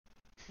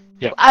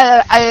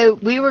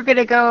Yep. We were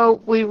gonna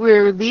go. We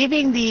were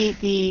leaving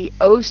the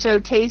oh so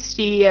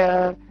tasty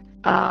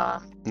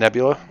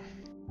Nebula?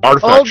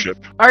 Artifact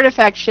ship.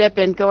 artifact ship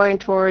and going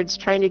towards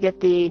trying to get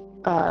the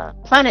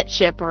planet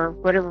ship or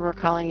whatever we're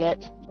calling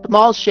it, the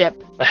mall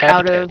ship, The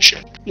out habitat of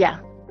ship. yeah.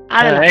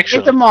 I don't know. Actually,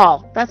 It's a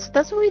mall. That's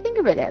what we think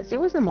of it as. It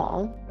was a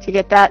mall to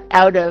get that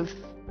out of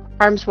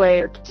harm's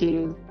way or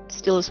to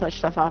steal as much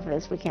stuff off it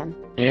as we can.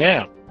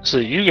 Yeah. So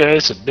you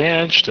guys have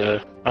managed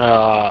to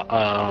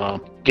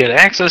get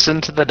access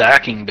into the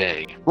docking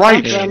bay.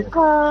 Right. Right.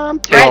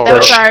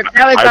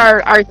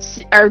 That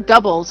was our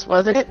doubles,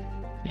 wasn't it?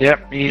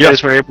 Yep. You Yep.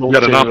 guys were able We got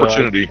to an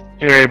opportunity.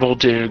 you're able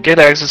to get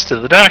access to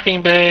the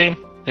docking bay,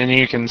 and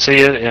you can see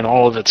it in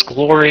all of its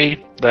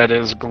glory. That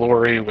is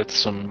glory with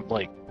some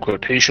like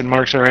quotation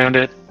marks around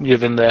it,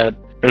 given that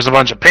there's a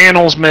bunch of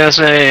panels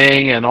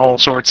missing and all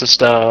sorts of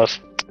stuff.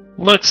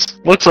 Looks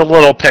a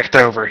little picked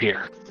over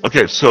here.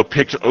 Okay, so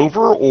picked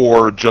over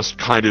or just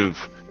kind of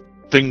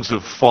things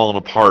have fallen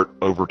apart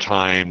over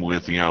time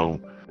with,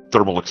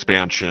 thermal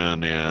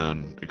expansion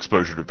and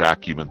exposure to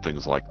vacuum and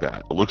things like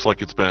that. It looks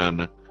like it's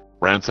been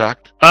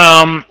ransacked.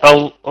 A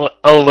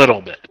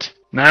little bit.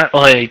 Not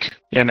like,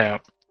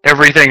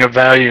 everything of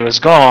value is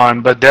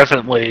gone, but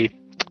definitely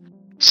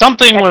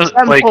something At was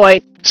some like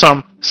point.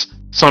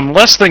 some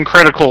less than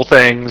critical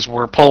things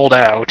were pulled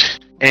out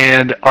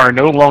and are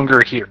no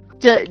longer here.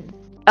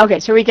 Okay,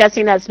 so are we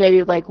guessing that's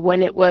maybe like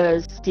when it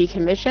was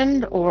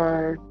decommissioned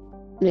or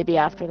maybe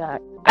after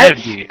that? I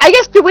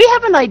guess, do we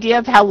have an idea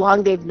of how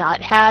long they've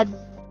not had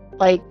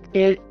like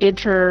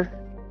intra?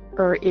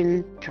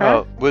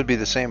 Oh, would be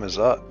the same as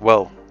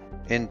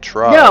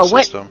intra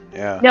system.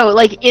 Yeah. No,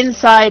 like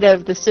inside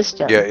of the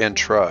system. Yeah,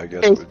 intra, I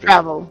guess. Space Would be.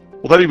 travel.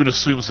 Well, that even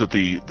assumes that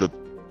the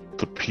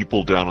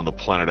people down on the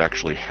planet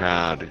actually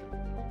had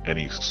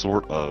any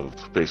sort of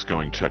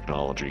space-going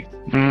technology.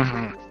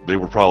 Mm-hmm. They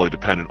were probably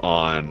dependent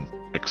on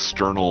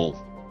external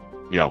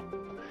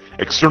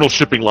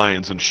shipping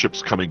lines and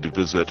ships coming to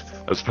visit,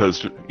 as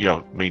opposed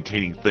to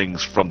maintaining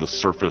things from the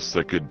surface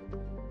that could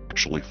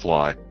actually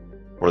fly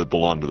or that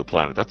belong to the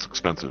planet. That's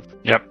expensive.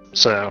 Yep.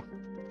 So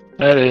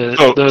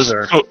those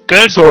are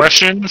good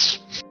questions.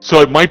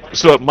 So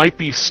it might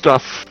be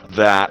stuff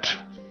that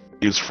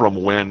is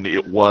from when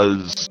it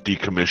was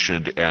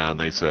decommissioned, and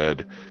they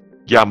said,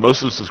 yeah,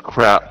 most of this is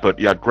crap, but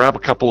yeah, grab a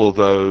couple of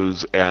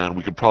those, and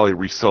we could probably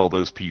resell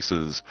those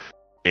pieces,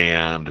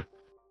 and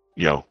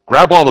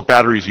grab all the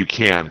batteries you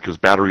can, because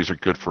batteries are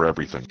good for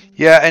everything.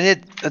 Yeah,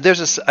 and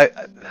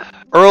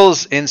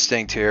Earl's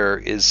instinct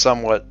here is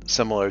somewhat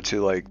similar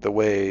to like the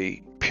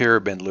way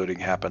pyramid looting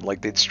happened.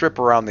 Like they'd strip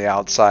around the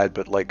outside,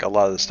 but like a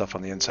lot of the stuff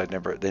on the inside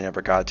they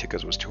never got to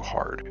because it was too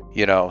hard.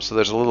 So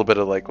there's a little bit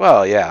of like,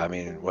 well, yeah, I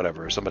mean,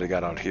 whatever. Somebody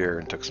got out here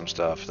and took some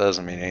stuff. That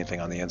doesn't mean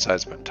anything on the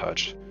inside's been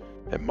touched.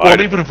 It might.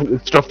 Well, even if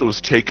it's stuff that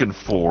was taken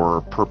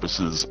for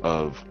purposes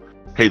of,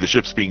 hey, the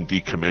ship's being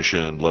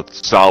decommissioned,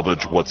 let's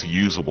salvage what's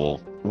usable.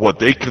 What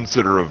they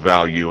consider of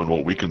value and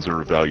what we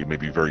consider of value may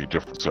be very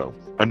different. So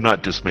I'm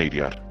not dismayed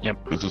yet. Yep.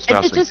 This is It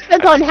fascinating. just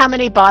depends on how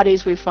many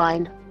bodies we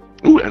find.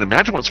 Ooh, and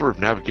imagine what sort of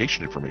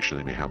navigation information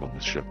they may have on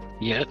this ship.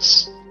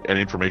 Yes. And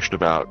information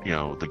about,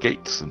 the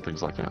gates and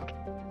things like that.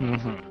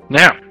 Mm-hmm.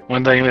 Now,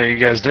 one thing that you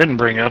guys didn't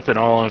bring up in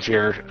all of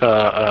your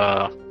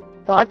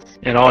Thoughts?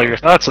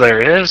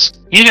 there is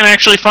you can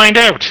actually find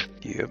out.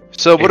 Yep.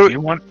 So If you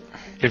want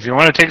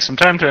to take some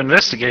time to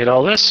investigate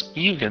all this,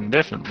 you can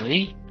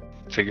definitely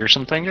figure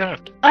some things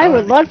out. I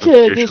would love to do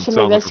Investigation some sounds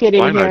like a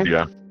investigating fine here.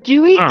 idea.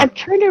 Do we? Huh. I'm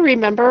trying to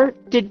remember.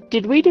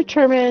 Did we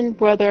determine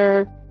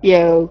whether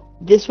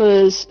this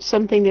was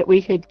something that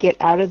we could get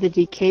out of the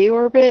decay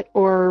orbit,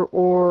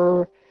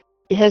 or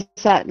has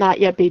that not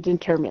yet been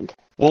determined?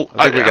 Well,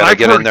 I think we got to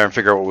get in there and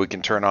figure out what we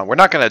can turn on. We're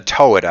not going to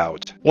tow it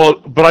out. Well,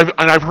 but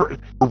I've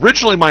heard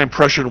originally my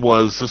impression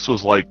was this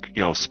was like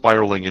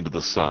spiraling into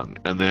the sun,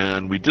 and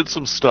then we did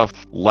some stuff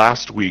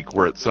last week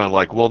where it sounded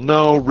like, well,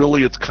 no,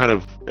 really, it's kind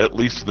of at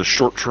least in the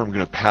short term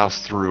going to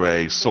pass through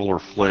a solar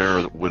flare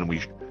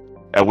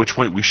at which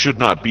point we should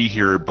not be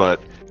here, but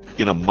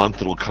in a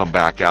month it'll come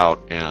back out,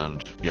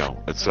 and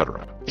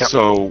etc. Yep.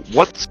 So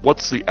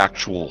what's the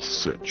actual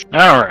sitch?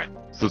 All right.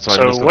 Since I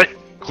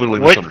clearly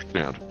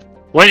misunderstand.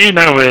 What you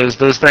know is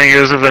this thing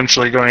is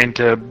eventually going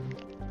to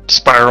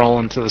spiral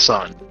into the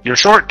sun. Your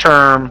short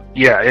term,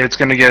 it's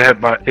going to get hit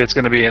by. It's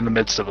going to be in the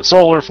midst of a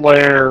solar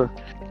flare.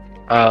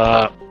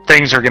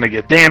 Things are going to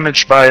get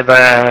damaged by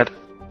that.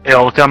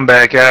 It'll come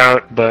back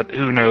out, but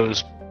who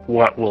knows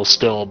what will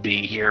still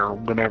be here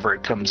whenever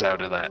it comes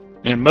out of that.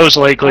 And most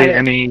likely,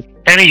 any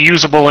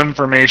usable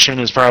information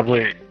is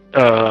probably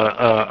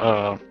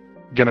going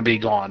to be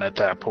gone at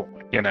that point.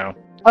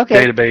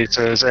 Okay.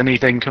 Databases,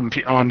 anything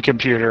on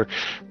computer,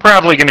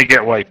 probably going to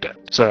get wiped out.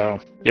 So,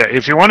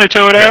 if you want to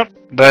tow it out,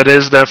 that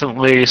is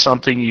definitely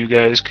something you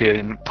guys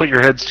can put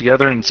your heads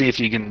together and see if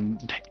you can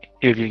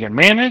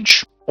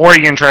manage, or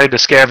you can try to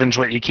scavenge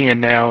what you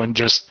can now and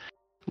just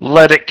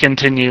let it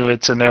continue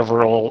its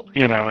inevitable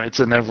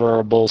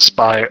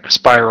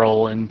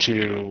spiral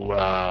into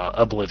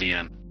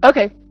oblivion.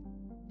 Okay.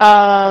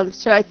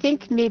 So I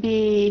think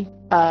maybe,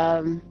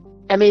 I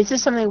mean, is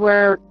this something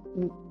where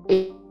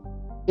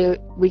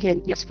we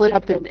can split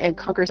up and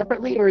conquer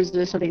separately, or is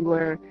this something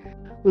where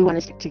we want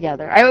to stick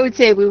together? I would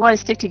say we want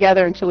to stick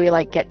together until we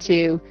get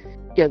to,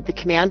 the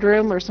command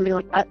room or something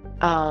like that.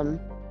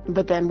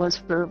 But then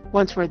once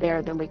we're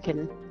there, then we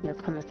can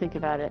kind of think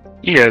about it.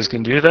 You guys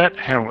can do that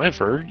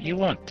however you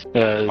want.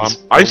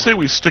 I say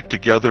we stick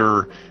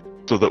together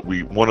so that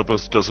one of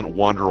us doesn't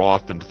wander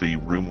off into the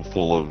room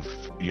full of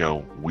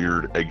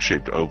weird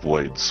egg-shaped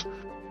ovoids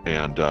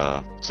and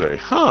say,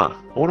 "Huh,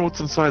 I wonder what's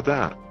inside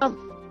that."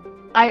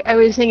 I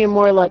was thinking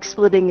more like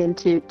splitting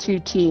into two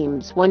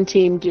teams. One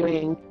team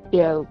doing,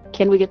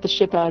 can we get the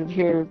ship out of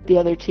here? The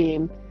other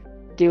team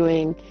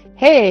doing,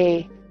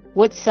 hey,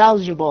 what's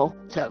salvageable?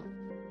 So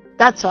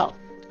that's all.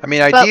 I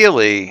mean,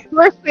 ideally...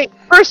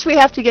 First we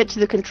have to get to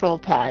the control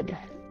pad.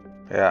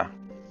 Yeah.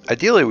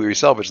 Ideally, we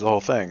salvage the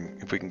whole thing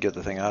if we can get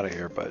the thing out of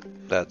here, but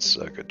that's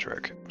a good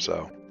trick.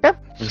 So.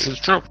 Yep. This is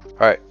true. All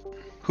right.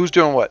 Who's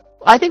doing what?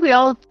 I think we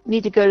all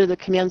need to go to the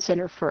command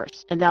center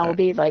first, and that will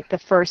be the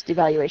first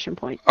evaluation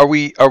point. Well,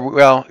 we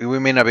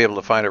may not be able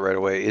to find it right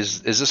away.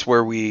 Is this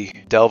where we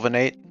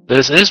delvinate?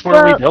 This is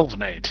where we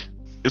delvinate.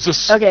 Is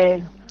this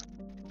okay?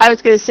 I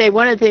was going to say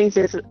one of the things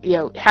is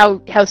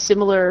how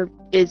similar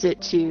is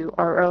it to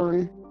our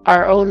own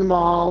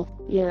mall?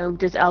 Can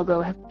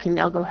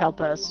Algo help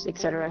us,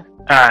 etc.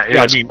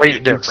 It's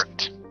quite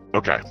different.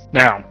 Okay.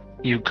 Now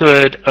you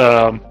could.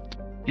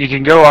 You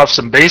can go off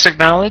some basic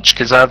knowledge,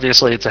 because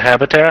obviously it's a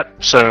habitat.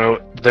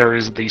 So there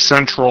is the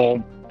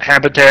central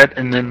habitat,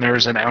 and then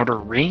there's an outer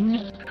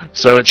ring.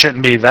 So it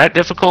shouldn't be that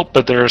difficult,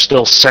 but there are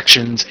still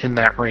sections in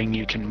that ring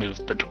you can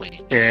move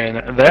between.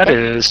 And that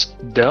is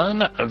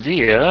done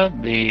via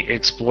the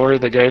Explore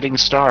the Guiding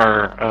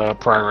Star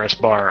progress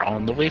bar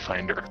on the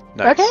Wayfinder.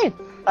 Nice. Okay,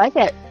 like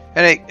it.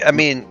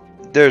 And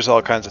there's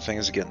all kinds of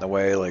things that get in the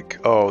way, like,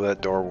 oh, that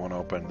door won't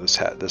open.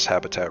 This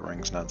habitat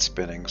ring's not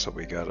spinning, so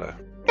we gotta...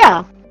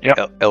 Yeah.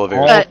 Yep.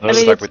 Elevator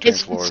stuck between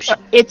floors.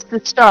 It's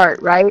the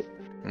start, right?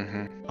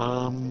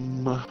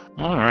 Mm-hmm.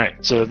 All right.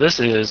 So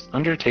this is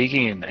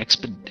undertaking an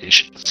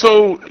expedition.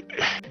 So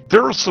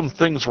there are some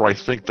things where I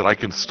think that I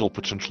can still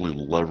potentially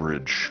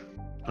leverage,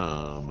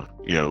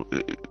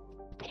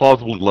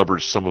 plausibly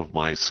leverage some of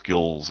my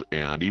skills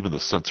and even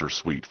the sensor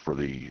suite for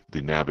the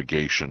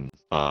navigation,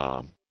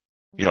 for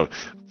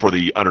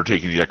the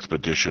undertaking the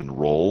expedition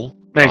role.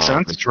 Makes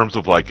sense. In terms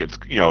of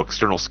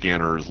external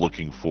scanners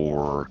looking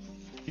for,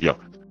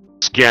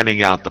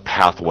 scanning out the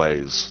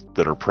pathways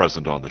that are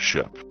present on the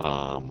ship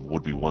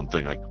would be one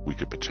thing we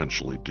could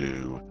potentially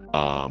do.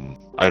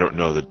 I don't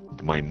know that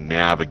my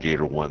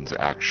navigator ones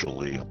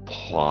actually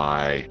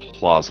apply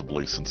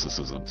plausibly, since this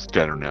isn't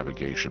standard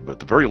navigation, but at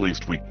the very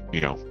least we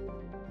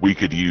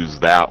could use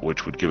that,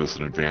 which would give us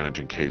an advantage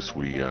in case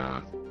we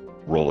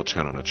roll a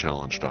 10 on a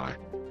challenge die.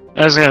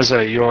 I was gonna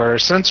say your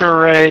sensor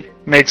array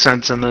makes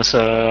sense in this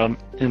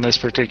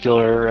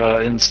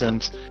particular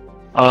instance.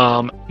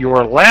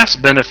 Your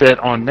last benefit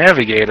on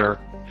Navigator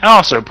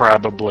also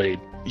probably.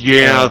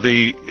 Yeah,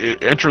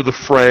 enter the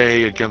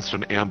fray against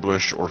an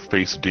ambush or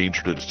face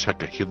danger to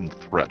detect a hidden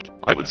threat.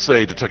 I would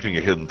say detecting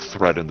a hidden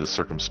threat in this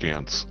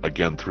circumstance,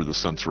 again through the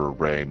sensor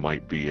array,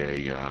 might be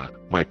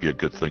a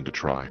good thing to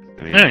try.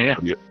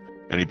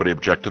 Anybody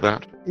object to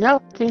that?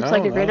 No, seems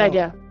like a great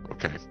idea.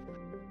 Okay.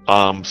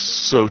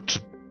 So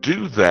to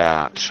do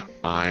that,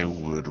 I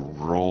would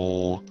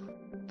roll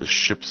the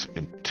ship's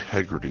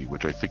integrity,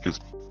 which I think is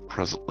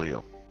presently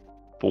a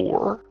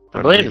 4.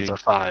 I believe it's a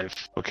 5.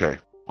 Okay.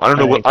 I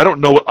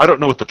don't know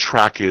what the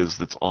track is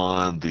that's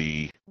on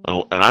the,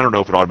 and I don't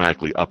know if it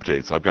automatically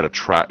updates. I've got a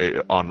track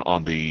on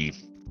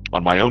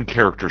my own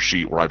character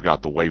sheet where I've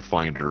got the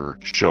Wayfinder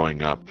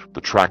showing up.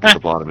 The track at the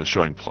bottom is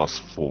showing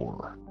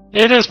 +4.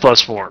 It is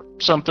 +4.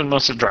 Something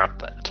must have dropped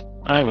that.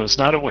 I was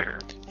not aware.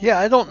 Yeah,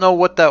 I don't know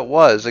what that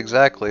was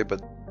exactly,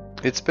 but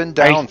it's been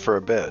down for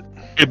a bit.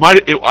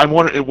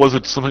 Was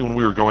it something when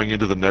we were going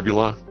into the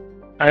nebula?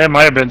 It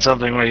might have been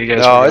something where you guys.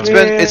 No,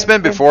 it's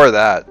been before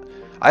that.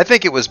 I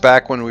think it was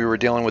back when we were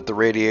dealing with the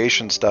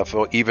radiation stuff,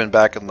 even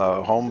back in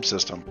the home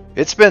system.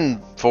 It's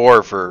been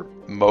 4 for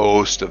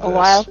most of this. A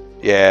while?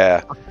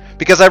 Yeah.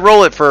 Because I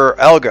roll it for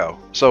Algo,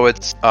 so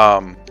it's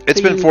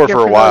been 4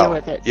 for a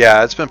while.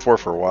 Yeah, it's been 4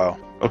 for a while.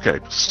 Okay,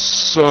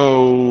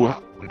 so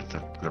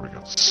there we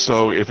go.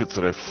 So if it's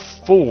at a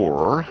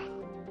 4,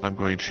 I'm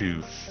going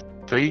to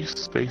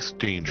face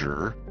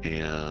danger,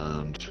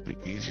 and the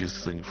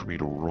easiest thing for me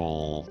to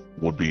roll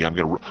would be I'm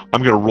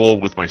gonna roll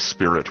with my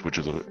spirit, which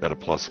is at a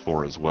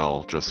 +4 as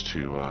well, just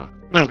to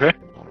okay.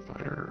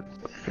 Modifier.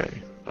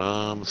 Okay.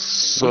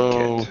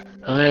 So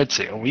let's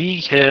see. We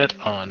hit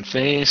on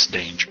face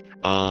danger.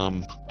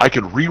 I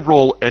can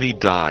re-roll any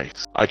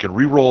dice. I can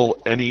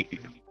re-roll any.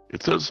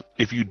 It says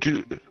if you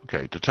do,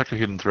 detect a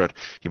hidden threat,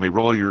 you may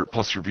roll your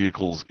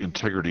vehicle's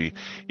integrity.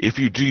 If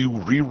you do,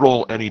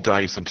 re-roll any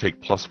dice and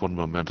take +1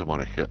 momentum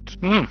on a hit.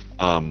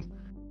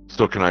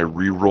 So can I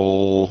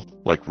re-roll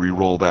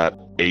that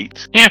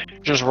 8? Yeah,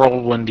 just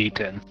roll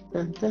 1d10.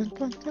 Dun, dun,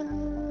 dun,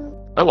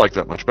 dun. I like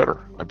that much better.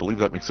 I believe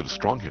that makes it a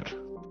strong hit.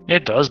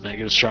 It does make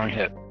it a strong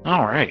hit.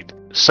 All right.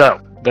 So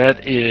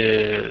that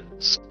is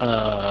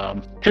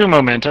 2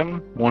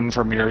 momentum, 1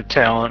 from your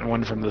talent,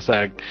 1 from the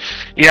thing.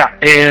 Yeah,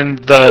 and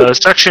the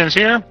sections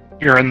here,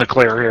 you're in the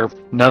clear here.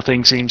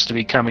 Nothing seems to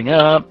be coming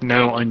up.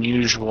 No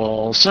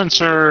unusual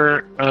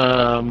sensor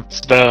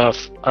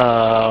stuff.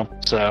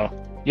 So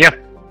yeah,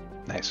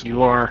 Nice.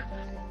 you are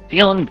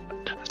feeling good.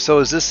 So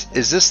is this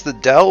the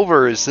delve,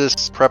 or is this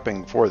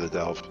prepping for the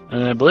delve?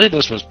 And I believe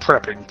this was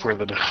prepping for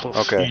the delve.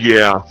 Okay.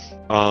 Yeah.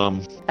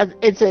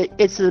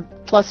 It's a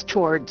plus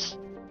towards,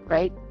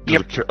 right?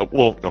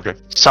 Well, okay.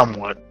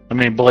 Somewhat. I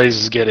mean, Blaze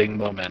is getting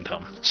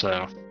momentum,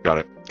 so. Got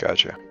it.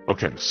 Gotcha.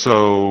 Okay,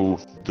 so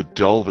the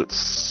delve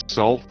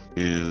itself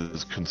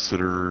is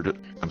considered.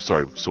 I'm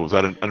sorry. So is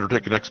that an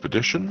undertaken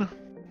expedition?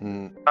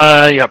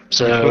 Yep.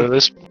 So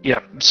this.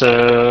 Yep.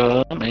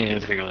 So let me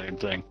take a look at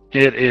the thing.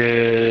 It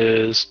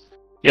is.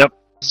 Yep.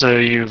 So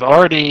you've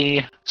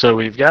already. So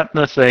we've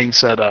gotten the thing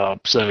set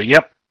up. So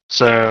yep.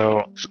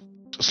 So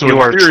you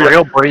are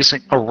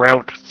trailblazing a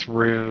route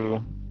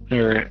through.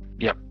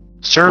 Yep.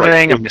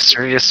 Surveying Right. a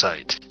mysterious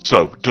site.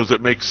 So does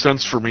it make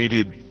sense for me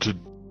to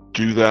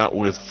do that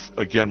with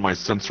again my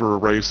sensor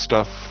array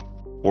stuff,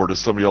 or does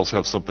somebody else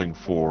have something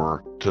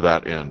to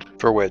that end?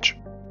 For which?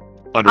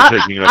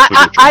 Undertaking an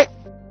expedition.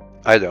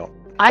 I don't.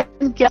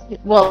 I'm guessing.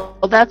 Well,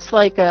 that's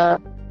like a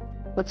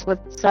what's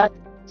that?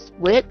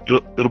 Wit?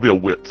 It'll be a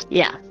width.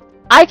 Yeah,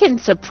 I can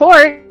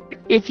support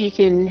if you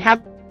can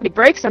have me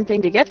break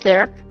something to get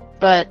there,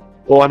 but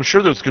Well, I'm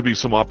sure there's going to be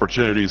some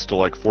opportunities to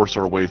like force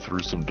our way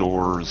through some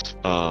doors,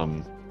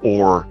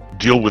 or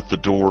deal with the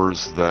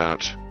doors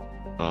that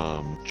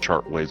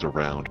chart ways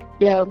around.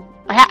 yeah,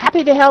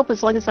 happy to help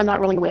as long as I'm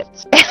not rolling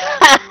wits.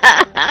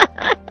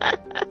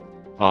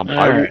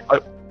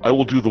 I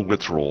will do the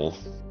wits roll,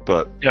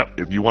 but Yep.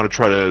 if you want to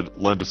try to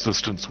lend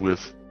assistance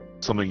with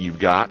something you've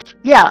got,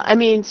 Yeah, I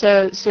mean,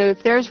 so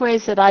if there's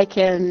ways that I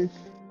can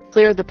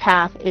clear the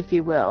path, if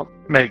you will.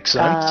 Makes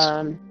sense.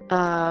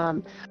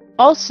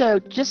 Also,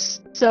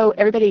 just so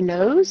everybody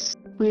knows,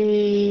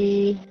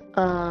 we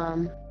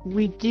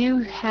do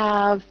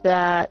have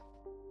that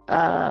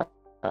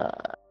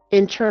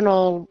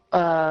internal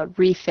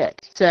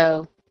refit.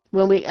 So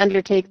when we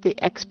undertake the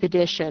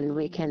expedition,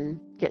 we can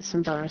get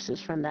some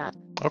bonuses from that.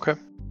 Okay.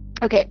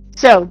 Okay,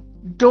 so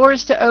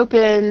doors to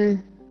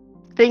open,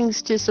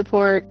 things to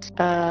support.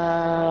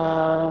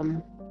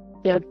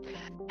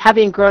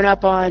 Having grown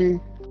up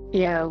in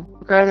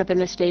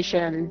a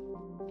station,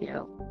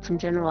 some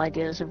general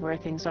ideas of where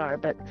things are,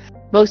 but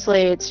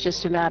mostly it's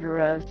just a matter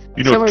of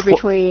somewhere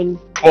between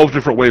 12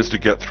 different ways to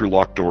get through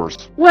locked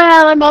doors.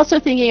 Well, I'm also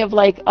thinking of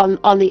like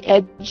on the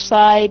edge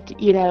side,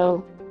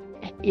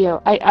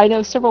 I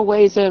know several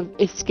ways of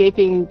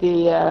escaping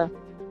the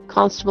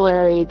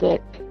constabulary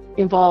that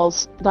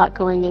involves not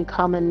going in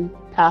common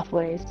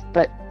pathways.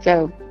 But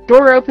so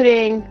door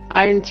opening,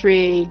 iron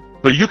 3.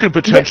 But you can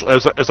potentially,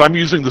 as I'm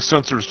using the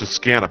sensors to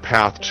scan a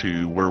path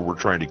to where we're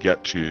trying to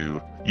get to,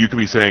 you could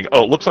be saying,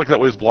 "Oh, it looks like that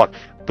way's blocked,"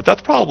 but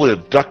that's probably a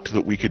duct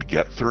that we could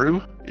get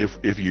through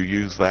if you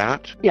use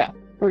that. Yeah,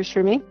 works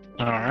for me.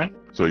 All right.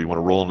 So you want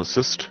to roll an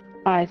assist?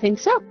 I think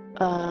so.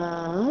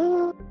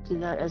 Do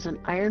that as an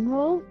iron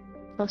roll,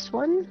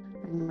 +1, if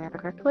I remember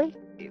correctly.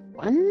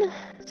 1,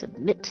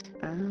 submit.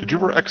 Did you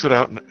ever exit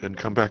out and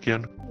come back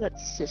in?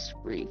 Let's just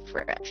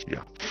refresh.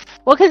 Yeah.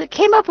 Well, because it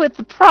came up with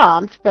the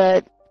prompt,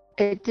 but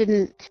it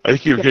didn't. I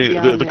think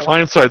the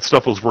client-side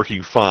stuff was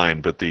working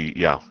fine, but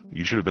you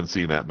should have been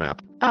seeing that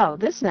map. Oh,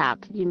 this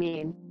map, you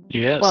mean?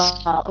 Yes.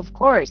 Well, of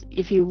course,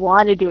 if you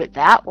want to do it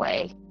that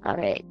way. All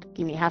right,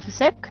 give me half a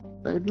sec.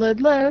 Load.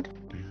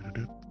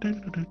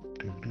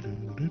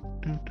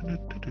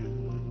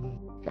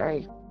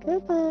 Sorry.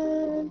 Come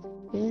on.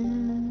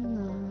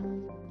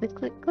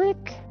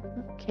 Click.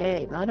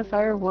 Okay,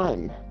 modifier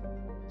 1.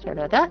 Sorry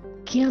about that.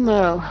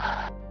 Gilmo.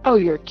 Oh,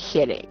 you're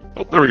kidding.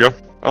 Oh, there we go.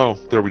 Oh,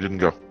 there we didn't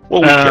go.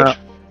 Well, we catch.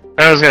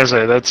 I was gonna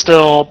say that's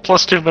still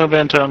 +2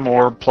 momentum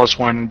or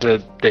 +1 to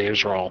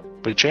Dave's roll.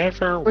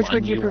 Whichever. Which one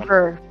would you want.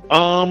 prefer?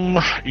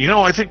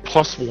 I think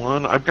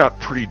 +1. I've got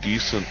pretty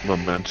decent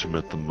momentum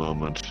at the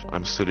moment.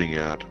 I'm sitting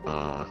at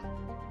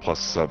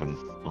 +7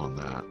 on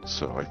that,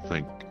 so I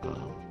think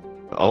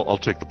I'll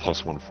take the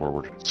 +1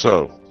 forward.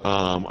 So,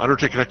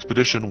 undertake an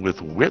expedition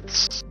with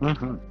wits.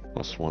 Mm-hmm.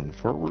 +1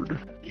 forward.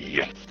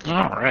 Yeah.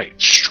 All right.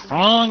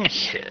 Strong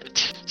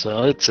hit.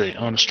 So let's see.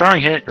 On a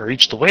strong hit, you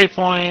reach the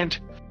waypoint.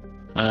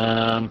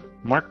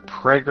 Mark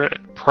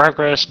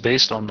progress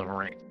based on the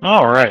ring.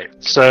 All right.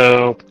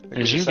 So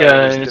as you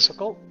guys,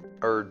 difficult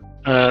or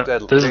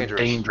this is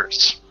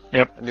dangerous.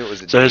 Yep. I knew it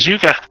was. So as you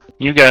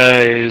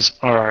guys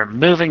are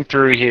moving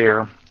through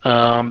here,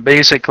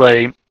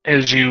 basically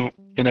as you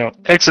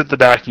exit the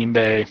docking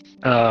bay,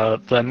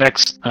 the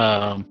next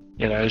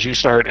as you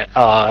start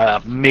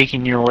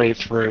making your way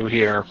through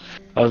here,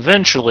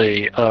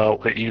 eventually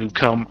what you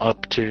come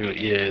up to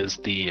is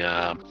the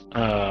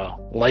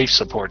life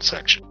support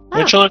section,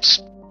 which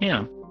looks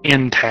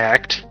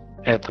intact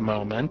at the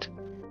moment.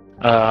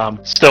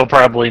 Still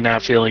probably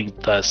not feeling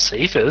the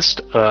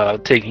safest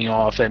taking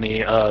off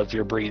any of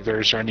your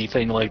breathers or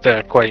anything like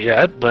that quite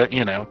yet, but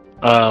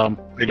I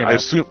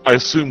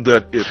assume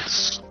that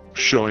it's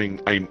showing.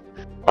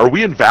 Are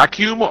we in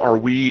vacuum? Are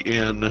we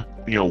in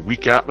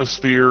weak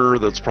atmosphere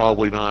that's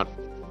probably not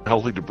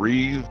healthy to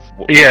breathe?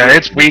 Yeah,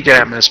 it's weak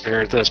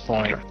atmosphere at this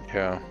point.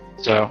 Yeah.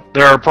 So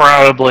there are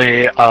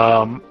probably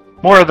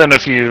more than a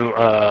few.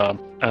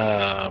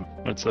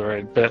 What's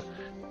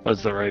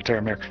the right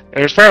term here?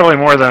 There's probably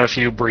more than a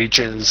few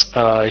breaches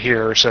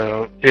here,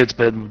 so it's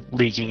been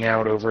leaking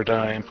out over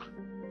time.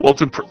 Well,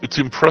 it's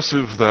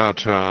impressive that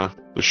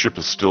the ship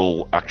is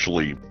still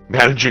actually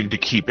managing to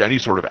keep any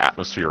sort of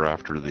atmosphere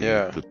after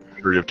the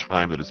period of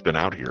time that it's been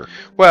out here.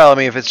 Well, I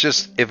mean, if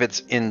it's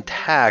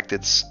intact,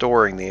 it's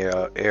storing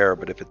the air,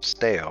 but if it's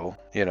stale,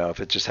 if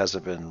it just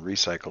hasn't been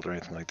recycled or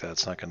anything like that,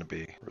 it's not going to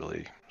be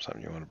really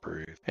something you want to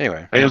breathe.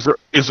 Anyway. And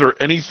is there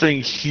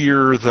anything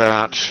here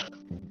that,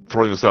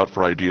 throwing this out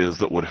for ideas,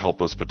 that would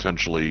help us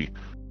potentially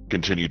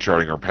continue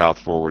charting our path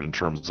forward in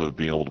terms of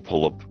being able to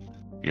pull up,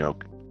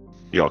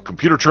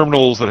 computer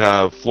terminals that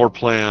have floor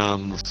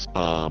plans,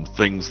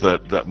 things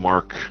that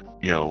mark,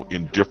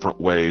 in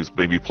different ways,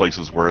 maybe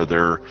places where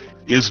there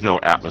is no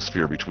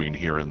atmosphere between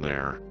here and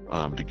there,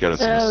 to get us.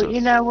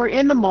 So, we're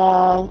in the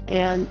mall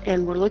and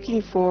we're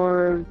looking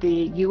for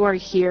the "You Are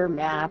Here"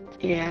 map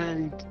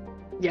and,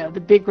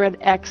 the big red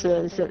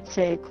X's that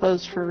say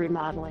 "Closed for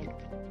remodeling."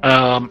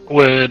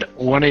 Would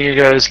one of you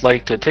guys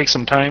like to take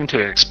some time to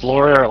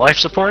explore our life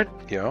support?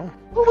 Yeah.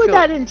 What would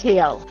that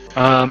entail?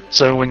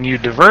 So when you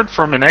divert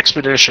from an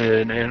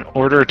expedition in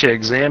order to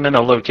examine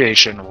a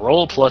location,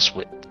 roll plus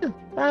wit.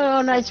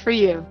 Oh, nice for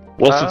you.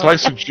 Well, since I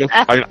suggest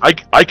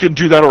I can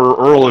do that, or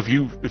Earl, if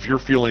you're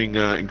feeling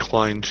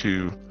inclined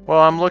to. Well,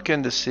 I'm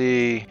looking to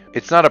see.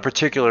 It's not a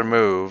particular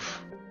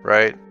move,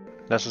 right?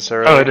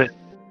 Necessarily. Oh,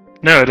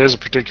 no, it is a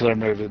particular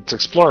move. It's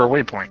explore a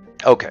waypoint.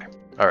 Okay.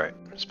 All right.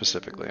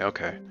 Specifically.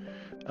 Okay.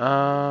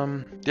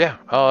 Yeah,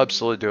 I'll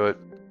absolutely do it.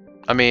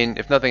 I mean,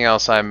 if nothing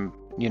else, I'm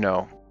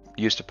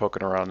used to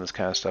poking around this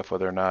kind of stuff.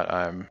 Whether or not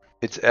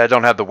I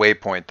don't have the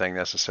waypoint thing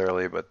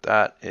necessarily, but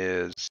that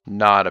is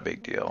not a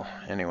big deal.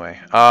 Anyway,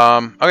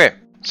 okay,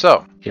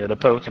 so get a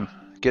poking.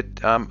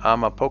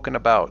 I'm a poking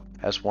about,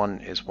 as one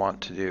is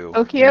wont to do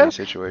in these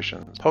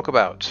situations. Poke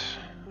about.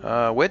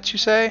 Wits, you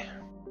say?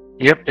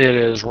 Yep, it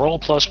is roll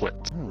plus wit.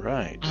 All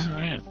right.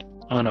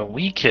 On a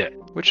weak hit.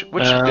 Which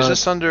is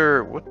this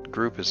under? What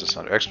group is this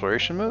under?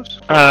 Exploration moves?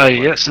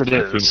 Yes, it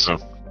is. So.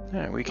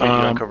 Yeah, we can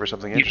uncover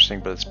something interesting,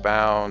 but it's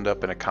bound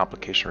up in a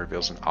complication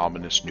reveals an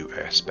ominous new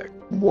aspect.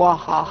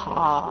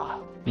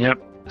 Wahaha.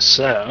 Yep.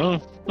 So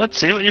let's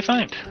see what you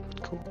find.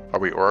 Cool. Are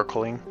we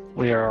oracling?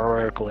 We are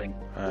oracling.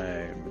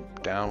 I'm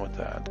down with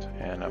that,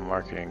 and I'm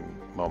marking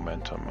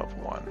momentum of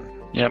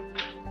 1. Yep.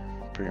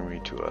 Bringing me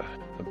to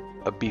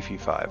a beefy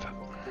 5.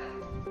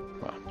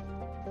 Well,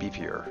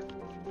 beefier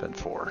than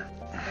 4.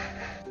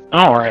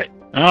 All right.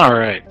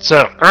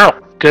 So, Earl,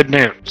 good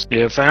news.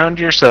 You found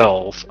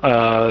yourself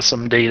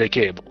some data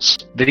cables.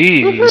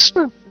 These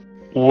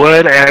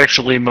would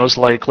actually most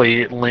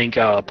likely link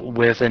up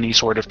with any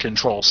sort of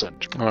control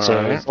center. All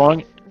so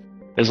right.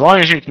 as long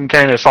as you can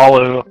kind of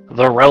follow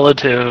the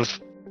relative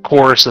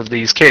course of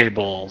these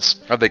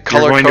cables. Are they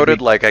color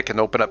coded? Like I can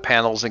open up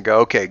panels and go,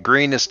 okay,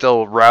 green is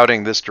still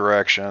routing this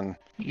direction.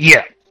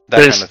 Yeah.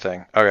 That kind of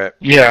thing. Okay.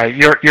 Yeah,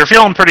 you're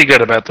feeling pretty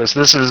good about this.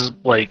 This is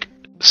like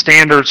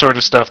standard sort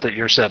of stuff that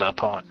you're set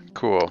up on.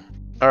 Cool.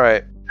 All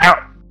right.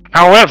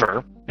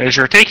 However, as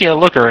you're taking a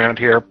look around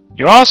here,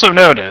 you also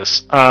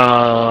notice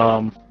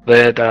that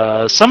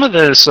some of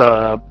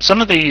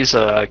these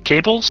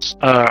cables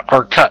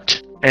are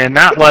cut, and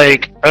not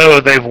like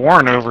they've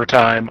worn over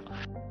time.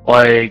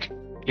 Like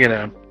you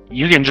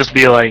can just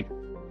be like,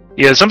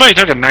 somebody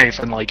took a knife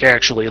and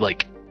actually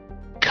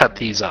cut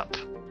these up.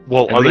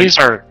 Well,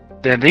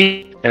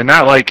 and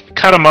not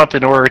cut them up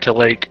in order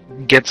to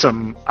get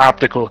some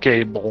optical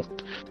cable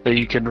that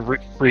you can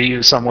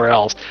reuse somewhere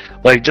else.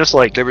 They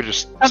were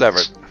just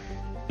severed.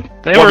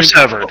 They were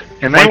severed,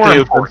 and they were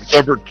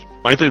important.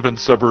 Might they have been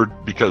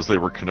severed because they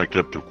were connected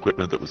up to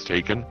equipment that was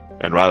taken,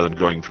 and rather than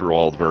going through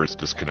all the various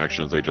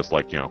disconnections, they just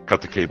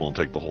cut the cable and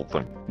take the whole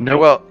thing? No.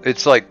 Well,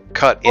 it's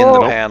cut in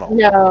the panel.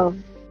 No.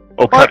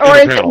 Oh, cut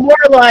in the panel.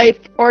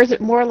 Is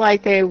it more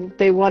like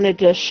they wanted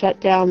to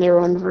shut down their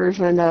own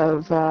version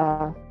of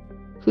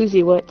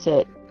what's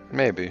it?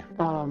 Maybe.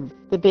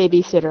 The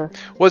babysitter.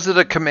 Was it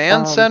a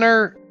command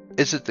center?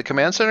 Is it the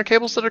command center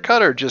cables that are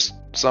cut, or just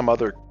some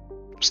other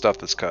stuff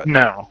that's cut?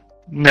 No,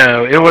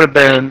 it would have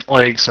been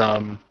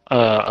some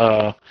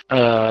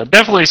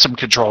definitely some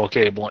control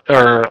cable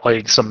or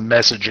some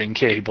messaging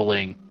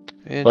cabling.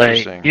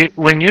 Interesting.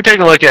 When you take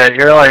a look at it,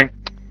 you're like,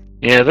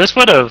 yeah, this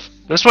would have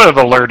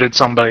alerted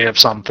somebody of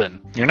something.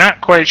 You're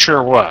not quite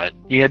sure what.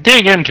 You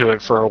dig into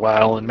it for a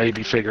while and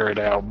maybe figure it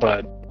out,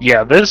 but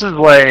yeah, this is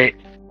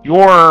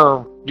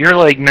you're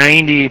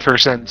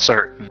 90%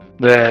 certain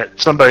that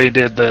somebody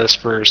did this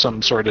for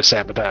some sort of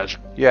sabotage.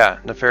 Yeah,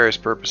 nefarious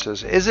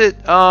purposes. Is it,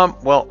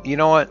 well, you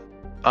know what?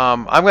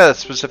 I've got a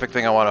specific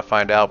thing I want to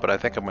find out, but I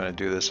think I'm going to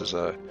do this as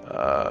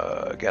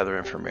a gather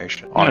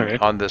information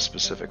on this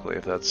specifically,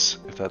 if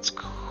that's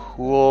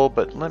cool.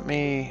 But let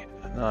me.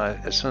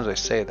 As soon as I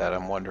say that,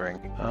 I'm wondering.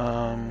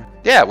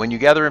 Yeah, when you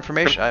gather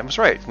information, I was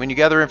right. When you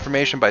gather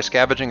information by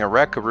scavenging a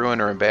wreck, a ruin,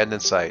 or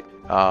abandoned site.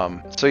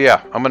 So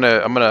yeah,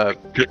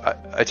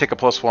 I take a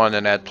 +1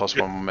 and add +1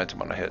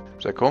 momentum on a hit.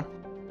 Is that cool?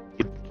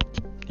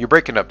 You're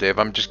breaking up, Dave.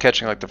 I'm just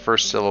catching like the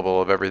first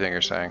syllable of everything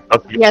you're saying.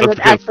 You haven't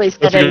actually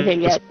said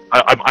anything yet.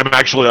 I'm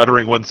actually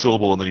uttering one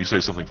syllable and then you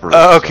say something further.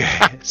 Oh, okay.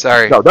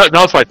 Sorry. No,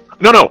 it's fine.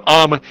 No.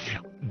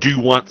 Do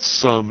you want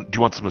some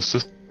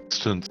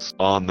assistance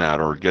on that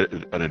or get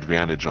an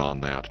advantage on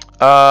that?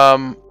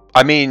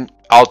 I mean,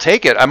 I'll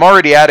take it. I'm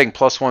already adding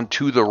 +1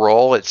 to the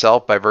roll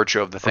itself by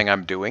virtue of the thing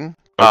I'm doing.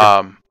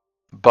 Okay.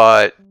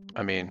 But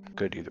I mean,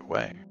 good either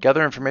way.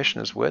 Gather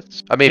information is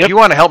wits. I mean, if you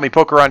want to help me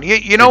poke around,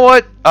 you know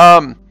what?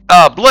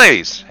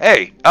 Blaze,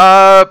 hey,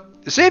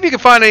 see if you can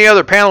find any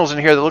other panels in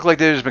here that look like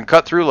they've just been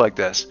cut through like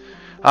this.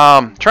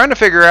 Trying to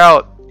figure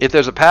out if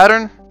there's a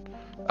pattern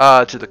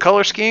to the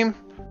color scheme,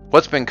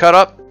 what's been cut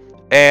up,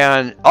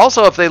 and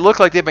also if they look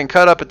like they've been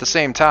cut up at the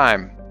same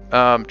time.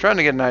 Trying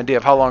to get an idea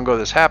of how long ago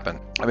this happened.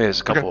 I mean,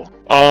 there's a couple.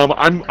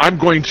 Okay. I'm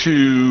going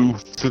to,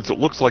 since it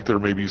looks like there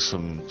may be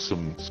some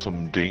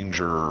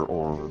danger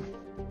or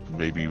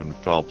maybe even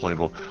foul play,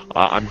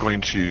 I'm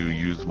going to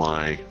use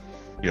my,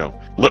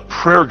 let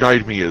prayer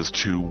guide me as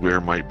to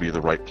where might be the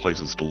right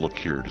places to look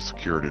here to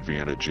secure an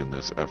advantage in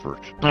this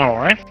effort. All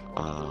right.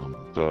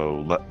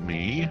 So let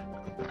me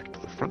go back to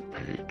the front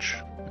page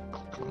and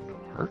click on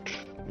heart.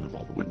 Move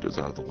all the windows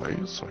out of the way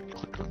so I can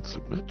click on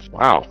submit.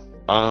 Wow.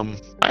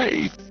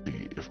 I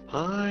see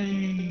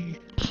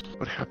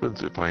what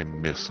happens if I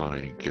miss on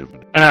any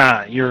given.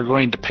 You're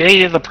going to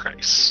pay the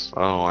price.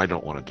 Oh, I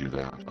don't want to do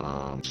that.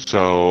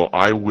 So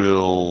I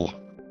will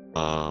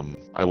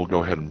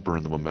go ahead and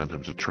burn the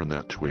momentum to turn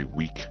that to a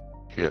weak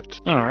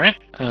hit. All right.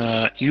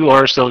 You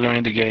are still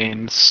going to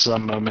gain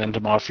some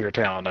momentum off your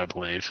talent, I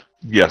believe.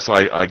 Yes,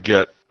 I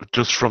get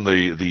just from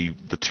the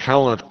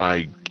talent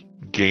I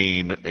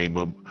gain a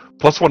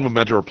 +1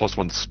 momentum or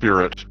 +1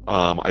 spirit.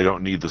 I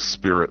don't need the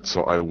spirit,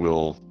 so I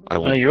will.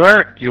 You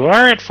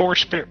are at 4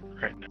 spirit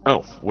right now.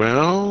 Oh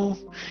well,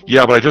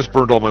 yeah, but I just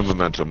burned all my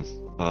momentum.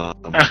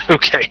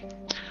 Okay.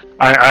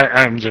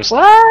 I'm just.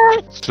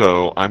 What?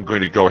 So I'm going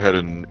to go ahead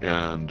and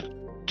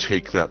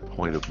take that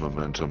point of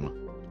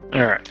momentum.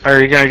 All right. Are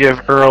you going to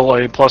give Earl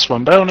a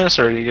 +1 bonus,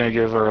 or are you going to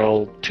give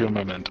Earl 2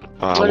 momentum?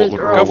 What is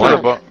Earl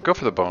Go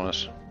for the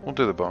bonus. We'll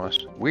do the bonus.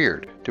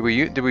 Weird.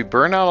 Did we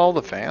burn out all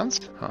the fans?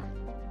 Huh.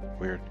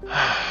 Weird.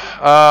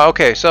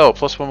 Okay, so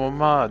 +1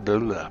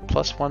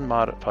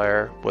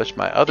 modifier. What's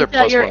my other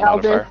 +1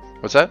 modifier?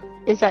 What's that?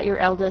 Is that your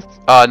eldest?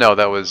 No,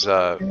 that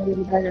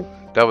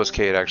was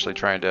Kate actually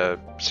trying to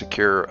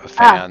secure a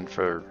fan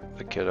for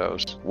the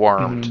kiddos.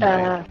 Warmed.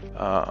 All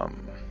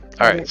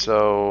right,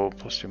 so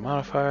 +2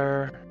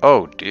 modifier.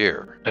 Oh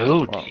dear.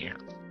 Oh dear.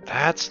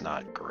 That's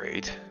not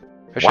great.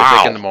 I should have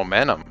taken the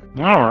momentum.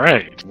 All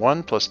right.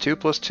 1 + 2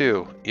 +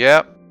 2.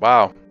 Yep.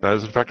 Wow. That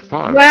is in fact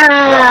 5.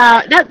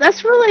 Wow,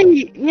 that's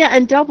really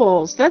and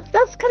doubles. That's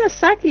kind of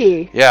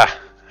sucky. Yeah,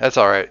 that's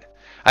all right.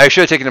 I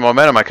should have taken the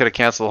momentum. I could have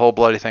canceled the whole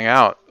bloody thing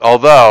out.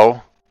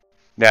 Although,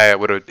 that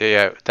would have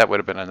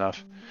been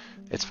enough.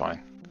 It's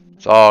fine.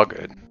 It's all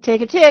good.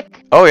 Take a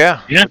tick. Oh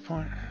yeah. Yeah.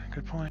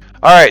 Good point.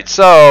 All right.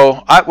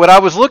 So what I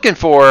was looking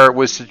for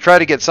was to try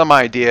to get some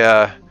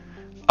idea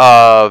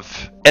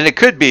of. And it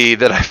could be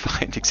that I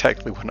find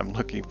exactly what I'm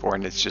looking for,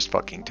 and it's just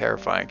fucking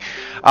terrifying.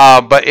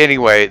 But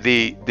anyway,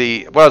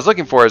 what I was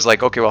looking for is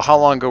like, okay, well, how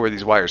long ago were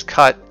these wires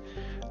cut?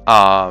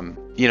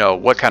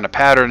 What kind of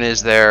pattern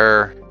is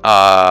there?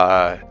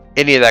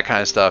 Any of that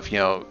kind of stuff.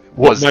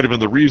 What might have been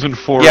the reason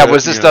for it? Yeah,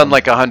 was this done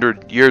like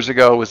 100 years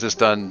ago? Was this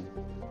done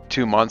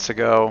 2 months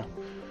ago?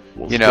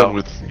 Was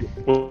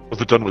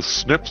it done with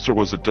snips or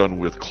was it done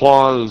with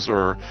claws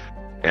oh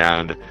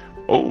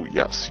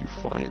yes, you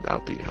find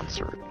out the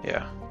answer.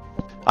 Yeah.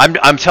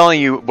 I'm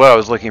telling you what I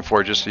was looking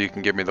for, just so you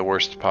can give me the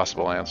worst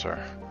possible answer.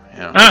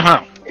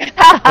 Yeah.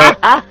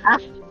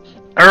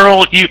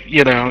 Earl, you're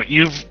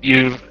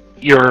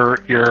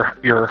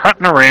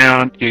hunting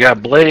around. You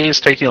got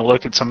Blaze taking a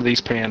look at some of these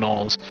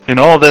panels and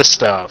all this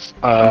stuff.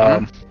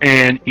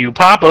 And you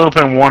pop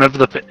open one of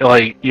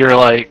the you're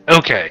like,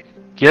 okay,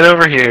 get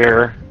over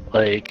here,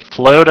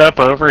 float up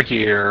over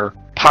here,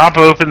 pop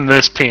open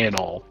this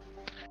panel.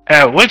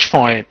 At which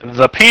point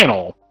the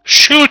panel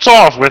shoots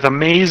off with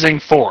amazing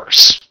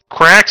force,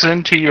 cracks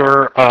into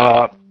your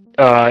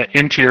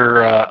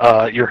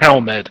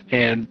helmet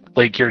and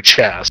your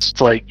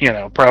chest.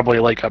 It's probably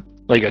like a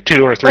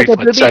 2 or 3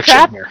 foot section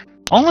trap? Here.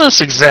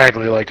 Almost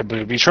exactly like a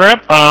booby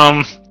trap.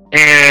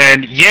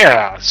 And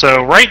yeah,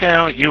 so right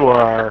now you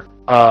are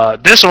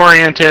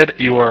disoriented.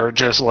 You are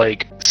just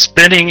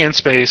spinning in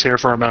space here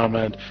for a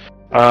moment.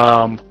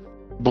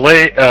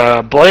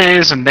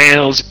 Blaze and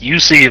Nails, you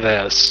see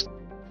this,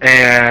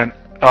 and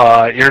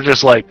you're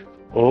just like,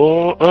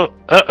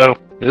 uh-oh.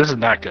 This is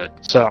not good.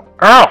 So,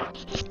 Earl!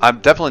 I'm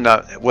definitely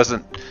not. It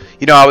wasn't.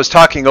 I was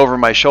talking over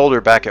my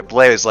shoulder back at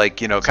Blaze, like,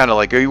 kind of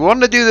like, you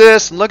want to do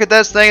this and look at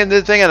this thing and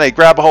this thing, and I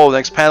grab a hold of the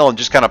next panel and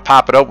just kind of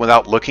pop it open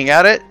without looking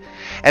at it.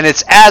 And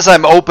it's as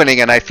I'm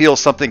opening and I feel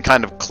something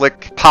kind of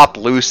pop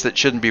loose that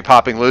shouldn't be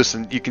popping loose,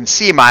 and you can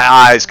see my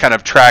eyes kind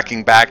of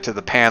tracking back to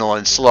the panel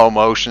in slow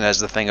motion as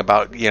the thing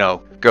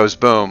goes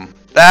boom.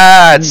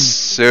 That's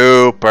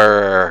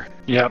super.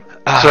 Yep.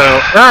 So,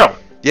 Earl.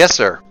 Yes,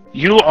 sir.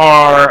 You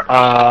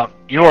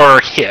are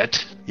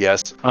hit.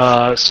 Yes.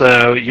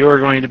 So you're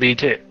going to be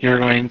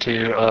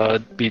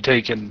be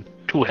taking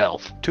 2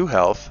 health. 2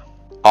 health.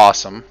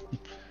 Awesome.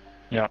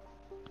 Yeah.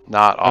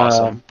 Not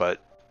awesome, but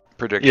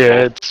predictable.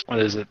 Yeah, what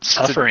is it?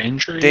 Suffer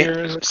injury?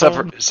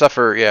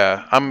 Suffer.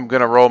 Yeah. I'm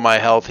gonna roll my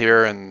health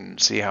here and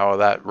see how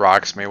that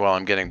rocks me while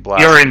I'm getting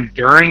blasted. You're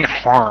enduring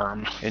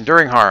harm.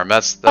 Enduring harm.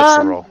 That's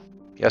the roll.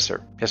 Yes,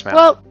 sir. Yes, ma'am.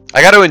 Well,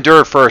 I got to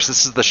endure first.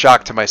 This is the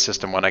shock to my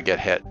system when I get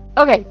hit.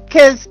 Okay,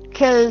 because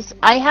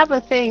I have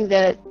a thing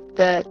that.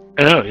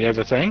 Oh, you have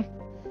a thing?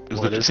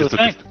 Is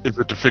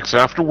it to fix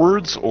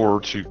afterwards or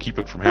to keep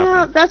it from happening?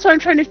 Well, that's what I'm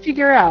trying to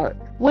figure out.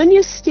 When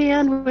you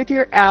stand with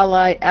your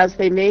ally as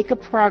they make a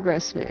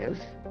progress move.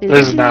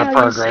 This is not a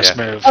progress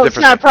move. Oh, it's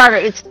not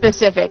progress. It's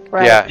specific,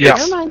 right? Yeah.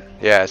 Yes. Never mind.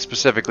 Yeah,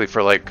 specifically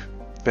for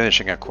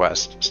finishing a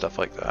quest, stuff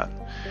like that.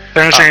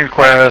 Finishing a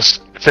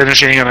quest,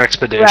 finishing an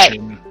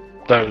expedition,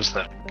 those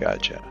things.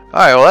 Gotcha. All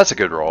right, well, that's a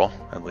good roll,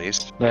 at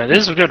least. That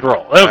is a good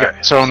roll. Okay,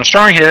 Right. So on a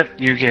strong hit,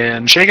 you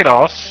can shake it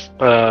off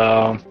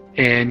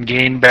and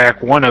gain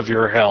back 1 of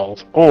your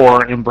health,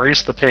 or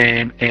embrace the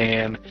pain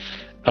and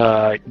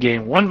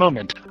gain 1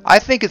 moment. I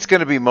think it's going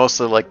to be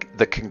mostly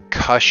the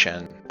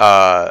concussion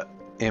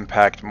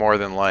impact more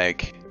than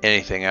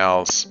anything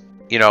else.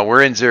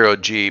 We're in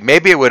 0G.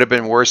 Maybe it would have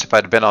been worse if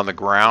I'd been on the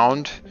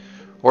ground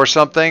or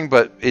something,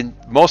 but in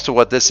most of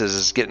what this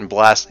is getting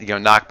blasted,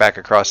 knocked back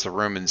across the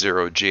room in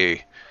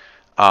 0G.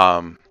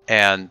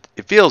 And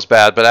it feels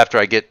bad, but after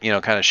I get,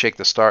 kind of shake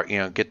the start,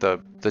 get the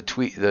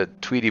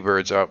Tweety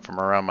birds out from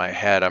around my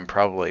head, I'm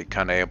probably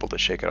kind of able to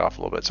shake it off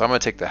a little bit. So I'm going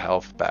to take the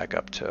health back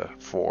up to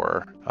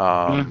 4.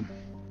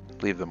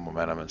 Leave the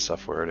momentum and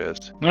stuff where it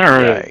is. All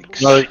right.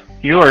 Yikes. Well,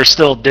 you are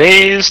still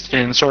dazed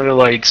and sort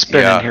of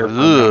spinning here.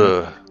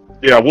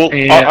 Yeah, well,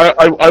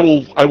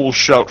 I will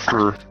shout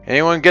for.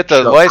 Anyone get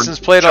the license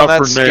plate on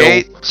that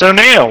skate? So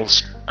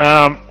Nails,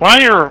 as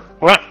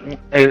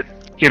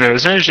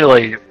soon as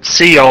you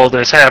see all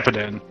this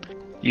happening,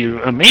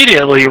 you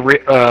immediately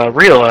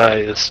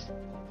realize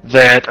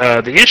that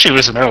the issue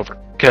isn't over,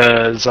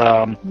 because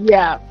part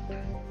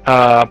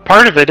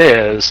of it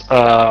is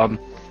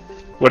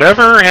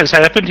whatever has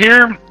happened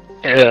here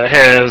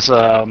has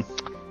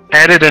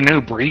added a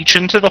new breach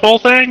into the whole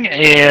thing,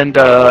 and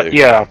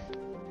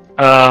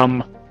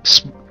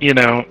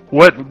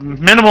what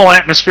minimal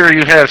atmosphere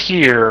you have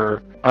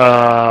here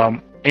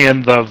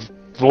and the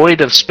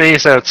void of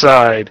space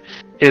outside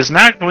is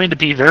not going to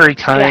be very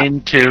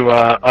kind to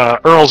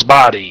Earl's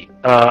body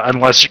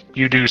unless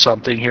you do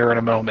something here in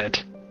a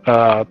moment.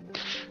 As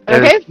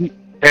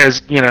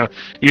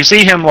you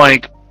see him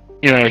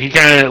he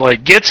kind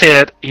of gets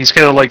hit. He's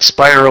kind of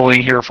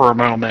spiraling here for a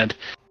moment,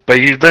 but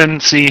you then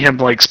see him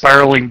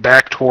spiraling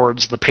back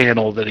towards the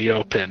panel that he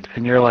opened,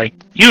 and you're like,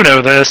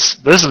 this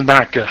is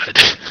not good.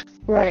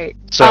 Right.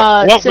 So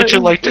what would you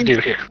like to do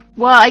here?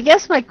 Well, I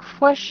guess my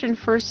question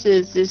first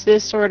is this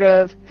this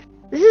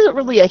isn't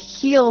really a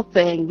heal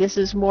thing. This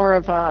is more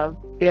of a,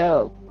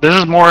 This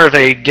is more of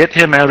a get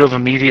him out of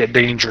immediate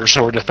danger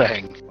sort of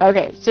thing.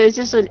 Okay, so is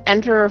this an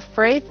enter a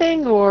fray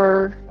thing,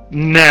 or?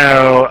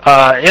 No,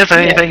 if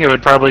anything, it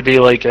would probably be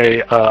a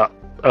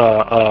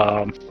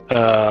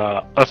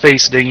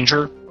face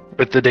danger,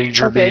 with the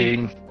danger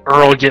being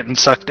Earl getting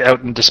sucked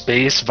out into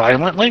space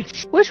violently.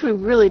 Which we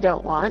really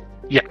don't want.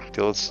 Yeah. I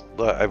vote against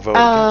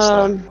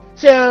that.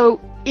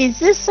 So, is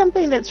this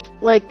something that's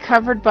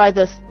covered by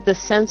the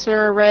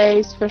sensor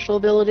array special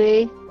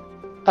ability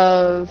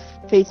of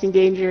facing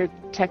danger,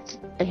 detect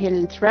a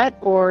hidden threat,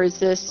 or is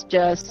this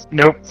just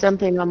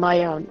something on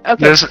my own?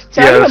 Okay, so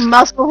I'm going to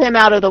muscle him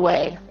out of the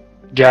way.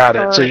 Got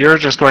it. So you're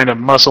just going to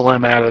muscle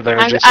him out of there.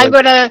 I'm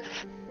gonna,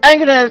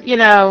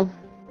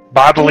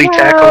 bodily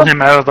tackle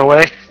him out of the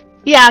way.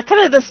 Yeah,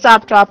 kind of the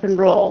stop, drop, and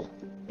roll.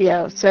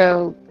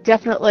 So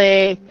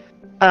definitely.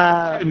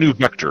 A new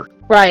vector.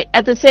 Right.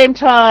 At the same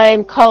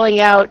time, calling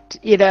out,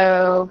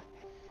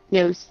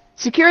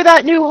 secure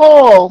that new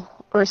hole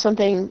or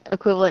something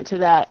equivalent to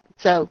that.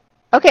 So,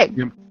 okay,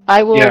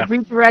 I will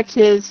redirect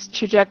his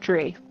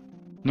trajectory.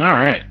 All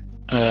right.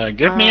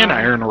 Give me an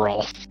iron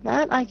roll.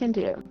 That I can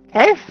do.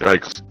 Okay.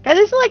 Yikes. That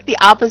is the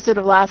opposite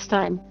of last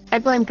time. I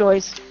blame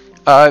Joyce.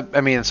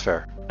 It's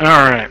fair.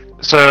 All right.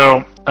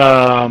 So,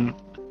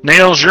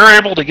 Nails, you're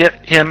able to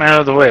get him out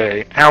of the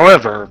way.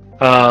 However,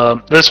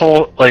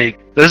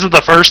 this is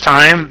the first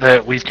time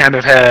that we've kind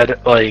of had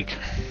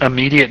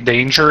immediate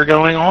danger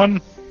going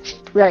on.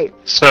 Right.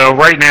 So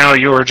right now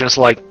you are just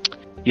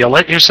you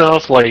let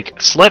yourself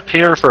slip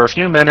here for a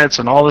few minutes,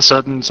 and all of a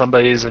sudden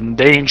somebody's in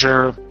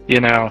danger.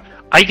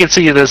 I could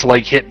see this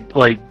hit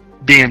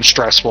being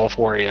stressful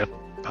for you.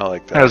 I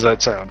like that. How does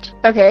that sound?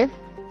 Okay.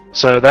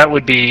 So that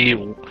would be,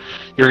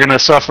 you're going to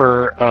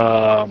suffer,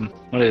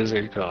 what is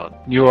it called?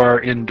 You are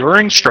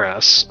enduring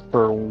stress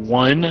for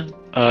 1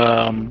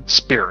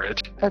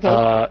 spirit.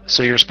 Okay.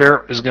 So your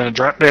spirit is going to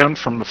drop down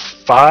from a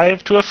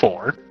 5 to a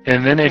 4.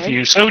 And then if Okay.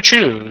 you so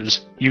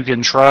choose, you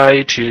can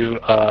try to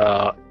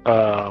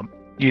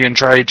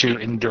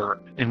endure.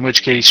 In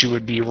which case you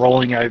would be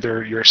rolling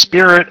either your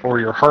spirit or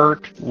your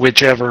heart,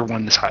 whichever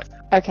one is higher.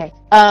 Okay.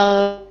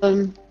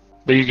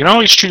 But you can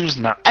always choose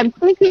not. I'm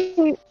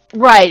thinking,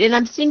 right, and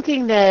I'm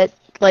thinking that,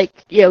 like,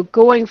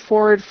 going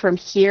forward from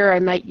here, I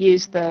might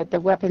use the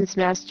weapons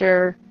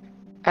master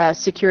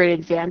security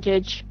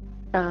advantage,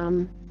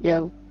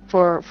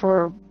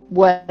 for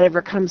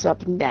whatever comes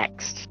up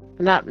next.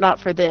 Not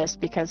for this,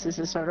 because this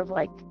is sort of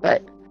like,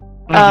 but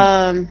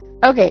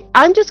okay,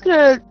 I'm just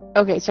gonna,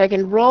 okay, so I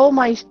can roll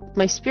my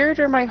spirit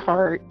or my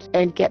heart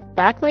and get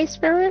back my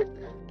spirit.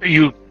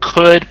 You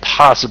could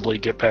possibly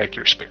get back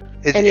your spirit.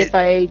 If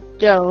I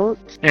don't,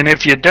 And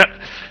if you don't,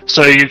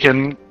 so you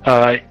can,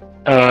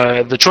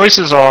 the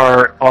choices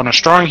are, on a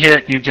strong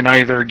hit, you can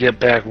either get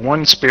back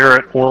 1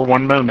 spirit or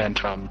 1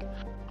 momentum.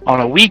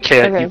 On a weak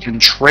hit, Okay. you can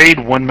trade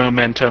 1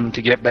 momentum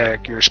to get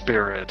back your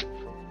spirit.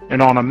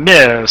 And on a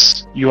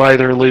miss, you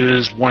either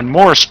lose 1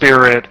 more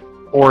spirit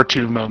or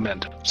 2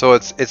 momentum. So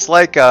it's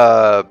like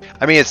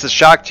it's a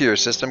shock to your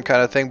system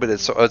kind of thing, but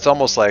it's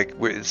almost like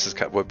this is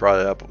what brought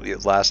it up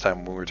last time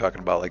when we were talking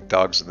about like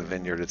dogs in the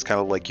vineyard. It's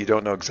kind of like you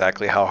don't know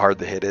exactly how hard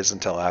the hit is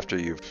until after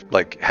you've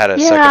like had a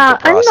second to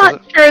process I'm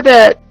not sure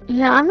that.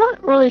 Yeah, I'm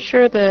not really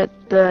sure that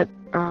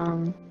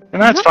And that's I'm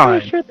not fine.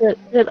 really sure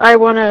that I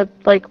want to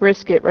like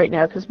risk it right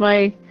now because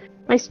my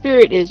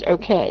spirit is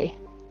okay.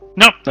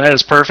 Nope, that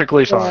is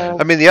perfectly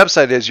fine. I mean, the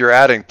upside is you're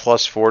adding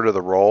 +4 to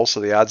the roll, so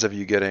the odds of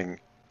you getting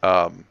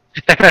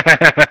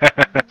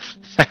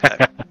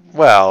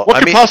well, What I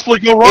could mean, possibly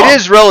go wrong? it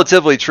is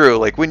relatively true.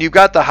 Like when you've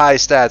got the high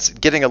stats,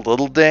 getting a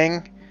little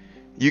ding,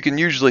 you can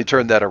usually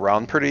turn that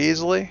around pretty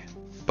easily.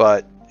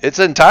 But it's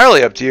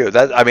entirely up to you.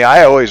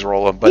 I always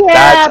roll them, but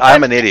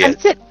I'm an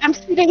idiot. I'm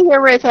sitting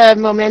here with a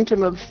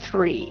momentum of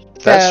 3.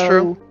 That's so-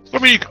 true. I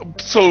mean,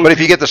 so But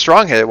if you get the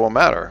strong hit, it won't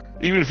matter.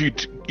 even if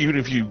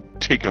you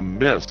take a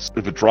miss,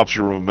 if it drops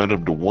your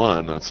momentum to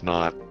 1, that's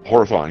not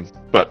horrifying.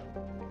 But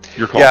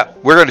your call. Yeah,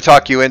 we're going to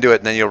talk you into it,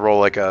 and then you'll roll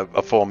like a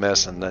full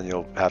miss, and then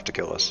you'll have to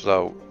kill us.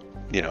 So,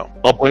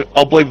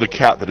 I'll blame the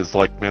cat that has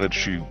like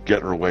managed to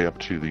get her way up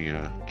to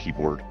the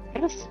keyboard.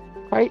 Yes,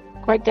 quite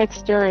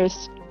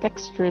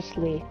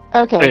dexterously.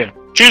 Okay. Yeah,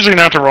 choosing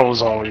not to roll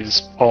is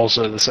always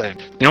also the same.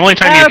 The only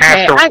time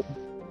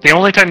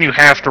you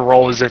have to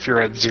roll is if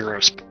you're at 0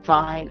 speed.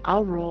 Fine,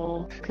 I'll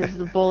roll because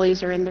the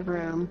bullies are in the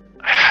room.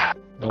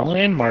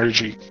 Billy and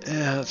Margie.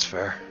 yeah, that's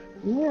fair.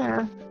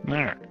 Yeah.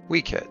 Alright.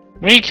 Weak hit.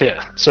 Weak hit.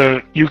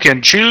 So you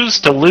can choose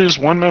to lose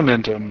 1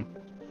 momentum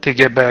to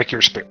get back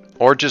your spirit.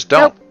 Or just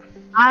don't.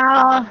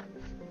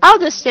 I'll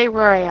just stay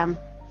where I am.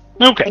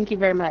 Okay. Thank you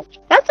very much.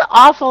 That's an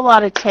awful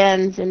lot of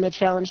 10s in the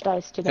challenge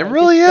dice today. It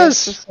really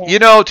just is. to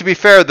say. To be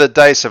fair, the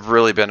dice have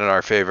really been in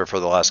our favor for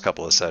the last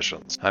couple of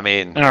sessions. I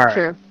mean, Alright.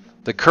 True.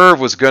 the curve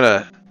was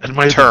gonna. And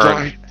may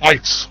Turn. the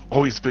dice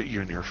always be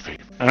you in your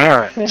favor.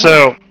 Alright.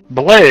 So,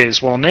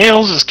 Blaze, while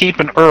Nails is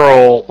keeping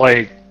Earl,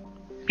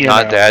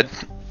 Not dead.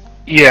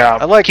 Yeah,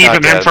 I like keeping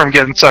not him dead. from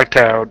getting sucked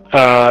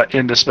out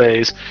into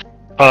space.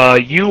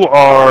 You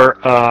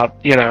are,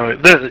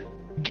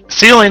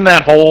 sealing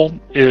that hole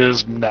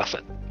is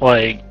nothing.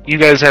 Like, you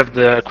guys have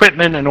the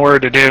equipment in order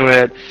to do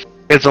it.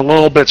 It's a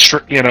little bit,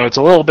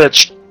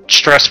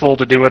 stressful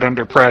to do it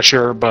under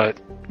pressure, but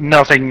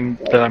nothing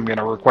that I'm going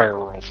to require a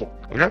roll for.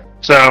 Okay.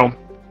 So,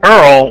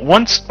 Earl,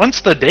 once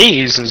the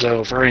daze is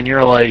over and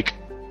you're like,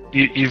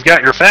 you've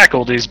got your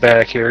faculties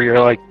back here, you're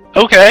like,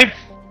 okay,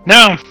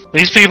 no,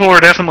 these people are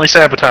definitely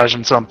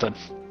sabotaging something.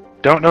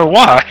 Don't know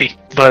why,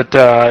 but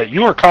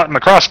you were caught in the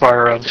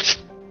crossfire of it.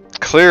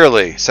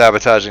 Clearly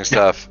sabotaging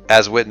stuff,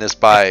 as witnessed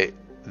by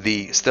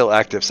the still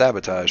active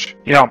sabotage.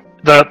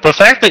 The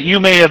fact that you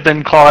may have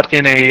been caught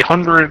in a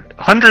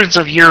hundreds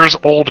of years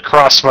old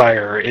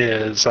crossfire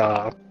is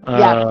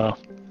Well,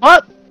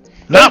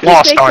 not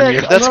lost on you.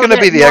 That's going to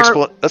be the That's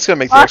going to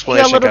make the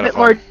explanation a little kind of bit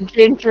more fun.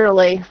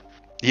 gingerly.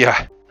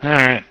 Yeah. All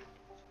right.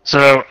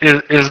 So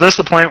is this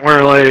the point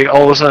where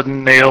all of a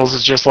sudden Nails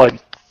is just like,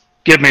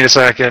 give me a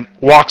second,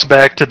 walks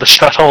back to the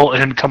shuttle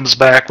and comes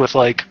back with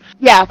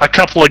Yeah. a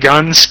couple of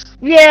guns?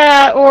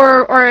 Yeah,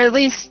 or at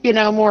least,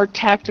 more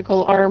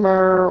tactical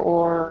armor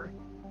or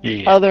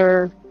Yeah.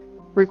 other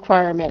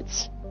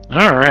requirements.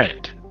 All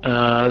right.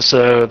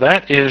 So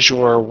that is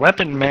your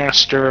weapon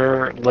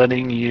master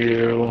letting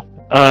you.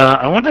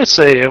 I want to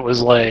say it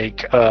was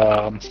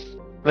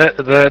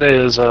that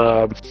is.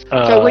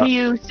 So when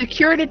you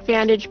secure an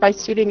advantage by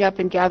suiting up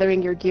and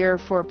gathering your gear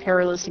for a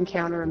perilous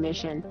encounter or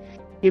mission,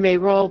 you may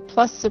roll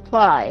plus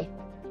supply.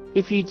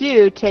 If you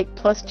do, take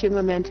 +2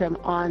 momentum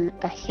on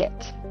a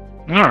hit.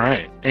 All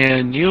right,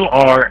 and you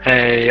are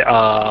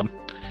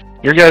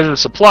your guys'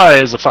 supply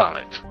is a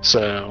 5.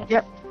 So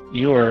Yep.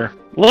 You are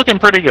looking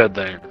pretty good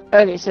there.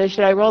 Okay, so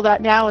should I roll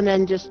that now and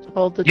then just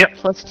hold the Yep.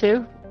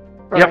 +2?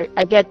 Or Yep.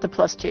 I get the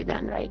 +2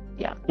 then, right?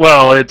 Yeah.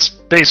 Well, it's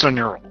based on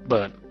your roll,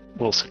 but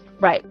we'll see.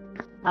 Right.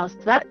 How's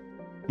that?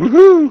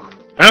 Woohoo!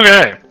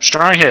 Okay,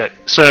 strong hit.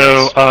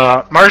 So,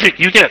 Marty,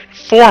 you get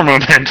 4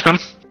 momentum.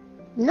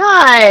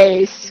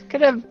 Nice!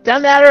 Could have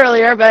done that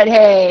earlier, but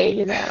hey,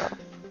 you know.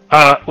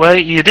 Well,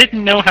 you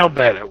didn't know how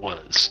bad it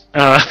was.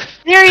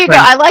 There you go.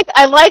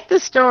 I like the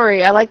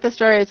story. I like the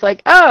story. It's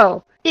like,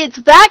 oh,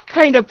 it's that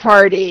kind of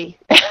party.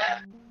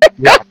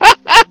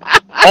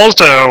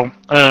 Also,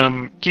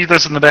 keep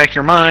this in the back of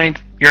your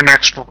mind. Your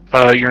next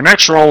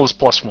roll is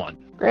 +1.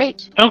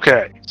 Great.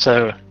 Okay,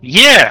 so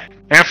yeah.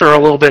 After a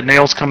little bit,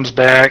 Nails comes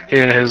back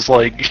and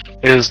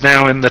is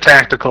now in the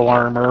tactical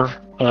armor,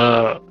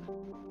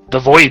 the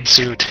void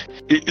suit.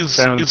 Is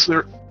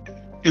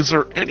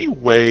there any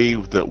way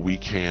that we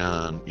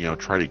can,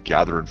 try to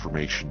gather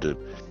information to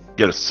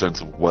get a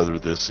sense of whether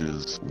this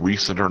is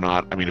recent or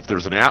not? I mean, if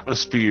there's an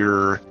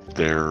atmosphere,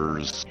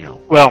 there's,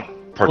 Well,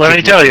 let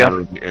me tell you,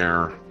 in the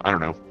air. I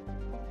don't know.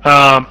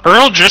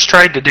 Earl just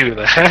tried to do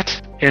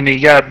that, and he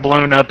got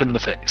blown up in the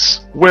face.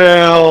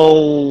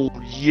 Well,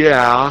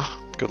 yeah.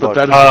 Good But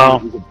luck.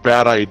 that is a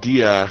bad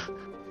idea.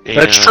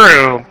 That's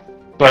true,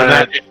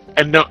 but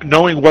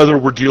knowing whether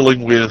we're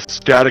dealing with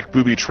static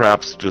booby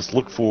traps to just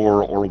look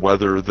for, or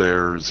whether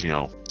there's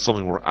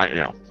something I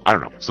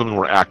don't know, something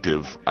more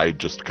active, I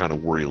just kind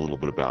of worry a little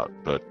bit about.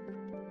 But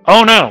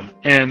oh no,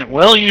 and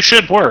well, you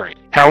should worry.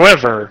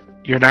 However,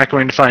 you're not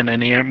going to find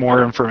any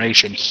more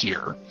information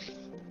here.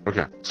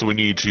 okay, so we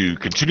need to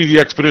continue the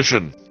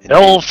expedition.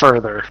 No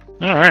further.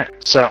 All right,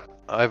 so.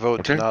 I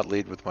vote to Okay. not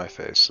lead with my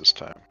face this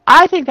time.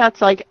 I think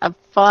that's like a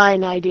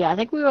fine idea. I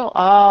think we will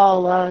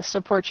all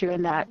support you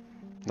in that.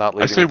 Not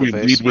I leading say with we the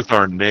face. lead with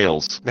our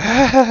nails.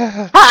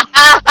 As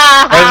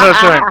I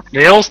said,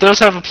 Nails does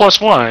have a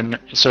 +1,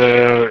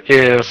 so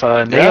if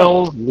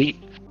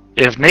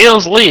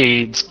Nails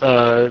leads,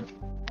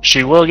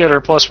 she will get her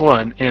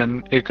 +1,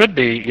 and it could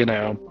be,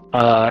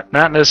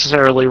 not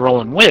necessarily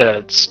rolling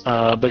wits,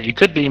 but you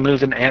could be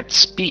moving at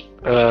speed,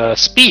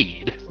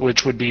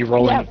 which would be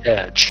rolling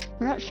edge.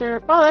 I'm not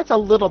sure. Oh, that's a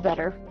little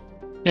better.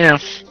 Yeah.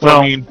 So,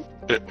 Well, I mean,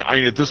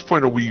 at this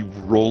point, are we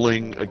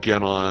rolling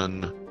again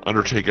on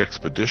Undertake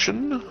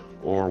Expedition,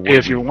 or what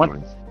If are you we want-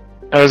 doing?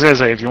 I was gonna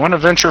say, if you want to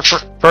venture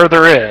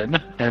further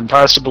in and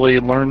possibly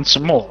learn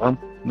some more,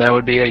 that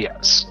would be a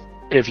yes.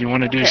 If you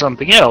want to do Okay.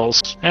 something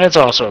else, it's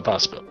also a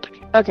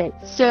possibility. Okay,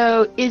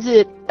 so is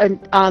it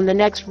on the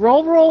next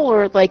roll,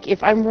 or like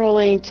if I'm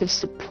rolling to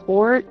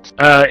support?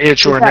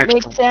 It's Does your that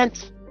next. make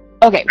sense?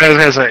 Okay.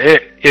 As I say,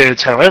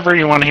 it's however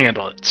you want to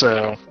handle it.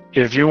 So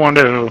if you want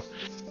to,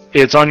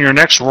 it's on your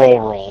next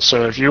roll.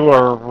 So if you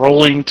are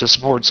rolling to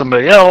support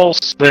somebody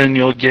else, then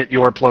you'll get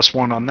your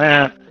 +1 on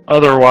that.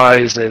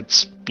 Otherwise,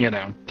 it's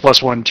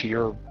 +1 to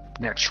your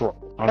next roll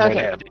on what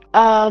Okay. have you.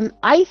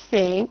 I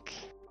think.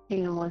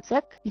 Hang on one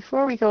sec.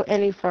 Before we go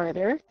any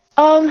further,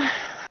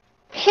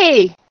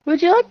 hey,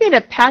 would you like me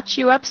to patch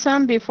you up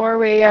some before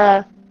we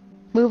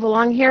move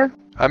along here?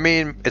 I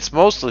mean, it's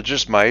mostly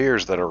just my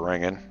ears that are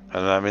ringing,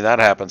 and I mean that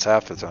happens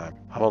half the time.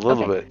 I'm a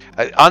little bit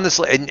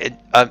honestly,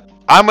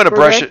 I'm gonna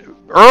brush it.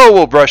 Earl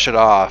will brush it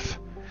off.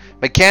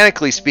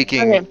 Mechanically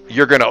speaking, Okay.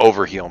 you're gonna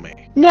overheal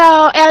me.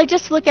 No, and I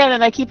just look at it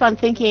and I keep on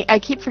thinking. I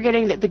keep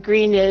forgetting that the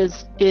green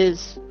is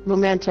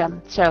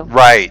momentum. So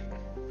Right?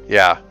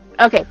 Yeah.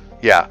 okay.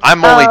 Yeah.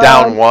 I'm only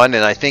down 1,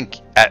 and I think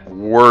at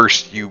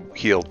worst you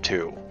healed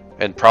 2,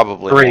 and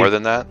probably 3. more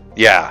than that.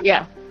 Yeah.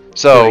 Yeah.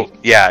 So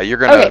yeah, you're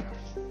gonna. Okay.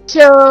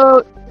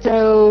 So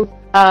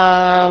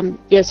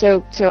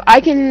I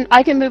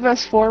can move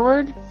us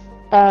forward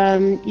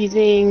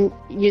using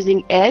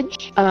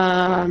edge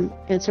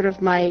and sort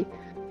of my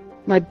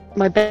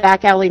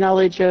back alley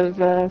knowledge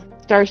of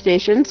star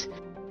stations,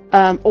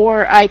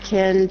 or I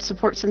can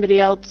support somebody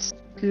else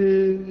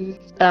who's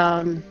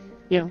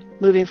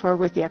moving forward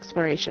with the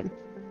exploration.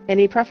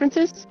 Any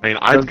preferences? I mean,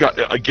 I've got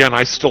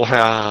I still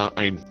have.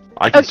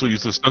 I can still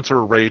use the sensor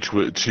array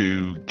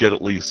to get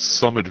at least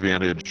some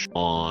advantage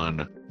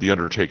on the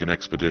undertaken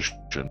expedition.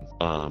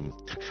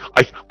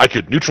 I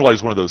could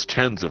neutralize one of those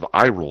 10s if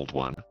I rolled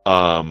one.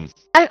 I'm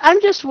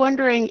just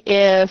wondering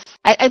if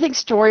I think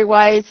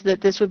story-wise that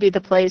this would be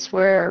the place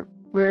where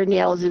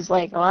Niels is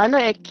like, well,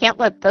 I can't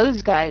let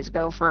those guys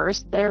go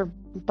first. They're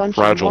a bunch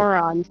Fragile. of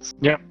morons.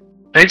 Yeah,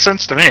 makes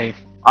sense to me.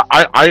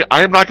 I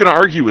am not going to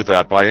argue with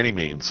that by any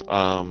means.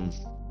 Can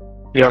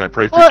I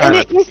pray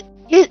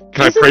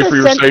for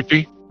your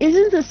safety?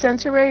 Isn't the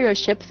sensor array a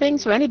ship thing,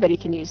 so anybody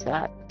can use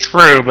that?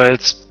 True, but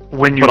it's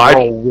when you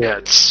roll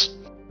wits.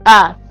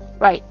 Ah,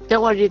 right.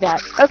 Don't want to do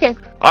that. Okay.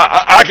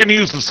 I can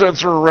use the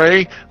sensor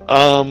array.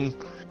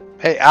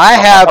 Hey, I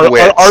have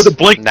wits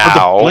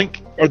now.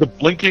 Are the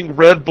blinking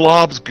red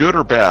blobs good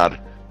or bad?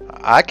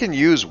 I can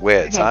use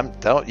wits.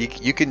 Okay.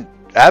 You can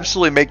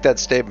absolutely make that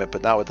statement,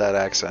 but not with that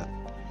accent.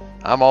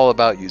 I'm all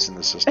about using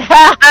the system.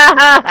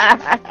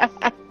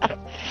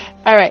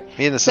 All right.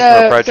 Me and the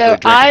system are practically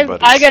drinking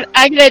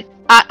buddies.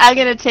 I'm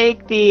gonna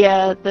take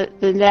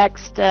the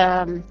next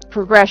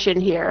progression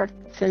here.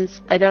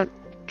 since I don't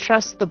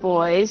trust the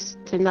boys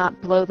to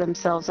not blow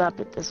themselves up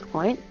at this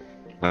point.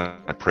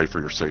 I pray for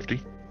your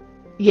safety.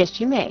 Yes,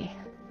 you may.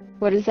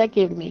 What does that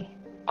give me?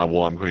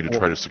 Well, I'm going to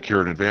try to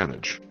secure an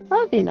advantage.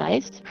 That'd be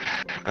nice.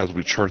 As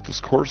we chart this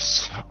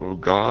course, oh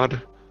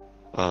God,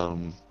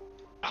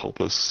 help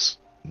us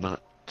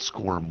not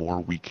score more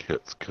weak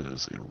hits,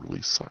 because it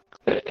really sucks.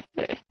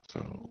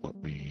 So let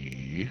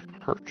me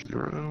hurt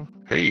 0.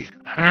 Hey.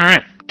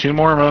 Alright, 2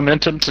 more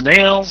momentum to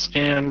nails,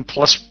 and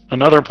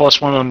another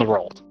 +1 on the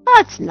roll.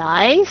 That's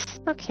nice.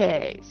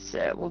 Okay,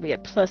 so we'll be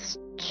at +2.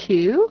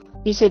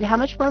 You said how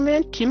much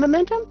momentum? 2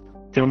 momentum?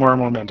 2 more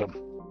momentum.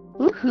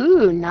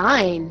 Woohoo,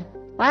 9.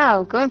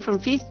 Wow, going from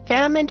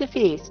famine to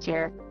feast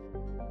here.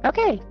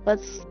 Okay,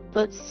 let's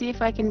see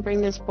if I can bring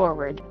this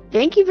forward.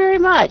 Thank you very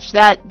much.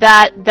 That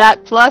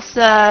plus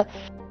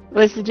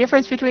was the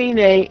difference between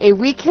a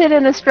weak hit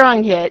and a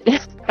strong hit.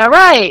 All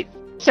right,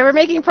 so we're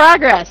making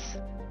progress.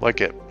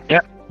 Like it.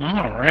 Yep.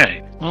 All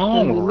right.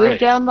 Move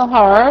down the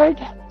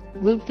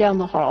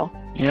hall.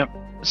 Yep.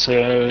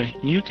 So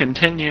you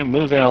continue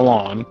moving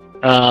along.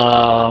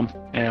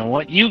 And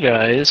what you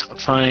guys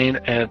find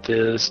at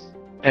this,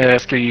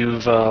 after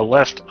you've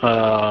left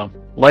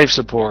life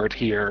support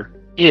here,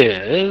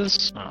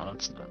 is... Oh,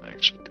 it's not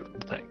actually doing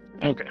the thing.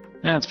 Okay,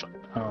 that's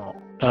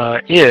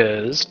fine.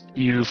 Is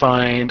you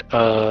find...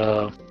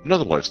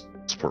 Another life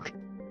support.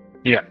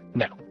 Yeah,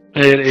 no.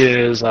 It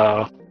is...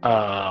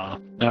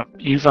 No,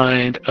 you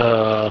find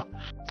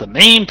the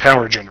main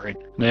power generator.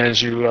 And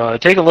as you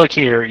take a look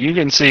here, you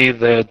can see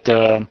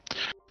that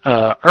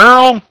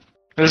Earl...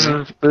 This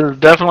is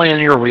definitely in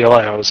your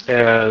wheelhouse,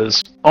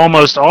 as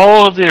almost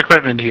all of the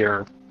equipment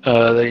here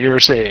that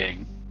you're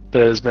seeing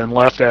that has been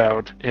left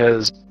out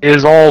is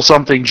all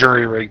something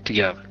jury-rigged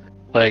together.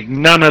 Like,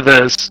 none of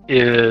this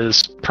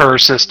is per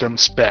system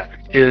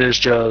spec. It is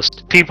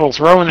just people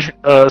throwing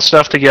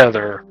stuff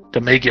together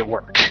to make it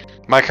work.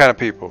 My kind of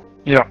people.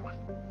 Yeah.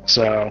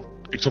 So,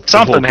 Except for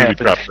something the whole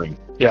booby trap happened.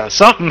 thing. Yeah,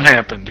 something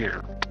happened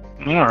here.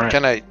 All right.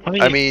 Can I? What do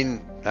you- I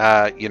mean,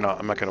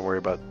 I'm not going to worry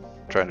about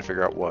trying to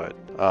figure out what.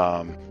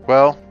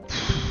 Well,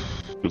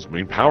 Does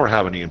main power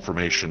have any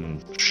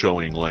information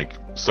showing like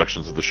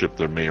sections of the ship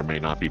that may or may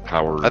not be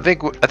powered? I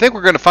think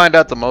we're going to find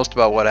out the most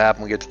about what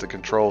happened when we get to the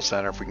control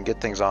center. If we can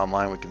get things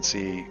online, we can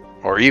see,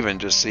 or even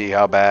just see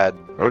how bad.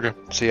 Okay.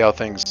 See how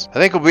things. I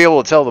think we'll be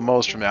able to tell the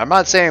most from there. I'm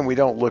not saying we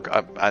don't look.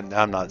 I'm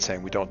not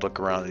saying we don't look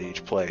around at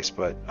each place,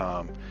 but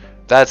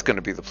that's going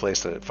to be the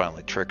place that it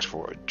finally trips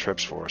for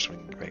us. We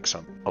can make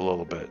a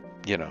little bit,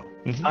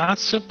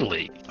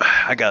 Possibly.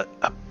 I've got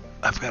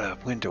a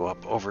window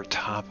up over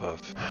top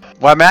of.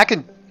 Well, I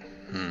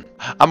mean,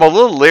 I'm a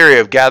little leery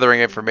of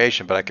gathering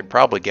information, but I could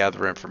probably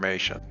gather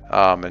information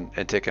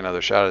and take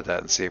another shot at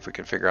that and see if we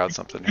can figure out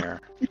something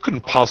here. You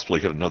couldn't possibly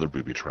hit another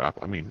booby trap.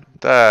 I mean,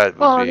 That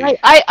would be.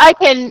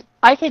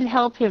 I can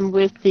help him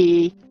with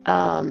the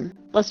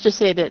let's just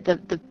say that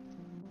the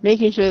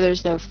making sure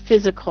there's no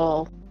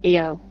physical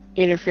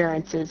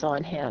interferences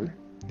on him.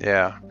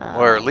 Yeah,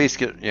 or at least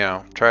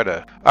try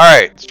to. All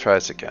right, let's try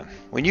this again.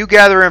 When you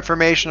gather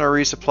information or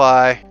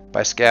resupply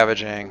by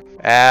scavenging,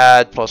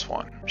 add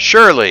 +1.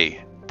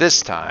 Surely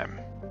this time.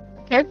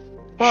 Okay.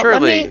 Well,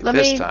 Surely let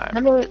this time.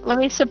 Let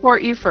me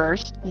support you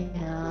first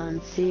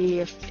and see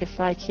if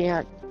I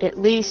can't at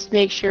least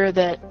make sure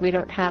that we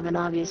don't have an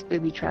obvious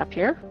booby trap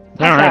here.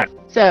 All right.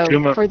 So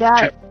Two for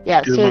that,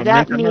 two so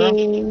that momentum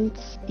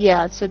means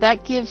so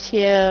that gives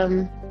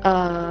him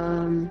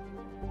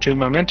 2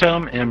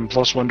 momentum and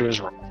 +1 to his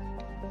roll.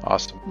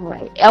 Awesome.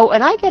 right. Oh,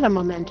 and I get a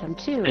momentum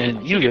too.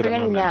 And you get a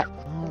Forgetting momentum.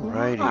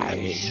 Alrighty.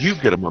 Right. you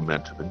get a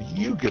momentum, and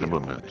you get a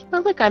momentum. Oh,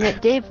 look, I'm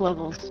at Dave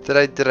levels. Did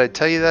I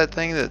tell you that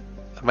thing that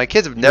my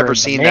kids have You're never the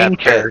seen main that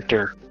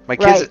character.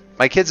 bit?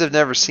 My kids have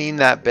never seen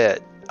that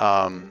bit,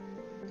 the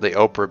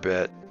Oprah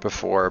bit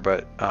before,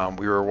 but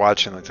we were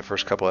watching like the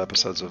first couple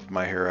episodes of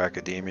My Hero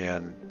Academia,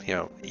 and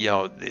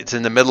it's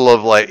in the middle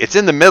of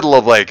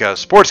like a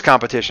sports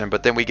competition,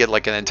 but then we get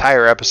like an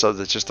entire episode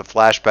that's just a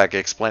flashback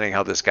explaining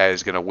how this guy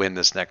is going to win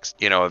this next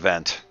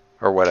event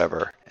or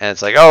whatever, and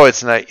it's like, oh,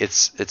 it's Anita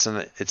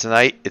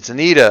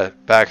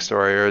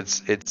backstory, or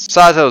it's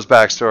Sato's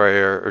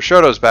backstory, or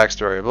Shoto's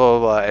backstory, blah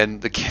blah blah,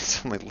 and the kids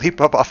suddenly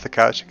leap up off the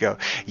couch and go,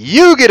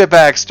 "You get a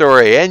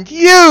backstory, and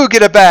you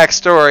get a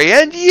backstory,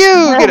 and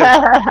you get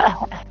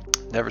a."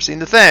 Never seen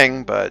the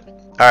thing, but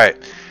all right.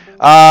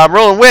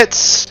 Rolling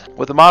wits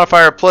with a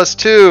modifier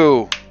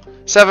 +2,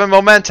 7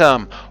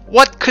 momentum.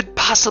 What could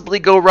possibly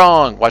go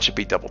wrong? Watch it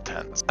be double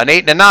tens. An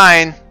 8 and a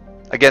 9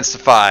 against a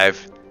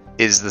 5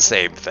 is the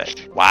same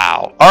thing.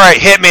 Wow. All right,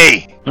 hit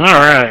me. All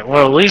right.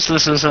 Well, at least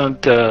this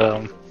isn't.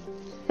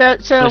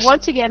 So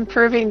once again,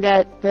 proving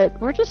that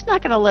we're just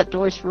not going to let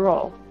Doyce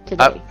roll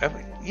today.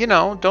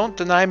 Don't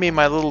deny me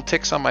my little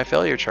ticks on my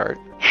failure chart.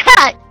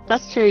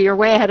 That's true. You're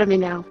way ahead of me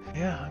now.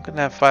 Yeah, I'm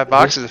gonna have 5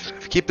 boxes if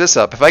I keep this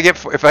up. If I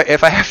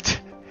have to.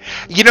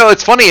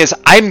 It's funny is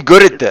I'm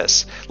good at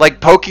this, like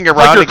poking around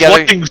Like you're together.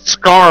 collecting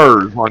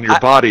scars on your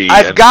body.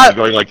 I've got- and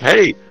going like,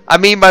 hey. I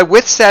mean, my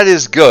wit stat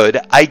is good.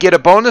 I get a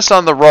bonus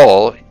on the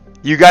roll.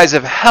 You guys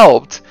have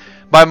helped,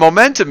 my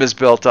momentum is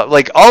built up.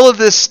 Like all of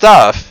this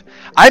stuff,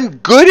 I'm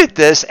good at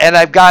this, and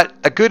I've got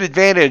a good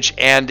advantage.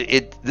 And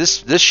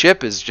this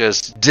ship is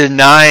just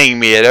denying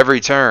me at every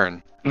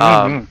turn.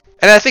 Mm-hmm.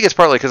 And I think it's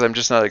partly because I'm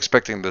just not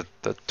expecting the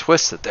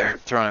twist that they're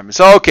throwing.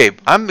 So okay,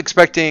 I'm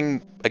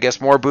expecting, I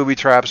guess, more booby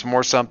traps,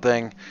 more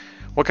something.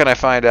 What can I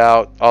find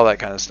out? All that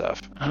kind of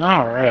stuff.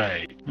 All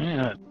right.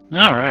 Yeah.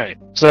 All right.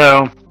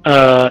 So,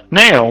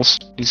 Nails,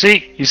 you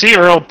see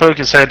Earl poke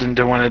his head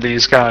into one of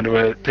these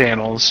conduit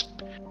panels.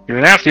 You're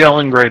not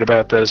feeling great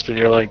about this, but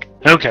you're like,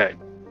 okay,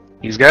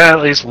 he's got to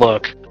at least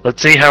look.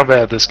 Let's see how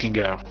bad this can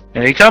go.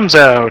 And he comes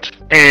out,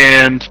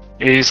 and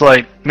he's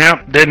like,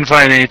 nope, didn't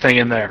find anything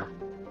in there.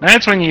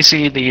 That's when you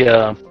see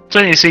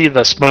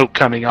the smoke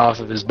coming off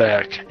of his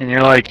back, and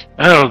you're like,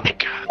 oh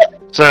god.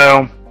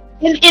 So,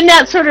 in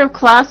that sort of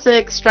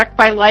classic struck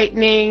by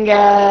lightning,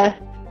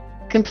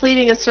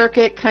 completing a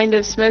circuit kind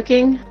of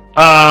smoking.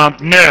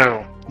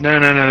 no.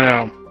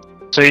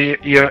 So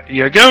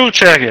you go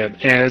check it,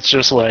 and it's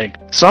just like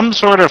some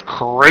sort of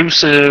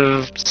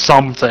corrosive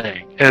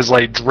something is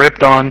like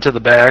dripped onto the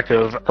back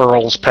of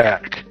Earl's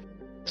pack.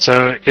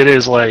 So it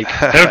is like,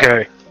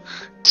 okay,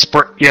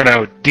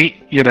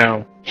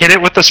 hit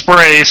it with the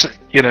sprays.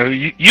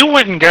 You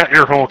went and got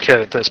your whole kit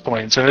at this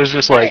point, so it was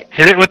just like,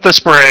 hit it with the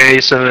spray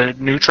so that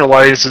it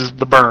neutralizes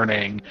the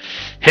burning.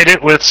 Hit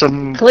it with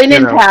some... Clean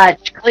and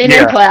patch.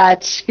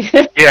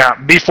 Yeah,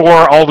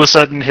 before all of a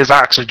sudden his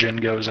oxygen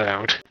goes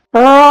out.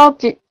 Earl,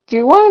 do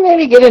you want to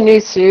maybe get a new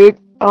suit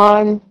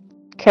on?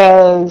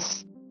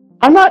 Because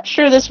I'm not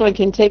sure this one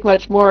can take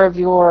much more of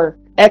your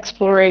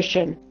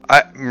exploration.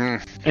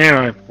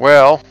 Anyway.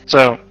 Well,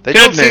 so they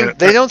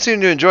don't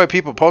seem to enjoy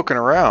people poking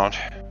around.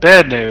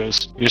 Bad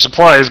news, your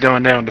supply is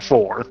going down to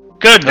 4.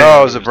 Good news. Oh,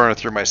 I was burning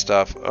through my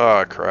stuff.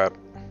 Oh, crap.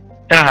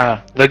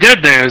 The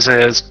good news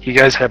is you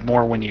guys have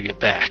more when you get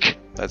back.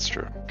 That's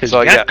true. Because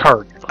you got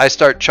cargo. I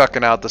start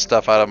chucking out the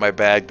stuff out of my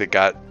bag that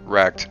got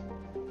wrecked.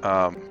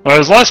 Well, it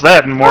was less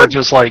that and more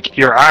just like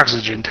your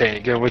oxygen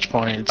tank, at which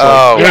point it's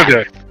like,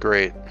 okay.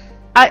 Great.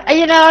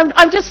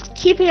 I'm just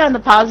keeping on the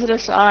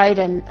positive side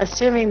and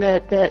assuming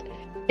that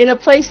in a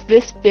place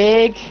this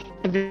big,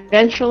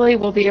 eventually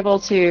we'll be able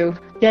to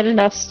get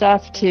enough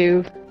stuff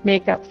to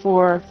make up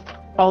for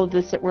all of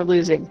this that we're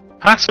losing.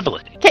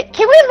 Possibly.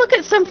 Can we look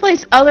at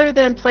someplace other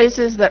than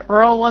places that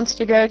Earl wants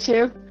to go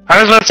to?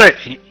 I was about to say,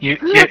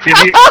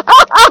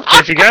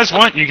 if you guys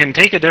want, you can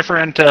take a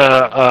different.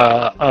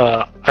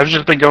 I've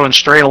just been going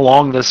straight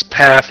along this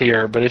path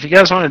here, but if you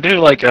guys want to do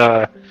like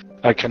a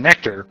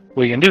connector,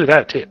 we can do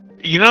that too.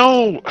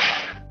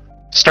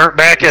 Start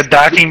back at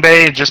docking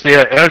bay, and just be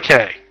like,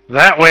 okay,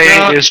 that way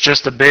is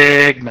just a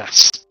big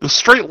mess. The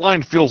straight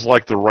line feels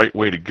like the right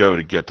way to go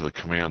to get to the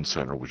command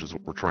center, which is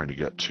what we're trying to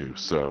get to.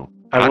 So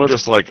I'm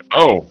just like,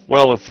 oh,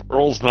 well, if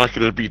Earl's not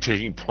going to be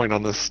taking point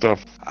on this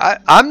stuff,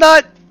 I'm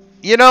not.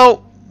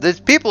 The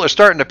people are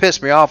starting to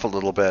piss me off a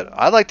little bit.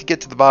 I'd like to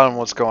get to the bottom of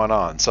what's going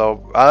on.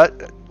 So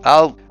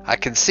I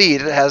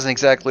concede it hasn't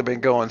exactly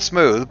been going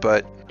smooth,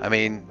 but I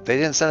mean, they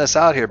didn't send us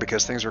out here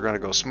because things were going to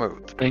go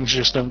smooth. Things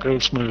just don't go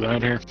smooth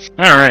out here.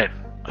 All right.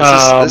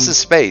 This is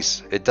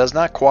space. It does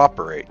not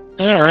cooperate.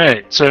 All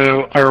right.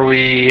 So are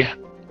we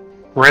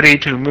ready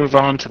to move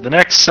on to the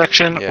next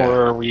section,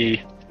 or are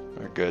we...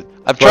 We're good.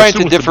 I'm trying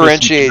to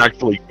differentiate...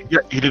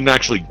 He didn't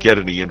actually get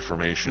any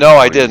information. No,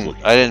 I didn't.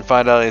 I didn't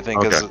find out anything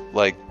because,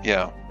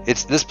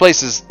 this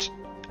place is...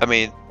 I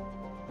mean,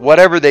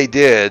 whatever they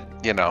did,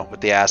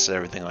 with the acid and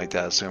everything like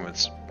that, I assume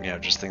it's,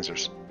 just things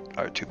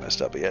are too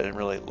messed up. But yeah, I didn't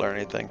really learn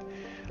anything.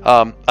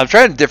 I'm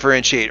trying to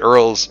differentiate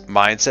Earl's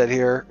mindset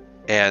here,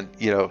 and,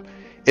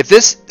 if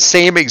this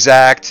same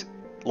exact,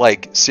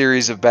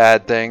 series of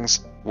bad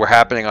things were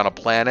happening on a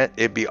planet,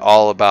 it'd be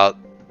all about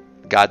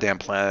goddamn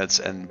planets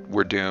and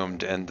we're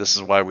doomed and this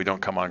is why we don't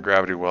come on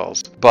gravity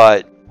wells.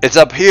 But it's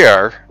up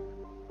here,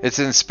 it's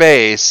in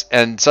space,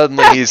 and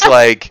suddenly he's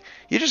like,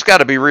 you just got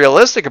to be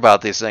realistic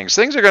about these things.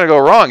 Things are going to go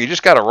wrong. You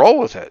just got to roll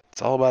with it.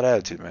 It's all about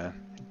attitude, man.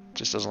 It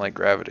just doesn't like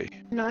gravity.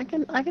 No, I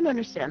can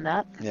understand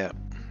that. Yeah,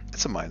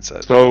 it's a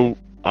mindset. So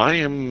I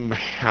am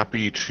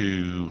happy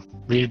to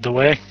lead the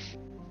way.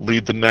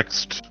 Lead the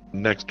next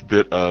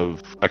bit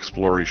of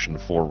exploration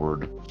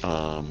forward.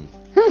 All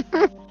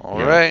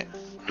right.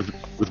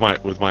 With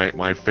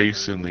my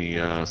face in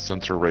the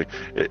sensor array.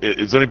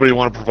 Does anybody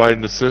want to provide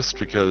an assist?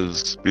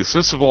 Because the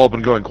assists have all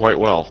been going quite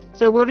well.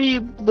 So what are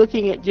you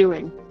looking at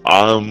doing?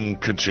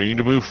 Continuing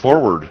to move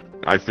forward.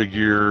 I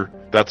figure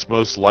that's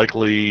most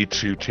likely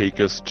to take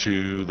us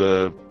to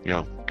the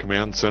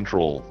command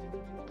central,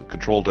 the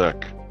control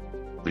deck,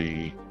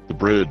 the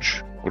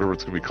bridge, whatever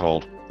it's going to be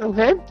called.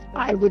 Okay,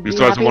 I would be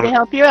happy to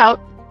help you out.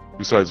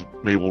 Besides,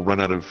 maybe we'll run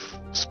out of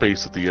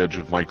space at the edge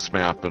of Mike's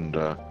map, and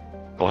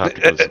I'll have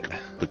to go to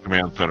the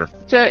command center.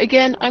 So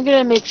again, I'm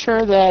going to make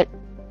sure that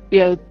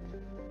that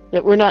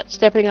we're not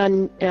stepping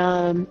on.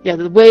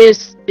 The way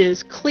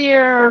is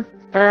clear.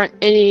 There aren't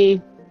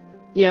any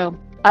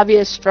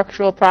obvious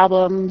structural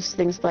problems,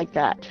 things like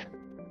that.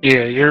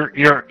 Yeah,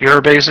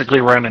 you're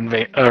basically running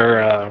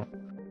Vanguard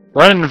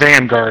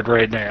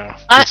right now.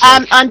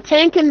 I'm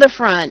tank in the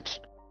front.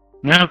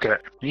 Okay.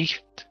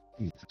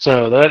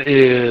 So that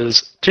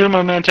is 2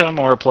 momentum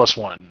or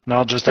 +1. And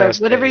I'll just So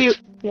ask whatever Dave. you.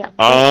 Yeah.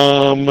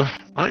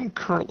 I'm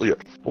currently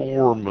at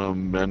 4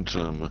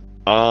 momentum.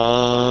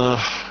 I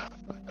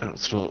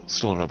still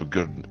don't have a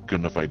good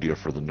enough idea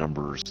for the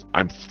numbers.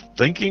 I'm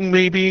thinking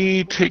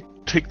maybe take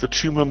the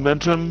 2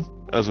 momentum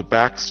as a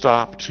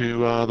backstop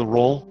to the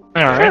roll.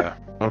 All right. Yeah.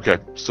 Okay,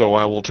 so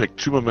I will take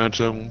 2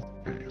 momentum.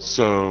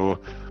 So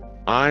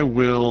I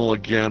will,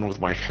 again, with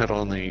my head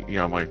on the,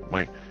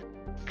 my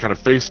kind of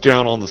face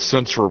down on the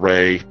sensor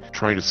array,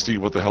 trying to see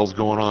what the hell's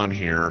going on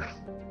here.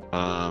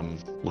 Trying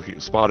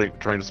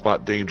to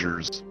spot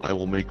dangers. I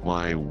will make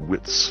my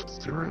wits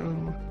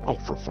 0. Oh,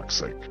 for fuck's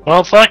sake.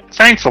 Well,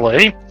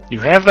 thankfully, you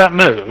have that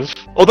move.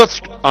 Oh, that's,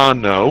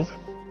 no.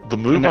 The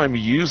move I'm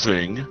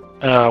using...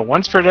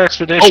 Once per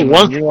expedition.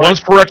 Once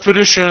per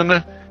expedition.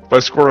 If I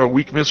score a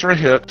weak miss or a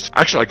hit...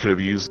 Actually, I could have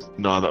used...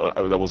 No,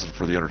 that wasn't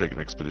for the Undertaking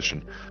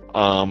expedition.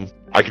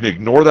 I can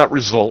ignore that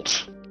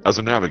result as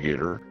a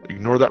navigator,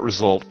 ignore that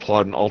result,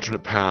 plot an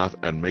alternate path,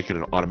 and make it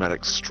an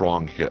automatic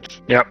strong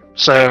hit. Yep.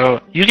 So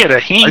you get a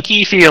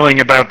hinky feeling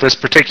about this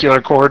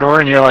particular corridor,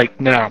 and you're like,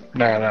 no.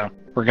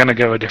 We're going to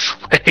go a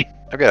different way.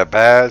 I've got a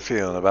bad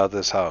feeling about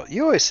this house.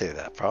 You always say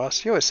that,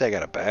 Frost. You always say I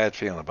got a bad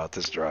feeling about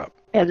this drop.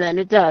 And then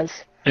it does.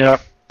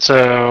 Yep.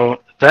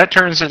 So that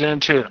turns it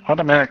into an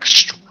automatic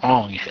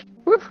strong hit.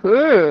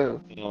 Woohoo!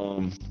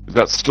 Is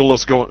that still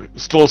us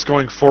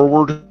going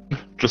forward?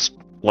 Just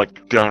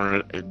like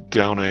down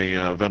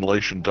a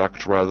ventilation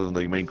duct rather than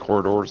the main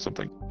corridor or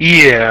something?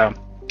 Yeah,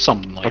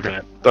 something like Okay,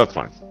 that. that's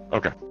fine.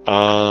 Okay.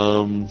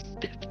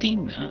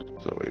 59.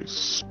 So a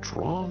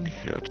strong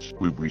hit.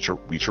 We reach a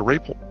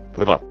waypoint.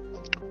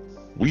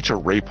 Reach a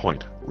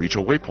waypoint. Reach a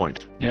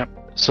waypoint. Yep.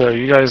 So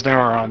you guys now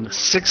are on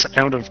 6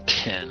 out of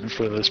 10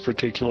 for this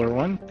particular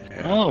one.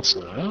 Yeah.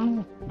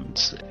 Also,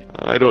 let's see.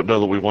 I don't know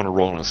that we want to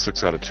roll on a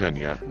 6 out of 10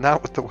 yet.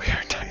 Not with the way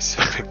our dice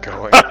have been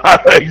going.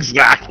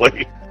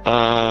 Exactly.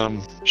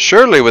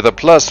 Surely with a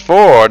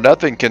 +4,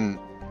 nothing can...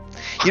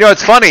 You know,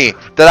 it's funny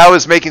that I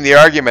was making the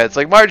argument. It's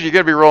like, Margie, you're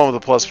going to be rolling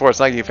with a +4. It's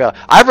not going to fail.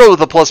 I've rolled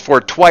with a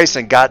 +4 twice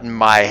and gotten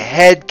my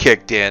head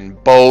kicked in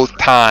both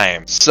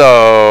times.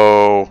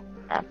 So...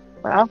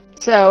 Well,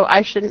 so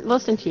I shouldn't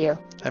listen to you.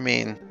 I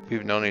mean,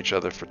 we've known each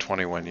other for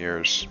 21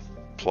 years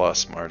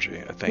plus,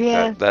 Margie. I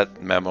think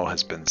that memo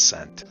has been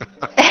sent.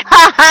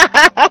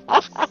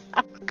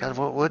 God,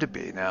 what would it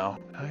be now?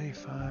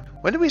 95.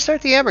 When did we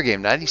start the Amber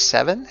game?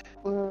 97?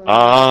 We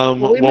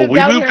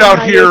moved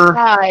out here.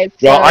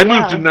 95, I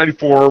moved in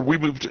 94.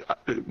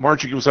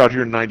 Margie was out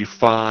here in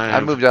 95. I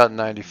moved out in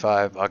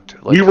 95.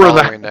 We were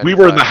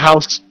in the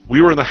house.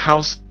 We were in the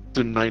house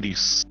in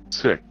 96.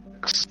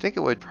 I think it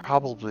would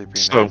probably be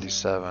So,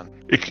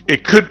 97.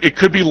 It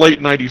could be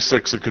late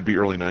 96. It could be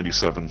early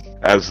 97.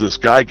 As this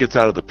guy gets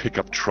out of the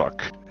pickup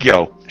truck,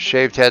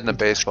 Shaved head and a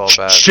baseball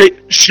bat.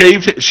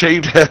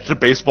 shaved head, a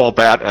baseball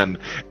bat, and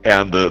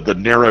the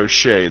narrow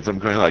shades. I'm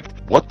going like,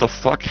 what the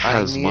fuck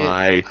has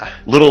my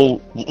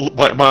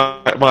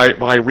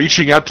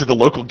reaching out to the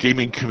local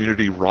gaming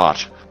community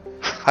wrought?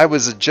 I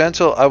was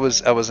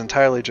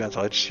entirely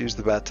gentle. I just used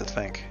the bat to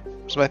think.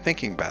 It was my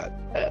thinking bat.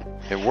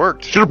 It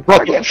worked. Should have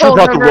brought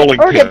the rolling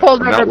pin. Or get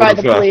pulled over by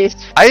the police.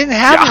 I didn't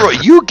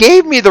have you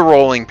gave me the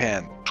rolling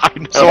pin. I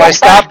know. So I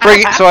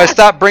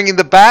stopped bringing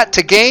the bat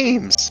to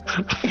games.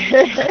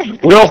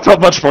 We all felt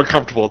much more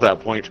comfortable at that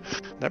point.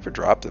 Never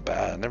dropped the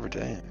bat. Never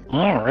did.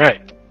 All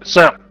right.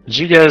 So, as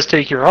you guys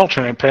take your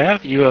alternate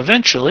path, you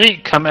eventually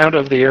come out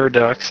of the air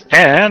ducts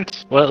and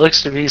what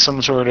looks to be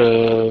some sort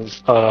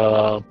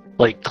of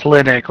like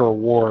clinic or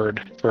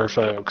ward for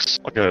folks.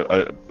 Like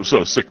a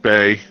sick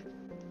bay.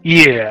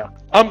 Yeah.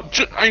 Out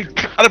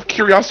of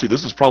curiosity,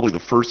 this is probably the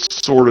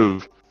first sort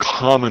of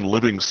common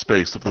living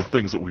space of the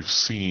things that we've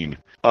seen.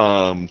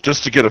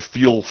 Just to get a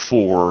feel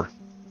for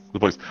the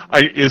place.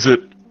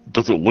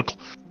 Does it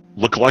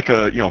look like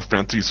a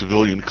fancy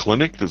civilian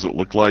clinic? Does it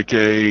look like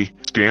a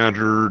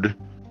standard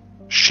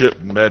ship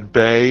med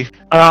bay?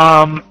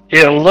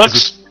 It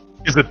looks.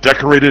 Is it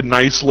decorated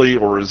nicely,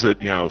 or is it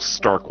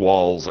stark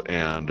walls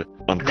and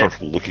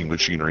uncomfortable looking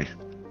machinery?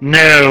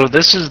 No,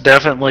 this is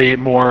definitely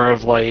more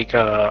of like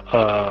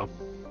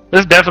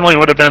this definitely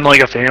would have been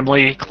like a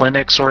family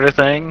clinic sort of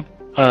thing.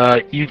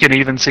 You can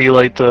even see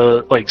like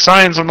the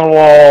signs on the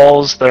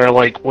walls. They're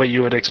like what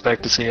you would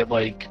expect to see at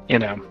like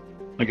a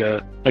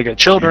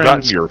children's. You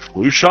gotten your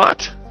flu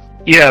shot?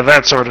 Yeah,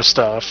 that sort of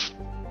stuff.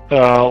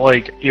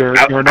 Like your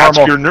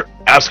normal.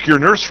 Ask your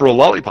nurse for a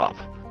lollipop.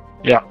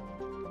 Yeah.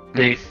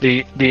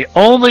 The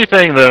only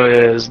thing though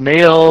is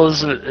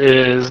Nails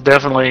is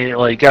definitely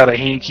like got a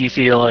hinky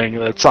feeling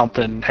that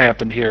something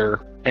happened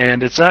here,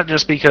 and it's not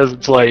just because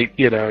it's like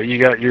you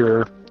got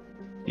your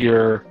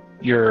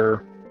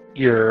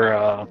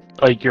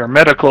like your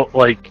medical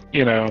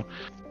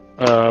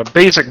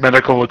basic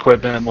medical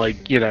equipment like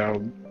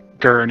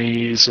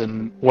gurneys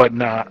and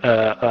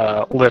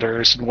whatnot,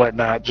 litters and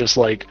whatnot, just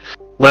like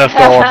left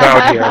all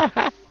about here.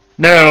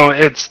 No,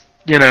 it's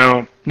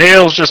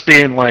Nails just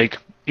being like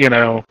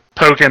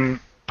poking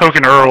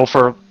Earl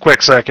for a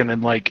quick second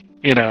and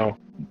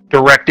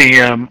directing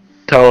him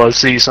till I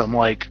see some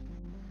like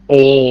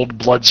old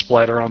blood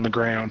splatter on the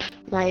ground.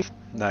 Nice.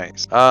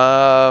 Nice.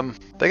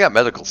 They got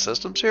medical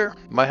systems here.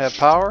 Might have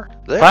power.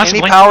 Is there any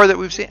Possibly. power that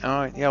we've seen?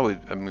 Oh, yeah,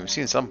 we've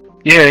seen some.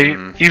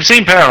 Yeah, you've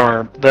seen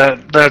power.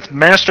 That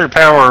master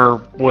power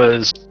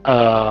was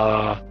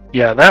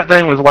that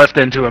thing was left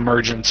into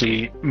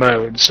emergency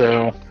mode.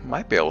 So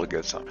Might be able to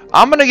get some.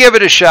 I'm gonna give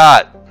it a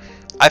shot.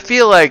 I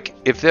feel like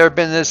if there have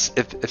been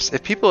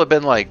if people have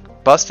been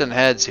like busting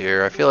heads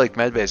here, I feel like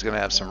Medbay is gonna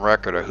have some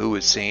record of who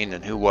was seen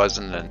and who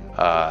wasn't, and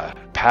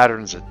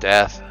patterns of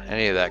death,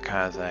 any of that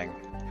kind of thing.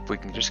 If we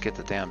can just get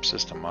the damn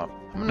system up,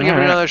 I'm gonna give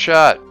it another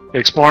shot.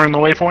 exploring the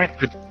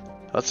waypoint.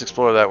 Let's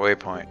explore that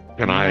waypoint.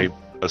 Can I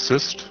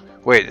assist?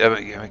 Wait,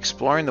 I'm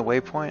exploring the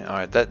waypoint. All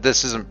right,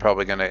 this isn't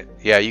probably gonna.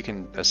 Yeah, you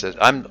can assist.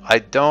 I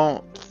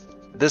don't.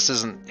 This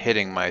isn't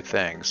hitting my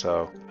thing,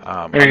 so.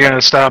 Are you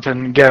gonna stop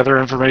and gather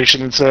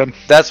information instead?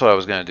 That's what I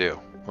was gonna do.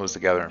 Was to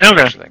gather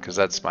information thing, because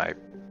that's my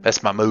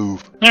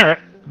move. All right,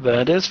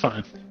 that is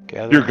fine.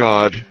 Gather. Dear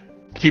God,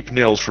 keep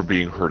Nails from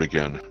being hurt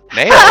again.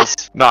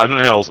 Nails. Not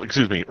Nails,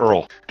 excuse me,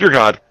 Earl. Dear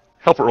God,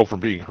 help Earl from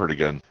being hurt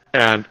again.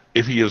 And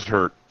if he is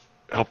hurt,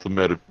 help the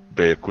med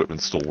bay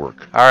equipment still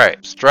work. All right,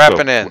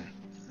 strapping So,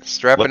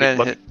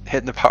 in,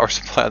 hitting the power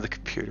supply of the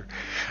computer.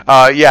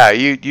 Yeah,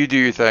 you do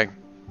your thing.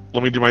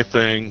 Let me do my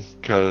thing,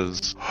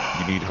 because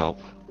you need help.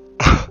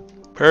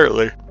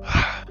 Apparently.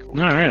 All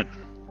right.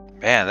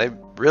 Man,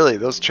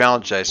 those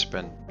challenge dice have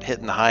been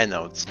hitting the high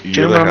notes. Two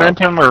Yeah, they have.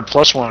 momentum or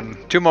 +1?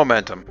 2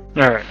 momentum.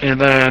 All right, and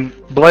then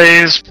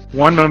Blaze,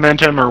 1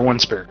 momentum or 1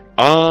 spirit.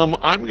 I'm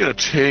gonna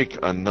take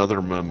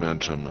another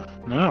momentum.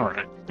 All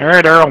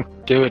right, Earl,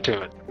 do it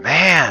to it.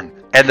 Man,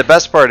 and the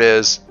best part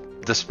is,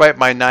 despite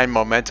my 9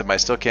 momentum, I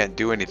still can't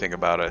do anything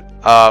about it.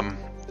 I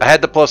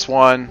had the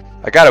 +1.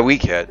 I got a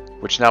weak hit,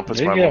 which now puts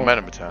There my you go.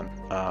 momentum at 10.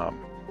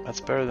 That's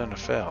better than a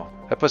fail.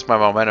 That puts my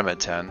momentum at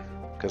 10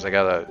 because I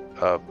got a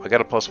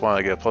 +1.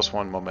 I get a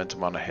 +1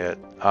 momentum on a hit.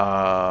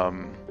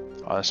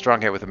 On a strong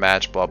hit with a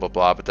match, blah blah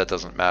blah. But that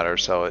doesn't matter.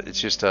 So it's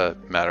just a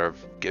matter of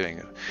getting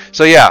it.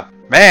 So yeah,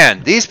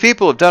 man, these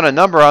people have done a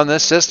number on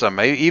this system.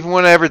 Even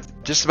whenever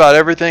just about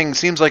everything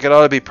seems like it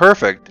ought to be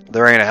perfect,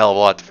 there ain't a hell of a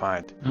lot to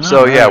find.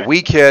 So yeah, Alright.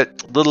 weak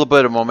hit, little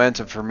bit of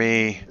momentum for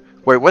me.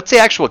 Wait, what's the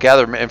actual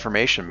gather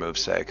information move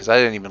say? Because I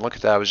didn't even look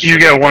at that. I was just You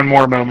get 1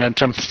 more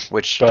momentum.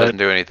 which but- doesn't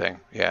do anything.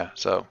 Yeah,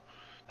 so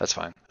that's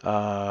fine.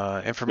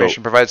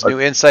 Information provides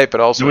new insight,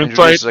 but also New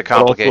introduces insight, a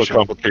complication. but also a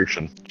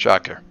complication.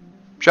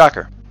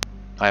 Shocker.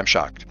 I am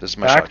shocked. This is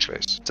my Shocked? shocked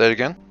face. Say it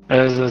again.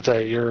 As I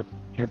say, you're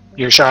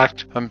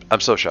shocked. I'm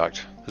so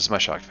shocked. This is my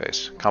shocked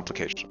face.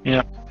 Complication.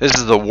 Yeah. This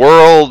is the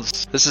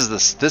world's.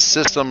 This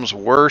system's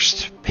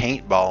worst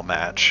paintball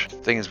match.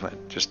 Things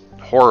went just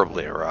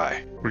horribly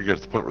awry. We get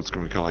to the point where it's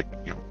going to be kind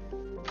of like,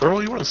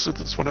 Earl, you want to sit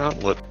this one out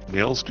and let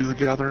Nails do the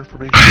gather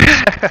information?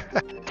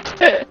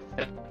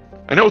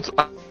 I know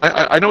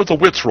it's a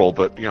wits roll,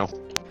 but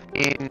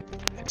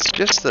It's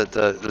just that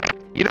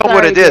you know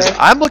what it is.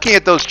 I'm looking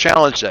at those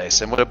challenge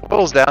dice, and what it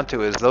boils down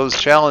to is those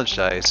challenge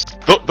dice.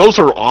 those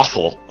are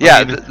awful. Yeah,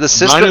 I mean, the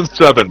system. 9 and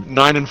 7,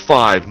 9 and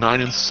 5,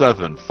 9 and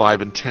 7,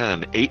 5 and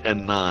 10, 8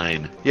 and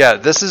 9. Yeah,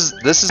 this is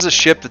a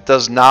ship that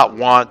does not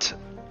want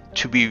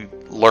to be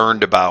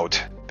learned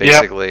about.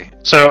 Basically.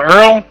 So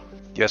Earl,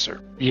 Yes, sir.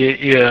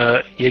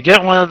 you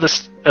get one of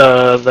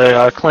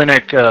the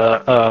clinic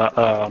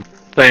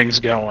things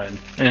going,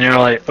 and you're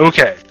like,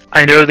 okay,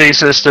 I know these Is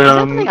that systems.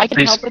 something I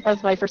can help with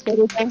as my first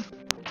aid thing?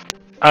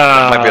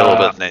 Might be a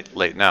little bit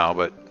late now,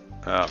 but.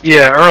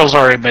 Yeah, Earl's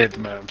already made the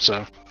move,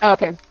 so. Oh,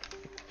 okay.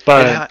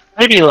 But Yeah.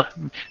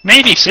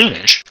 maybe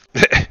soonish.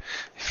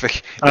 if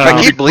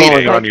I keep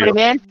bleeding, on you.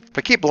 if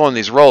I keep blowing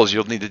these rolls,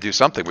 you'll need to do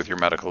something with your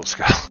medical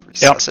skill.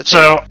 Yep.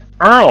 So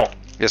Earl,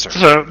 Yes, sir.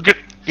 so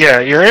yeah,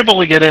 you're able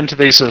to get into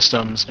these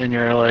systems, and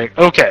you're like,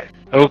 okay,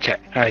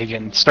 I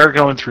can start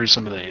going through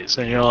some of these,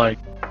 and you're like,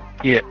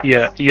 you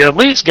at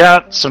least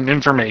got some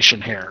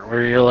information here,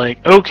 where you're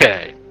like,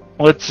 okay,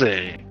 let's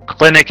see,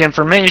 clinic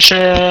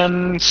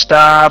information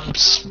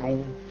stops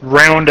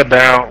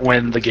roundabout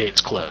when the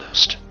gate's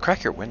closed.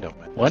 Crack your window,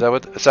 man. What? Is that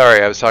what?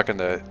 Sorry, I was talking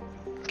to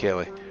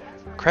Kaylee.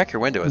 Crack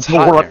your window. It's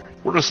hot in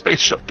We're in a space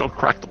ship. Don't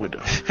crack the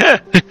window.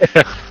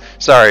 here.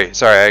 Sorry,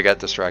 I got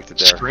distracted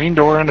there. Screen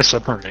door in a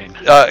submarine.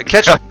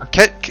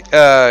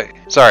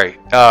 Sorry.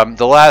 I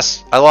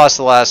lost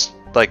the last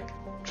like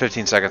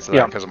 15 seconds of that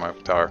Yeah. because of my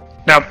tower.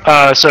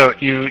 Now, so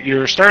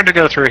you're starting to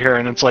go through here,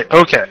 and it's like,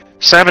 okay,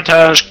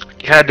 sabotage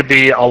had to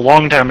be a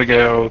long time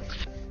ago.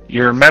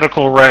 Your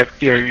medical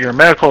your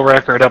medical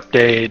record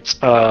updates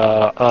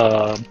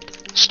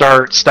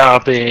start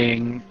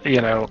stopping,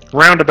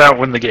 roundabout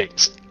when the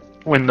gates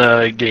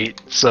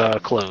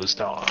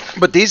closed off.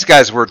 But these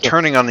guys were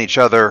turning on each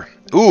other.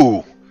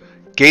 Ooh,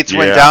 gates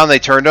went Yeah. down. They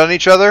turned on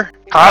each other.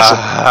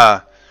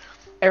 Possibly.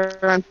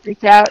 Everyone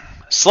freaked out.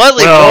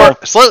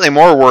 Slightly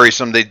more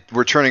worrisome. They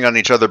were turning on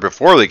each other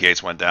before the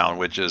gates went down,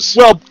 which is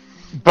Well,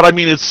 but I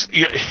mean,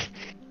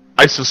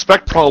 I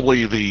suspect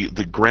probably the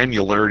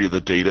granularity of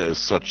the data is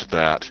such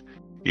that,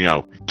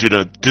 did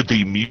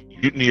the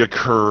mutiny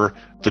occur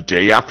the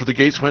day after the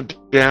gates went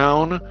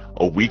down,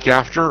 a week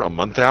after, a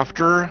month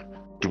after?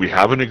 Do we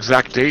have an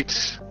exact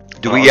date?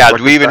 Do we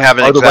even have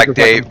an exact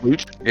date?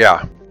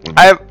 Yeah.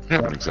 I have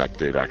an exact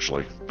date,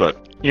 actually, but...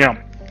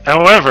 Yeah.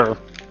 However,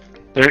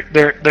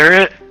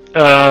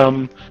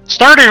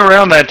 starting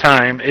around that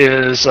time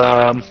is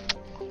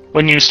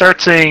when you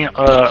start seeing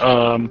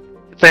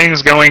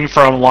things going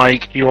from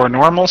like your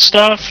normal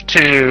stuff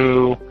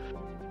to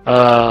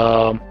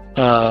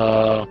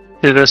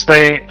this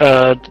thing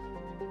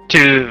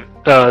to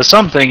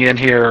something in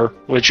here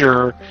which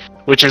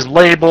is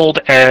labeled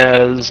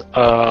as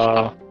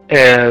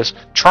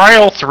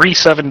Trial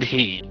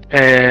 317,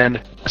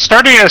 and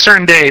starting at a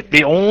certain date,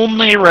 the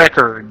only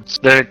records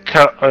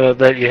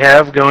that you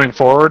have going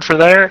forward for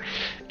there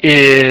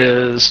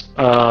is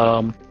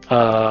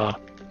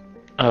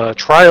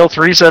Trial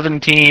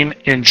 317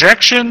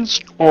 injections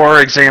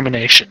or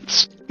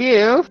examinations.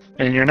 You.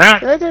 And you're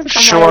not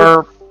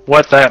sure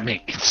what that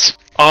means.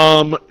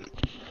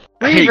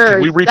 Hey,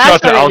 can we reach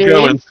out to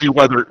Algo and see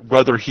whether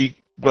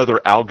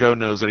Algo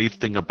knows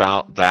anything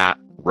about that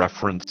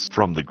reference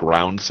from the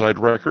groundside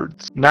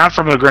records? Not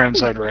from the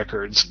groundside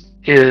records.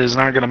 Is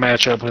not going to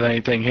match up with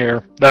anything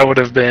here. That would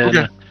have been...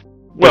 Okay.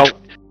 Well...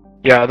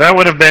 Yeah, that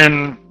would have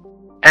been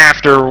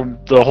after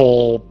the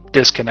whole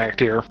disconnect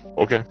here.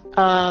 Okay.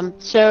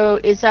 So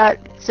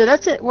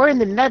that's it. We're in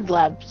the med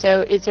lab.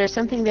 So is there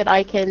something that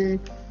I can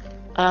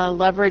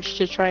leverage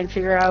to try and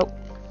figure out?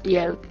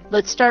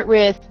 Let's start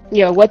with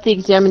what the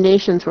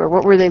examinations were.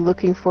 What were they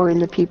looking for in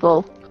the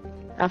people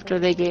after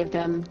they gave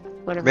them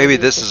whatever? Maybe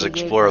this is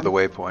Explore the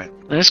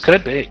Waypoint. This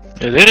could be.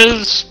 It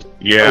is.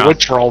 Yeah. A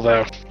witch roll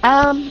though.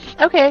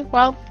 Okay.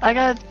 Well, I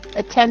got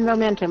a 10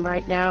 momentum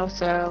right now,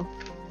 so.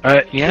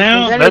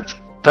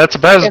 That's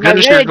about as good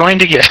as you're going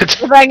to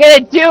get. If I'm gonna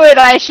do it,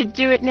 I should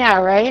do it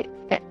now, right?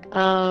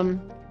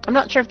 I'm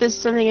not sure if this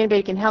is something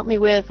anybody can help me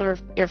with, or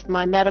if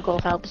my medical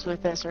helps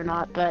with this or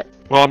not. But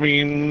well, I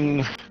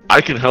mean,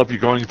 I can help you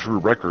going through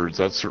records.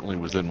 That's certainly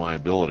within my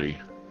ability.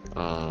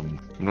 I'm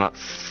not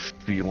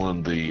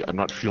feeling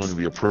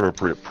the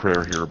appropriate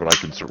prayer here, but I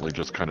can certainly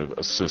just kind of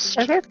assist.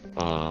 Okay.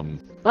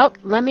 Well,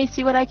 let me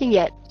see what I can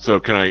get. So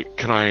can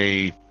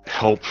I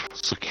help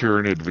secure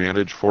an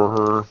advantage for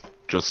her?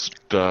 Just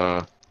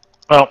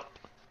Well,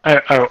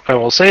 I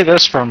will say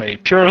this from a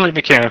purely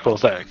mechanical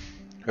thing.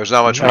 There's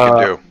not much we can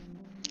do.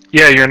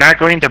 Yeah, you're not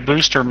going to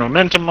boost her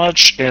momentum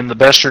much, and the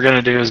best you're going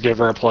to do is give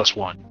her a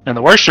 +1. And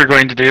the worst you're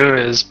going to do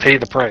is pay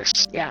the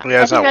price. Yeah,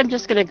 I think I'm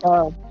just going to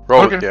go.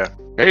 Roll it, yeah.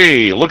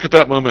 Hey, look at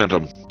that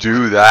momentum.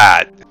 Do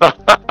that.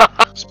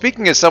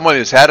 Speaking as someone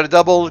who's had a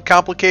double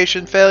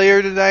complication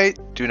failure tonight,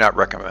 do not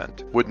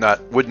recommend. Would not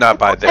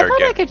buy there again. I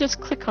thought I could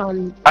just click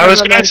on... I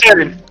was going to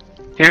say,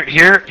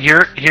 here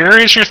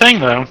is your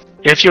thing, though.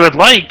 If you would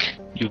like,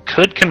 you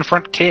could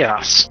confront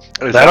chaos.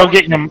 That'll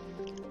get you...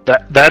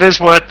 That is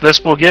what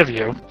this will give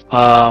you.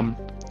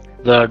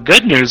 The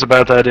good news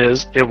about that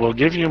is it will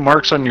give you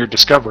marks on your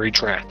discovery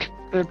track.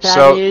 The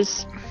bad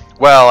news?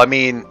 Well, I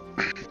mean...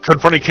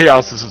 Confronting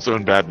chaos is its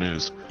own bad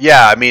news.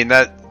 Yeah, I mean,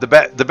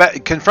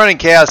 confronting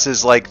chaos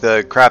is like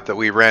the crap that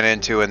we ran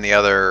into in the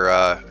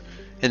other...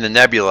 in the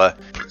nebula.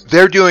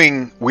 They're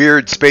doing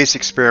weird space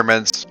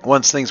experiments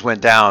once things went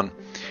down.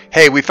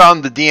 Hey, we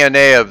found the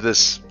DNA of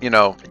this,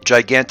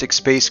 gigantic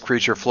space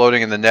creature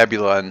floating in the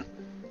nebula and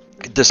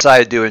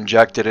decided to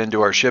inject it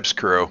into our ship's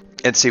crew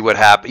and see what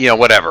happened.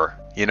 Whatever.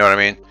 You know what I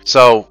mean?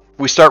 So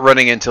we start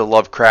running into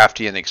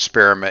Lovecraftian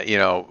experiment,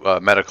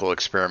 medical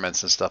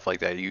experiments and stuff like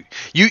that.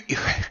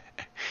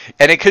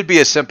 And it could be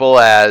as simple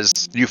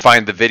as you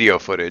find the video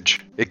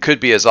footage. It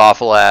could be as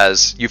awful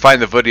as you find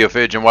the video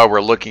footage and while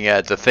we're looking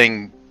at it, the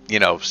thing,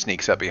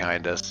 sneaks up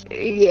behind us.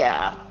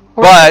 Yeah.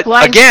 But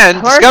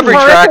again, Discovery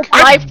Track.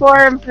 Life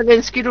form for the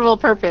inscrutable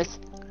purpose.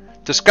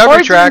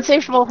 Discovery Track.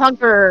 Insatiable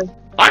hunger.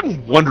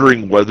 I'm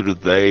wondering whether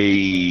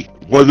they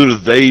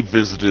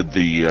visited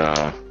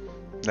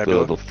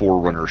the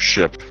Forerunner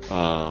ship.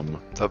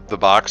 The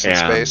box in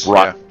space.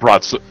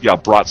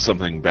 Brought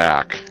something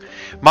back.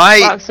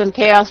 Brought some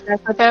chaos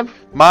back with them.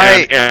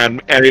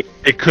 And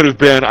it could have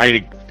been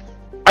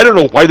I don't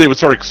know why they would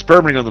start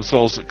experimenting on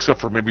themselves,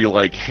 except for maybe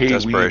like, hey,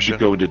 we need to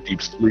go into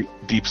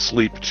deep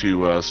sleep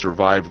to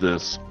survive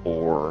this,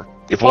 or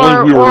if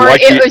only we were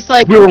like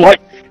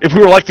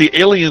the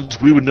aliens,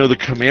 we would know the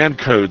command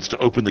codes to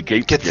open the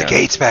gates. Get the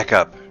gates back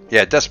up.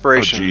 Yeah,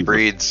 desperation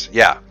breeds.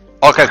 Yeah.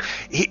 Okay.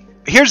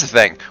 Here's the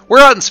thing: we're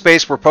out in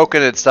space, we're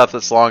poking at stuff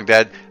that's long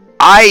dead.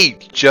 I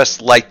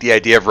just like the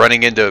idea of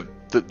running into.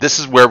 This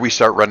is where we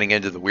start running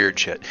into the weird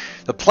shit.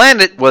 The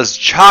planet was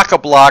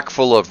chock-a-block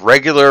full of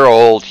regular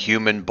old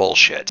human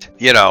bullshit,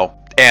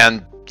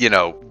 and,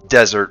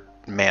 desert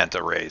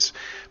manta rays.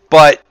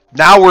 But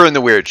now we're in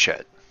the weird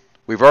shit.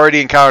 We've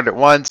already encountered it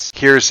once.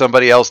 Here's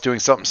somebody else doing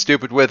something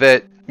stupid with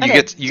it. We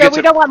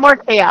don't want more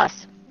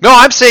chaos. No,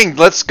 I'm saying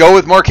let's go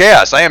with more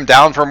chaos. I am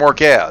down for more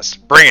chaos.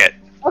 Bring it.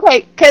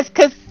 Okay, because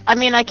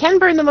I can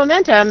burn the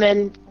momentum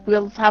and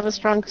we'll have a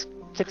strong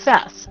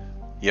success.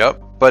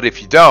 Yep, but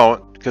if you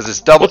don't... because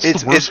it's double.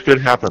 What's the worst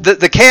could happen?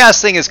 The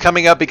chaos thing is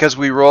coming up because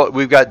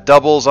we've got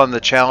doubles on the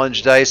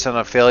challenge dice on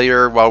a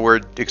failure while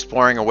we're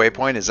exploring a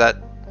waypoint. Is that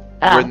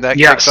when that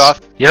kicks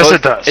off? Yes, so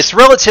it does. It's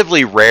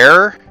relatively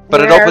rare,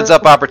 but it opens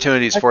up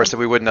opportunities for us that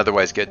we wouldn't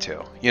otherwise get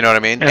to. You know what I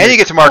mean? And you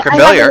get to mark a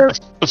failure.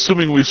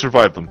 Assuming we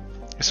survive them.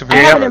 I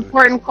have an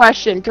important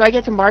question. Do I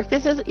get to mark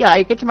this as? Yeah,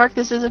 I get to mark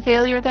this as a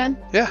failure then.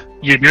 Yeah.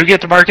 You do get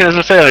to mark it as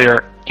a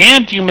failure,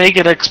 and you may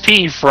get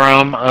XP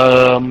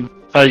from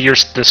your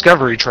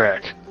discovery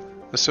track.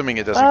 Assuming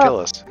it doesn't kill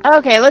us.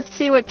 Okay, let's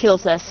see what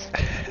kills us.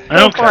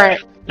 Go for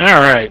it.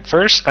 All right.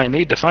 First, I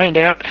need to find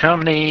out how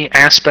many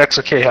aspects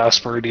of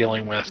chaos we're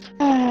dealing with.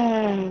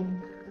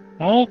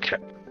 Okay.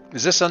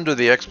 Is this under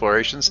the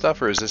exploration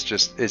stuff, or is this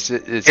just? It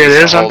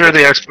is under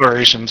the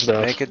exploration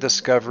stuff. Make a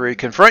discovery.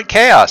 Confront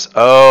chaos.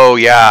 Oh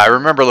yeah, I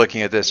remember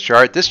looking at this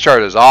chart. This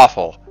chart is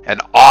awful and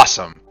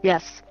awesome.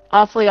 Yes,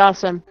 awfully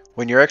awesome.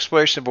 When your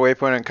exploration of a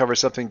waypoint uncovers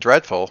something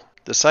dreadful,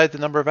 decide the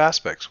number of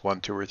aspects.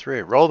 1, 2, or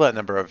 3. Roll that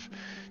number of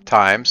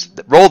times.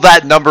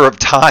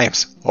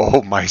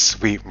 Oh my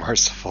sweet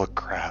merciful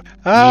crap.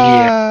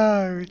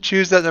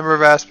 Choose that number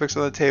of aspects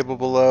on the table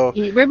below.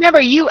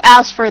 Remember, you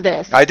asked for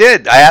this. I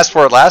did. I asked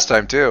for it last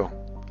time too.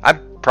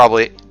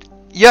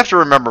 You have to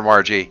remember,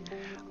 Margie,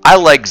 I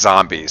like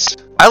zombies.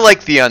 I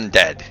like the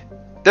undead.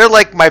 They're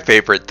like my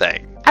favorite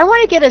thing. I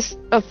want to get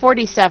a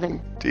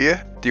 47. Do you?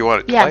 Do you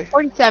want to play?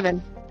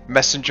 47.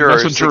 Messenger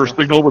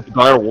signal with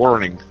dial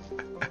warning.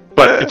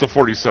 But it's a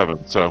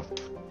 47, so.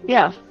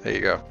 Yeah. There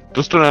you go.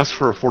 Just don't ask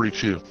for a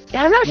 42.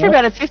 Yeah, I'm not sure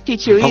about a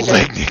 52 either.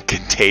 Malignant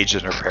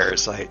contagion or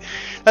parasite.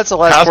 That's the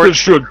last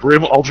passage to a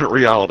grim alternate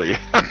reality.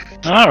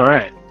 All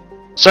right.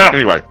 So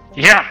anyway.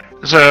 Yeah.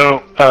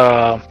 So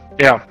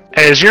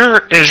as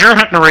you're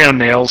hunting around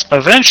nails,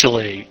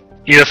 eventually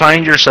you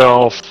find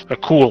yourself a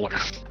cooler.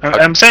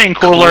 I'm saying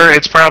cooler.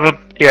 It's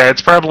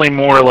probably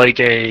more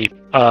like a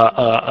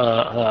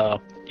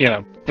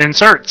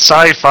insert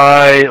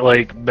sci-fi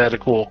like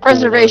medical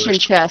preservation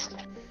chest.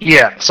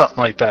 Yeah, something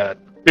like that.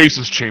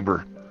 Basis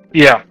chamber.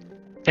 Yeah,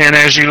 and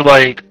as you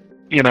wipe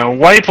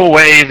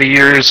away the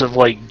years of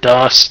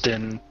dust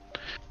and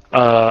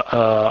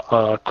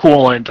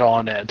coolant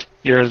on it,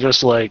 you're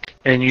just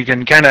and you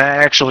can kind of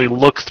actually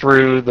look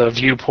through the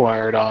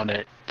viewport on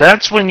it.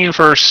 That's when you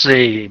first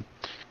see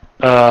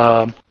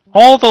all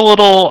the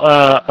little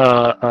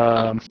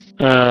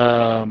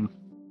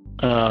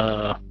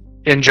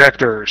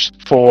injectors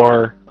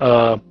for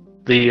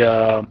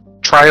the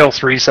Trial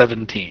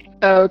 317.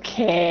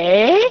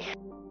 Okay.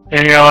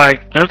 And you're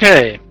like,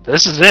 okay,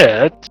 this is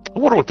it. I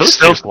wonder what those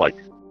taste like.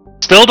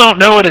 Still don't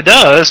know what it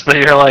does, but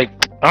you're like,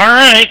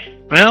 alright,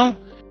 well,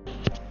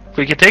 if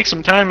we could take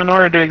some time in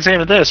order to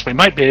examine this, we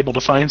might be able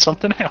to find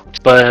something out.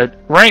 But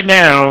right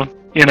now,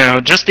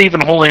 just even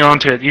holding on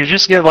to it, you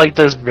just get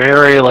this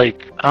very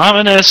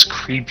ominous,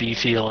 creepy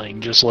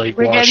feeling just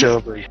wash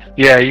over you.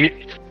 Yeah,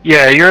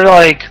 you're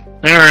like,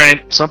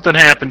 alright, something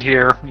happened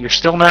here. You're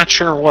still not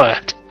sure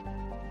what,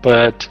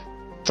 but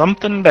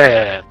something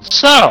bad.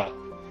 So,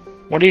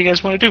 what do you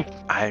guys want to do?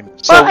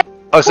 Sum it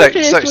up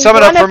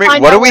for me.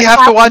 What do we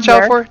have to watch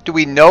out for? Do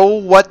we know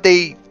what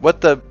the...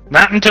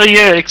 Not until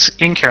you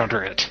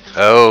encounter it.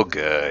 Oh,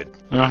 good.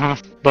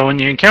 But when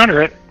you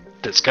encounter it,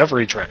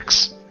 discovery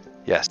tracks.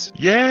 Yes.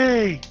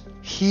 Yay!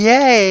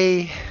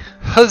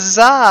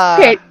 Huzzah!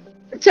 Okay,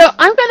 so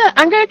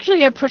I'm actually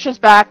gonna push us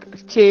back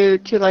to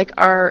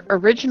our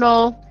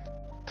original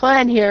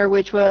plan here,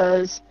 which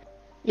was,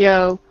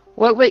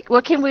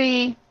 what can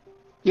we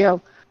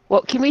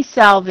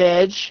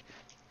salvage?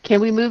 Can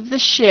we move the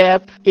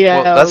ship?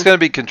 Well, that's going to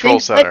be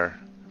control center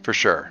for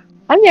sure.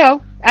 I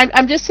know.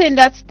 I'm just saying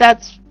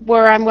that's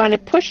where I'm going to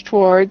push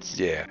towards.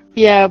 Yeah.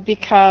 Yeah,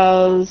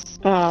 because.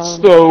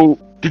 So,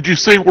 did you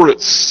say we're at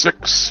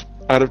 6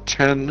 out of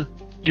 10?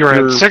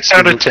 You're at 6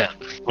 out of 10.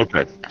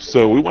 Okay,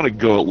 so we want to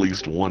go at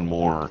least one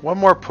more. One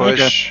more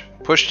push. Okay.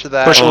 Push to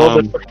that. Push a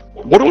little bit.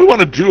 What do we want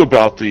to do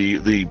about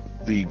the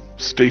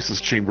stasis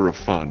chamber of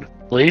fun?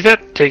 Leave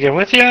it. Take it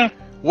with you.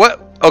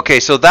 What?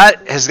 Okay, so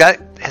that has that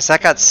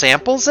got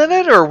samples in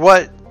it or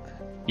what?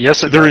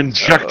 Yes, they're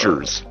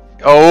injectors.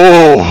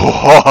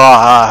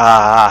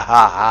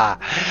 I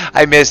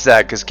missed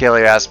that because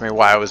Kaylee asked me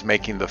why I was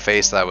making the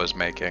face that I was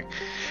making,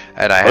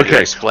 and I had to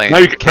explain. Now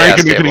you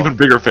can make an even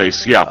bigger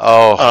face. Yeah.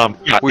 Oh.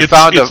 We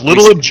found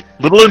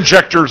little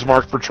injectors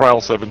marked for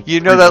Trial 7.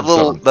 You know that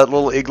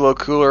little igloo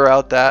cooler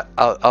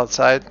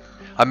outside?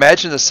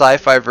 Imagine a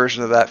sci-fi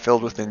version of that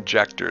filled with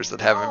injectors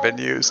that haven't been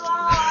used.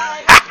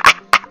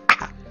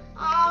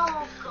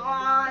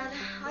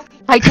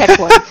 High-tech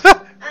ones.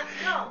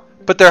 No.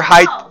 But they're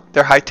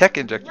high-tech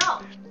injectors.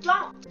 No,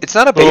 don't. It's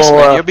not a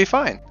basement. You'll be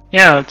fine.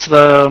 Yeah, it's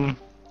the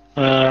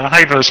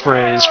hypo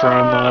sprays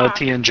from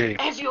TNG.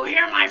 If you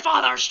hear my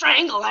father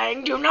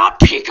strangling, do not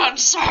be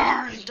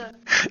concerned.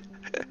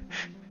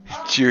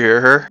 Did you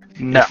hear her?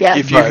 No.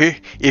 Yes.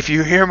 If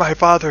you hear my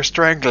father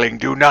strangling,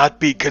 do not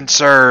be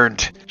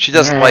concerned. She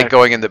doesn't like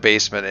going in the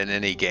basement in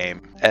any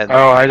game. And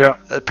I don't.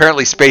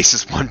 Apparently space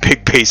is one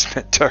big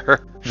basement to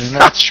her.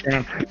 That's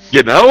true.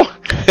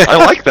 I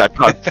like that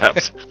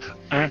concept.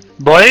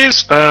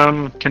 Blaze,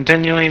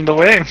 continuing the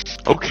way.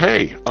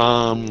 Okay.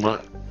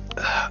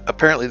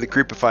 Apparently, the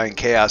creepifying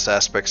chaos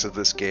aspects of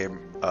this game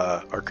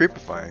are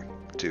creepifying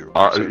to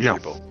certain yeah.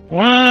 people.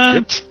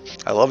 What?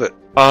 I love it.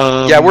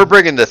 Um, Yeah, we're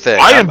bringing the thing.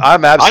 I am-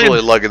 I'm absolutely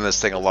I am- lugging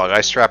this thing along.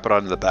 I strap it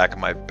onto the back of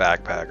my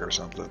backpack or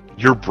something.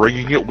 You're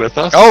bringing it with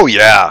us? Oh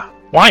yeah,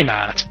 Why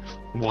not?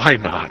 Why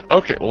not?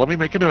 Okay, well, let me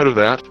make a note of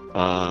that.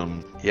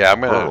 yeah.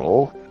 I'm gonna.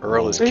 Earl.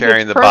 Earl is With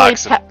carrying his the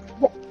box.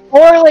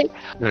 poorly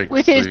Let's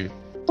with his see.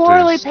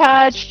 poorly There's-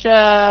 patched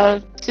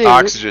suit.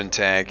 Oxygen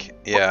tank.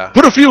 Yeah.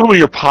 Put a few of them in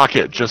your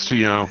pocket, just so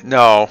you know.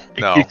 No.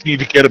 You need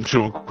to get them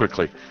to him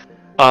quickly.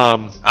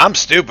 I'm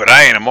stupid.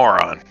 I ain't a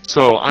moron.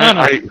 So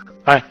I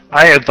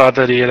I had thought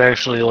that he had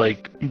actually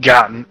like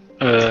gotten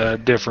a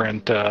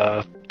different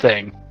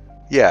thing.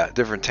 Yeah,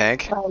 different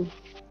tank.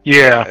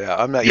 Yeah. Yeah,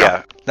 I'm not. Yeah.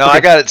 Yeah. No, Okay, I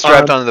got it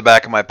strapped onto the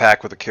back of my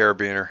pack with a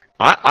carabiner.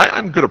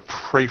 I'm going to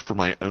pray for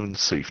my own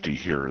safety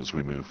here as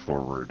we move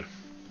forward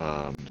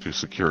to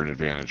secure an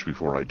advantage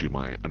before I do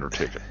my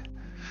undertaking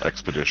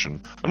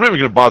expedition. I'm not even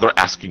going to bother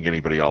asking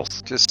anybody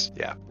else. Just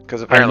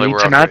because I apparently need we're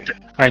to up. not.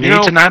 I need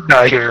know- to not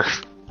die here.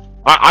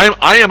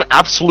 I am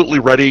absolutely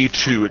ready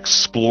to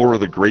explore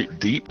the Great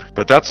Deep,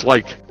 but that's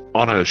like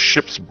on a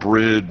ship's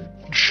bridge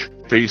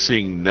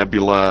facing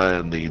nebula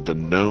and the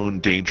known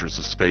dangers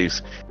of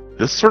space.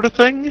 This sort of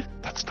thing,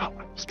 that's not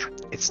what I was trying.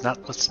 It's not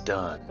what's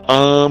done.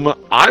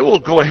 I will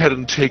go ahead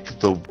and take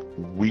the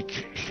weak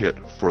hit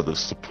for the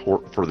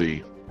support for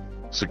the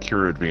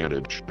secure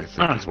advantage. I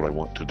think is what I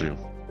want to do.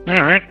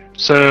 All right.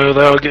 So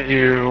that'll get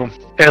you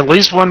at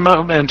least 1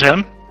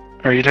 momentum.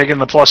 Are you taking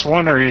the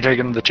 +1 or are you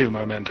taking the 2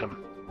 momentum?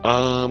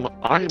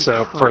 I'm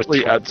So,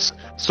 currently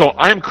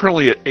I'm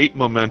currently at 8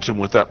 momentum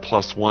with that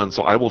 +1,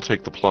 so I will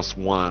take the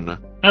 +1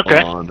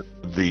 Okay. on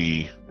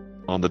the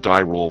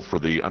die roll for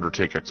the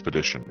Undertake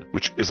Expedition,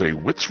 which is a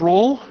wits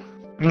roll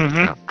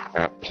Mm-hmm.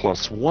 at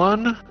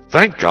 +1.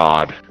 Thank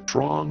God.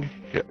 Strong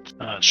hit.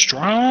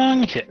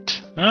 Strong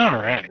hit. All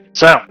right.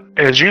 So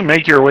as you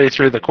make your way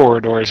through the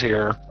corridors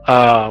here,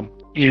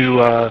 you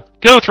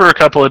go through a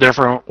couple of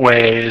different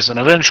ways, and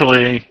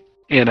eventually,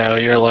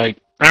 you're like,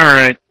 all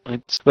right,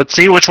 let's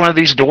see which one of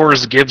these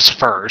doors gives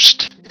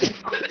first.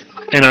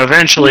 And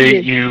eventually,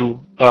 you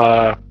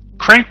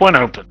crank one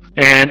open,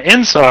 and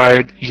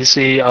inside you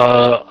see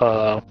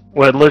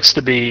what looks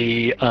to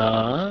be.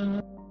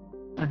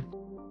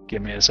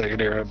 Give me a second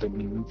here. I've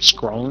been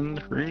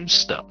scrolling through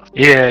stuff.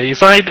 Yeah, you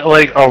find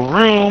like a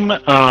room.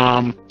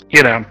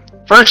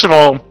 First of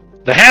all,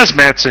 the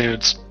hazmat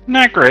suits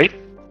not great.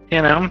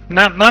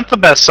 Not the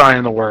best sign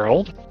in the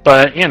world.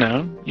 But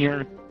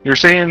you're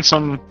seeing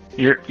some.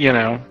 You're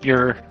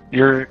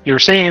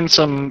seeing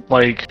some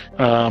like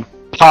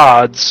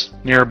pods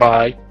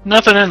nearby.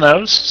 Nothing in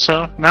those,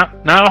 so not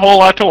a whole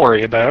lot to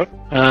worry about.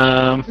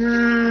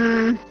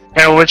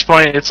 At which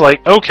point it's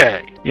like,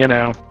 okay,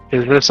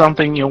 is this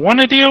something you want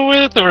to deal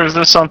with, or is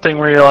this something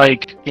where you're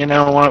like, you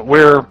know what,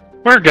 we're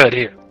good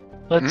here.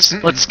 Let's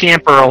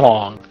scamper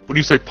along. When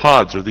you say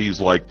pods, are these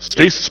like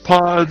stasis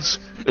pods,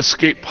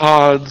 escape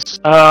pods?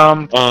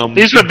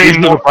 These would be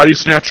more body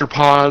snatcher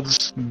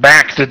pods.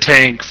 back to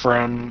tank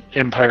from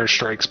Empire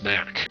Strikes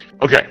Back.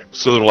 Okay,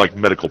 so they're like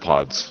medical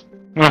pods.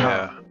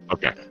 Yeah.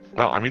 Okay.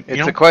 Well, I mean,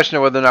 It's a question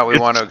of whether or not we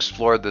want to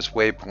explore this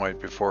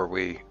waypoint before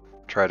we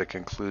try to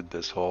conclude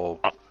this whole.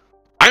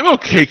 I'm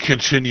okay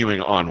continuing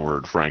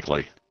onward,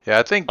 frankly. Yeah,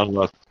 I think.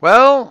 Unless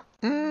Well,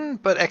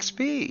 but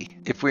XP.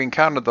 If we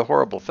encounter the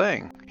horrible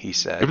thing, he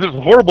said. if there's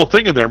a horrible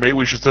thing in there, maybe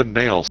we should send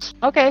nails.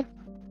 Okay.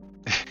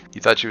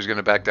 You thought she was going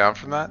to back down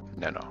from that?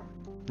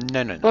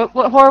 No.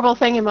 What horrible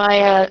thing am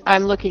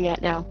I'm looking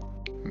at now?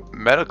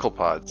 Medical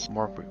pods.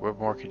 What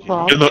more could you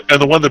Well, need?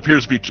 And the one that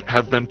appears to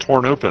have been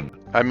torn open.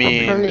 I From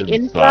mean, the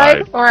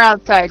inside or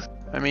outside?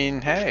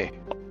 hey.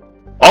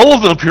 All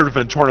of them appear to have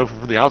been torn open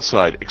from the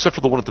outside, except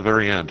for the one at the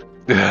very end.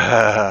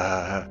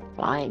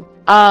 Fine.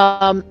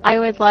 I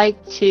would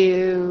like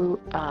to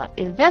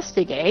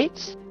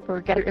investigate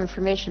or gather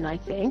information, I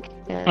think.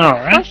 And All the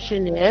right.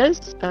 question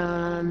is,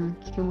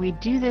 can we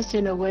do this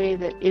in a way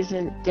that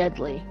isn't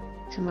deadly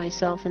to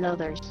myself and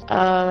others?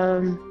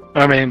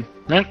 I mean,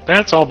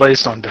 that's all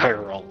based on die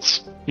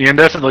rolls. You can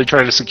definitely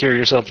try to secure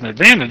yourself an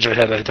advantage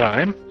ahead of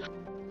time,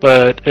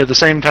 but at the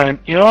same time,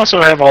 you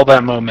also have all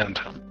that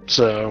momentum.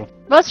 So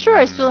That's true.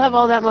 I still have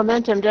all that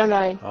momentum, don't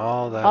I?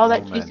 all that All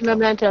that juicy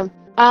momentum.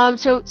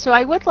 So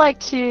I would like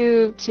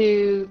to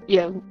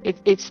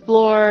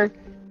explore.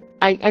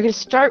 I'm going to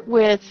start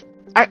with.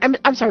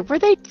 I'm sorry. Were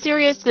they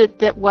serious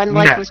that one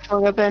leg No. was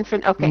torn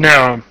open? Okay.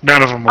 no,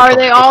 none of them Are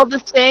they all the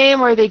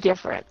same or are they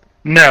different?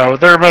 No,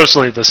 they're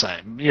mostly the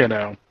same.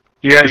 Yeah,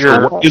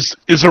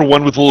 Is there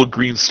one with little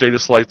green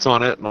status lights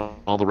on it, and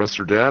all the rest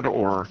are dead,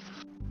 or?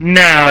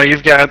 no,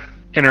 you've got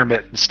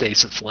intermittent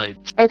stasis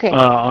lights Okay.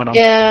 on them.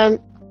 And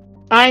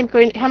I'm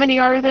going. How many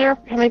are there?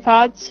 How many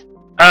pods?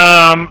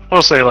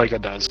 We'll say like a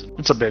dozen.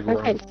 It's a big room.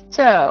 Okay.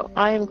 So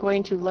I am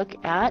going to look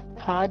at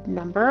pod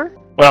number.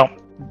 Well,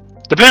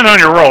 depending on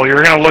your role,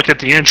 you're going to look at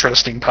the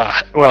interesting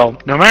pod. Well,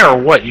 no matter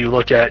what you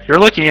look at, you're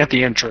looking at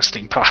the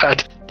interesting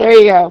pod. There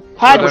you go.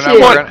 Pod Whether or 2.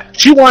 not we're gonna-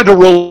 She wanted to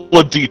roll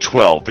a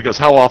d12 because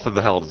how often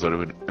the hell does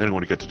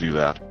anyone get to do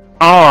that?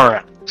 All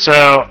right.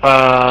 So,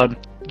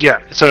 yeah.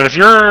 So if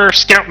you're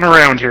scouting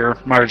around here,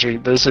 Margie,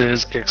 this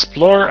is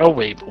explore a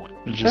waypoint,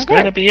 which is Okay.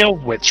 going to be a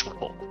wits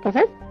roll.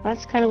 Okay,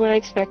 that's kind of what I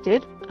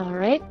expected. All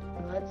right,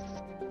 let's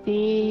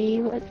see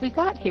what we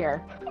got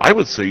here. I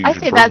would say you I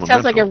should say burn that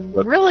sounds like a momentum,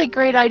 but- really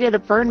great idea to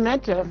burn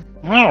momentum.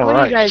 All What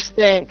right. do you guys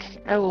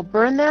think? I will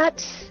burn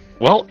that.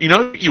 Well,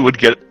 you would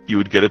get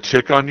a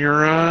tick on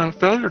your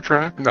failure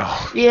track. No.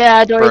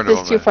 Yeah, don't Burn get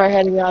this a too far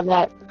ahead of me on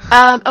that.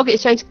 Okay,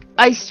 so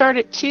I start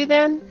at 2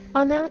 then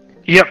on that?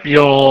 Yep.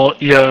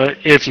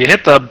 If you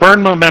hit the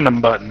burn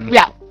momentum button.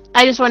 Yeah,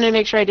 I just wanted to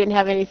make sure I didn't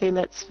have anything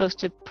that's supposed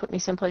to put me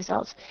someplace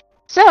else.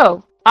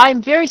 So,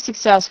 I'm very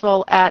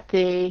successful at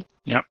the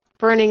Yep.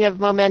 burning of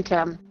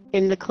momentum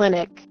in the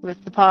clinic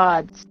with the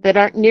pods that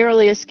aren't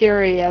nearly as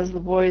scary as the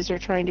boys are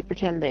trying to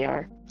pretend they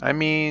are. I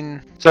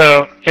mean,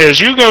 So as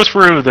you go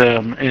through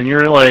them and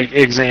you're like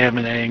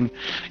examining,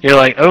 you're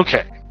like,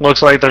 okay,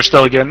 looks like they're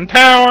still getting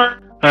power.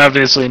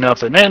 Obviously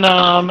nothing in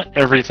them.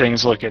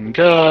 Everything's looking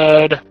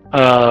good.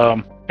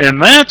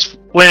 And that's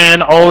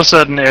when all of a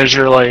sudden, as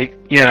you're like,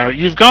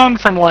 you've gone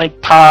from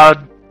like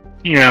pod,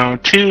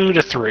 2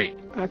 to 3.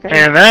 Okay.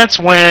 And that's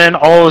when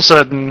all of a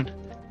sudden,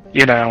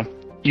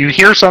 you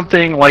hear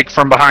something like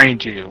from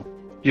behind you.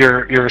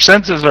 Your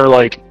senses are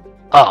like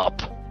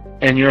up,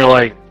 and you're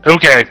like,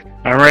 okay,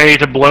 I'm ready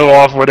to blow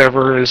off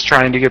whatever is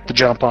trying to get the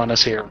jump on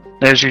us here.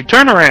 As you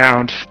turn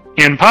around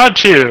in pod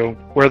 2,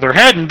 where there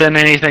hadn't been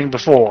anything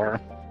before,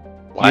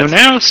 you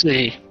now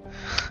see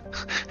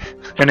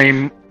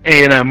an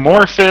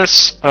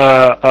amorphous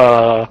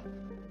ball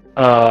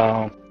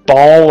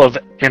of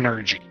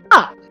energy.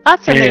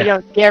 That's something Yeah. you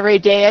don't get every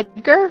day,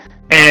 Edgar.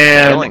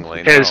 And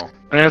willingly, as, no.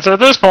 and so at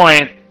this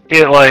point,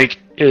 it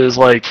is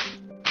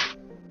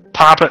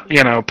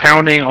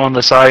pounding on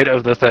the side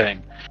of the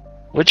thing,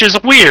 which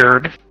is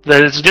weird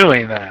that it's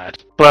doing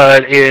that.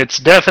 But it's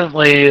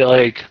definitely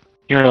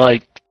you're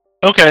like,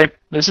 okay,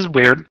 this is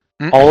weird.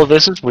 All of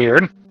this is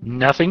weird.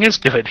 Nothing is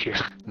good here.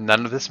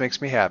 None of this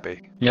makes me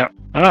happy. Yep.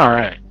 All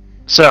right.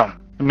 So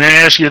I'm gonna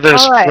ask you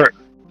this. All right.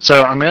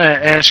 So I'm gonna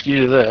ask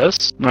you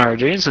this,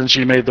 Margie, since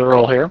you made the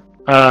roll here.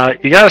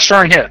 You got a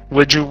strong hit.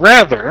 Would you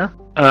rather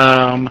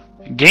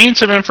gain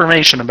some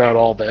information about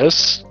all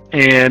this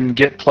and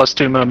get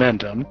 +2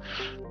 momentum,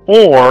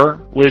 or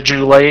would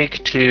you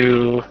like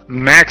to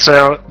max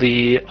out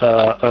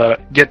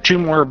get 2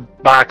 more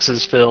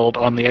boxes filled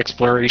on the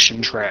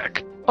exploration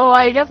track? Oh,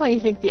 I definitely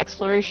think the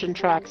exploration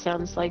track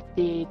sounds like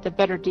the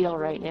better deal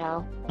right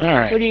now. All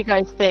right. What do you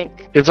guys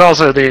think? It's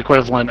also the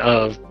equivalent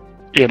of,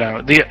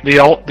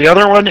 the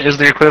other one is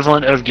the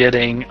equivalent of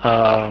getting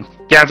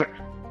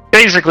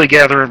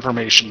gather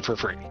information for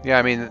free. Yeah,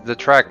 I mean, the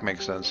track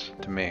makes sense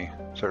to me,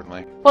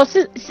 certainly. Well,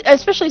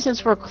 especially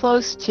since we're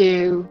close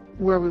to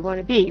where we want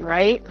to be,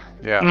 right?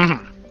 Yeah,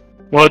 Mm-hmm.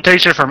 Well, it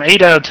takes you from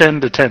 8 out of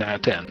 10 to 10 out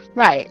of 10.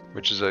 Right.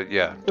 which is It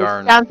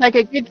sounds like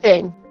a good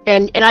thing.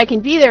 And I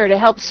can be there to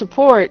help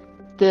support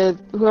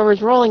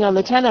whoever's rolling on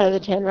the 10 out of the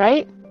 10,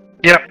 right?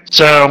 Yep.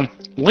 So,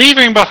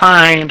 leaving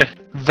behind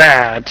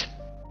that,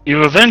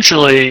 you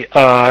eventually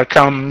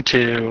come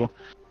to,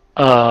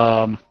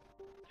 I'm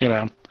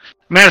going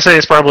to say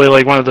it's probably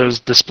like one of those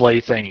display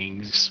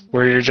things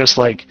where you're just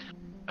like,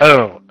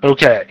 oh,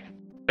 okay.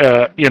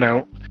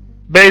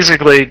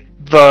 Basically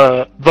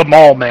the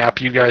mall map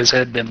you guys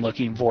had been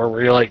looking for,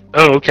 where you're like,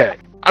 oh, okay.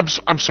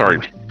 I'm sorry.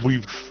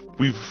 We've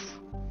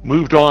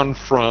moved on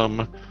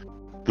from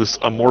this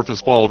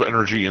amorphous ball of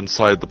energy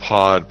inside the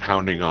pod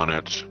pounding on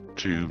it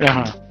to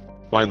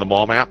find the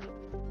mall map.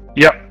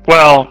 Yep.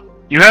 Well,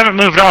 you haven't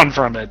moved on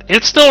from it.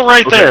 It's still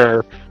right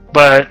there,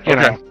 but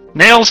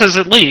Nails has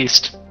at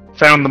least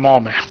found the mall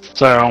map.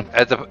 So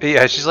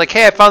she's like,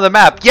 hey, I found the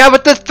map. Yeah,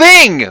 but the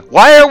thing!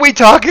 Why are we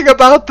talking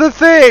about the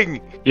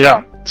thing?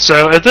 yeah.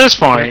 So at this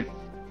point,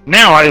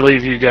 now I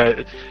leave you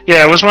guys.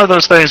 Yeah, it was one of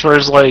those things where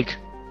it's like,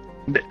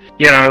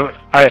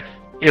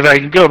 if I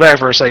can go back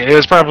for a second, it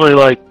was probably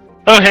like,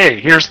 oh hey,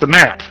 here's the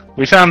map.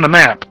 We found the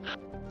map.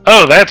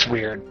 Oh, that's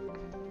weird.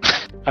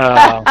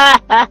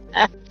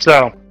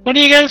 So what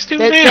do you guys do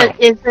now?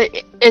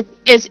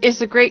 Is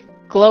the great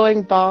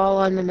glowing ball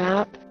on the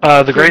map?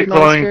 The great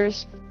glowing.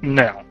 Monsters?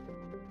 No,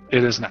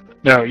 it is not.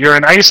 No, you're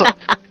in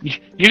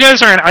You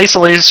guys are in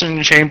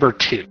isolation chamber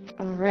 2.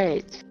 All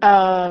right.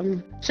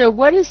 So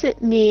what does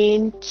it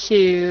mean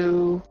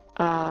to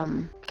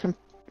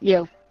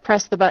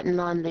press the button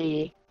on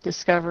the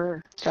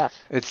discover stuff?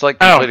 It's like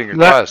completing a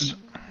quest.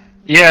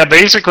 Yeah,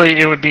 basically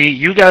it would be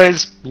you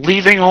guys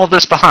leaving all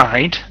this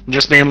behind,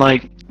 just being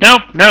like,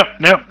 nope,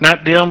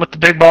 not dealing with the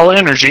big ball of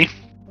energy,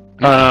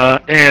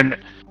 and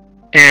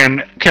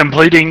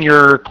completing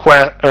your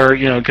quest,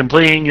 or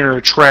completing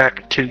your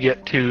track to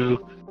get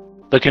to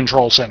the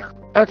control center.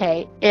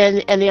 Okay,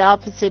 and the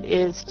opposite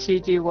is to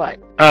do what?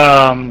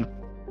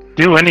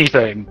 Do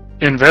anything.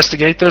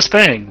 Investigate this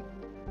thing.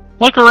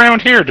 Look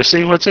around here to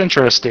see what's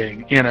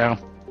interesting,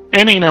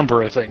 any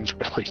number of things,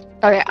 really.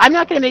 Okay, I'm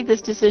not going to make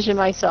this decision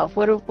myself.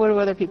 What do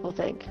other people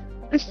think?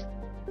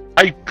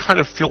 I kind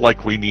of feel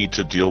like we need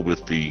to deal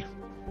with the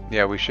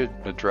Yeah, we should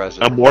address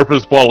it.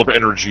 amorphous ball of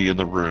energy in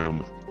the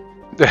room.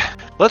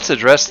 Let's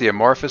address the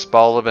amorphous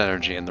ball of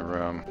energy in the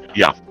room.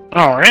 Yeah.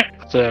 All right.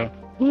 So,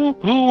 who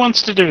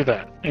wants to do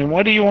that, and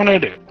what do you want to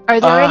do? Are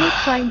there any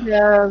kind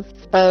of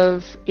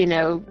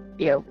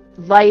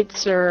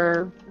lights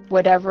or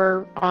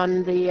whatever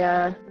on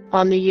the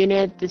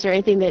unit? Is there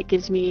anything that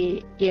gives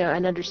me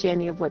an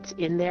understanding of what's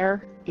in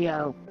there?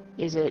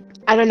 Is it?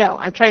 I don't know.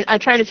 I'm trying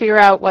to figure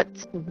out what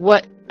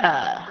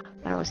I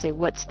don't want to say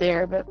what's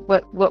there, but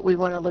what we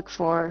want to look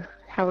for,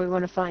 how we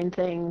want to find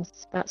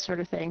things, that sort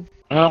of thing.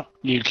 Well,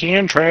 you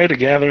can try to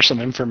gather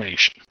some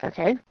information.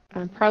 Okay.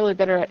 I'm probably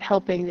better at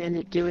helping than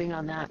at doing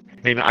on that.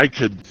 I mean, I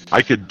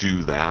could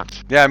do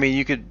that. Yeah, I mean,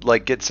 you could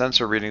like get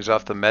sensor readings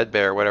off the med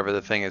bay or whatever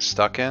the thing is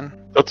stuck in.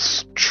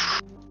 That's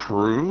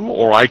true.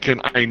 Or I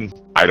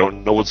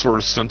don't know what sort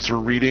of sensor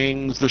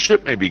readings the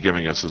ship may be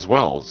giving us as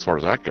well, as far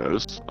as that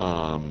goes.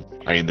 I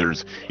mean,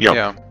 there's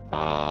Yeah.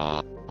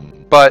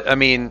 But I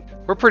mean,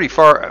 we're pretty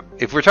far.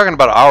 If we're talking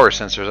about our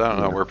sensors, I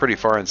don't know. We're pretty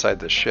far inside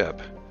the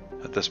ship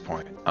at this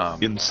point.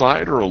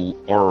 inside or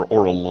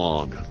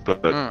along.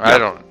 But I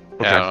don't.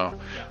 Okay. I don't know.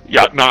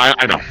 Yeah, no,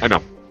 I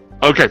know.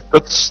 Okay,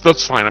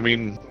 that's fine. I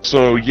mean,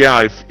 so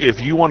yeah,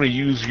 if you want to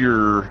use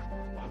your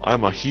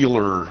I'm a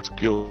healer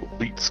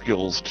elite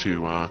skills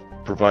to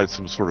provide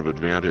some sort of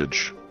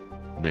advantage,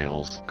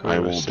 Nails, Go I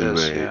will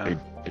assist, do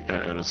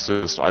an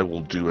assist. I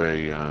will do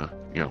a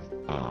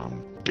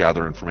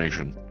gather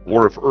information.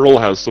 Or if Earl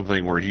has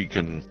something where he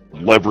can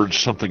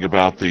leverage something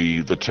about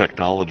the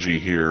technology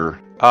here.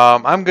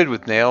 I'm good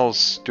with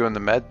Nails doing the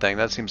med thing.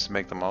 That seems to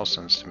make the most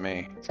sense to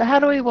me. So how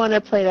do we want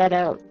to play that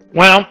out?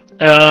 Well,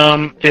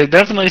 it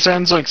definitely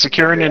sounds like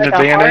securing an Like a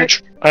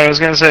advantage. I was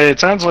going to say it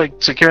sounds like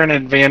securing an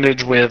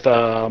advantage with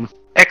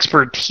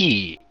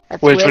expertise,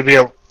 That's which would be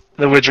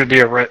wits?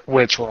 a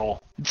wits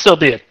roll. It'd still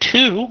be a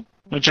 2,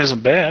 which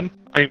isn't bad.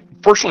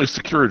 Fortunately,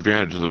 secure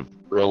advantage is a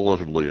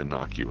relatively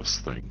innocuous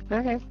thing.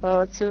 Okay, well,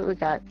 let's see what we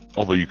got.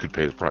 Although you could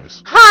pay the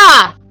price.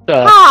 Ha!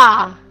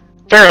 Ha!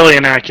 Fairly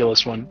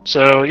innocuous one.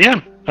 So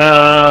yeah,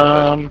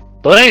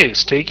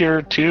 Blaze, take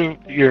your two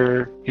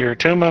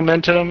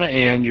momentum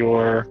and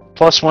your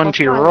 +1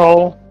 to your +1.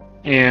 roll,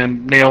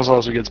 and Nails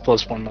also gets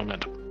 +1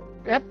 momentum.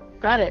 Yep,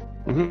 got it.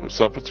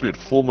 So that puts me at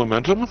full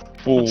momentum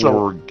What's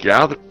for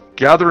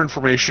gather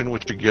information,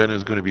 which again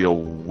is going to be a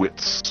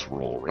wits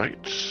roll, right?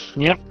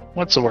 Yep.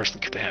 What's the worst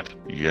that could happen?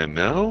 Let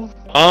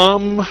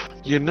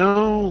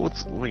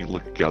me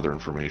look at gather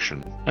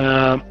information.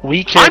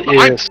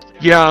 Weakit is.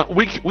 Yeah,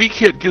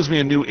 Weakit gives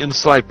me a new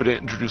insight, but it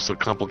introduced a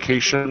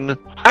complication.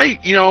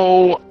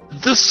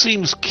 This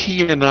seems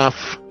key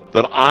enough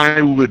that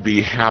I would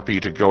be happy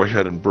to go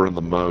ahead and burn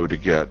the Mo to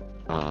get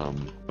a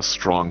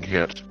strong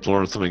hit, to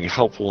learn something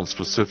helpful and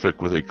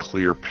specific with a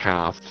clear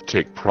path to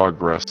take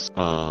progress,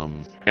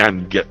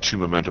 and get 2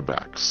 momentum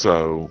back.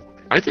 So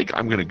I think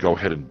I'm going to go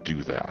ahead and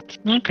do that.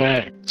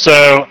 Okay.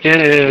 So it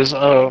is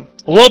a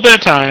little bit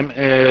of time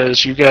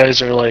as you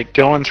guys are like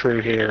going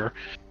through here.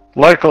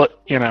 Luckily,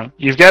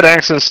 you've got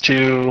access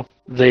to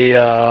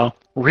the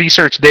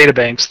research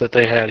databanks that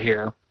they had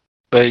here,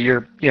 but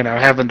you're,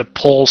 having to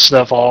pull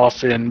stuff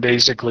off and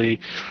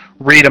basically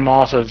read them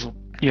off of,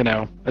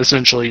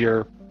 essentially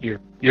your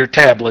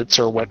tablets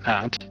or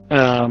whatnot.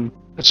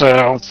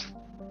 So,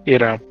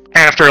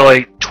 after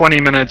like 20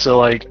 minutes of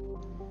like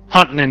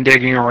hunting and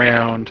digging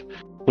around,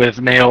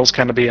 with Nails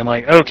kind of being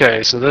like,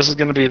 okay, so this is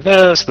going to be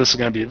this is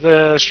going to be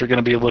this, you're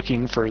going to be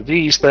looking for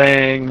these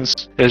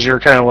things, as you're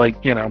kind of like,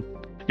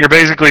 you're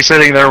basically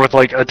sitting there with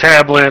like a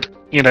tablet,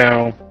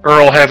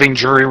 Earl having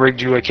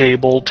jury-rigged you a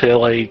cable to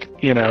like,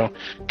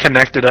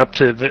 connect it up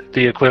to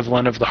the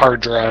equivalent of the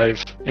hard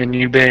drive, and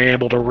you being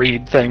able to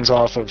read things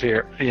off of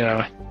here,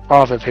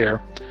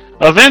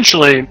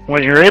 Eventually,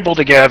 what you're able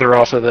to gather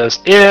off of this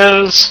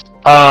is,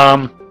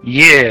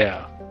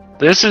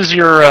 this is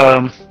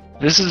your,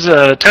 this is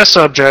a test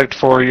subject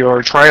for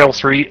your trial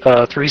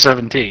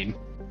 317.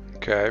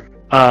 Okay.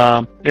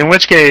 In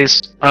which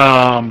case,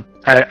 I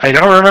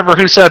don't remember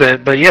who said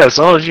it, but yes,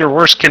 all of your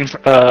worst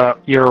all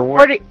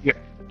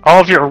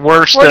of your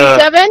worst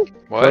 47?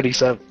 What?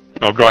 47.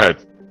 Oh, go ahead.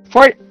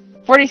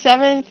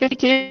 47,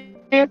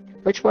 52?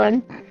 Which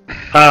one?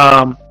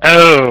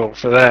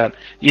 For that.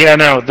 Yeah,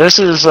 no, this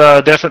is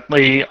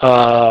definitely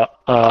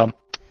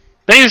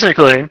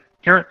basically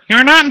you're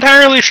not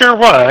entirely sure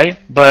why,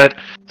 but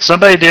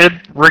somebody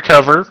did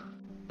recover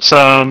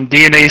some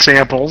DNA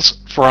samples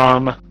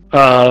from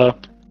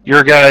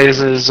your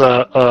guys'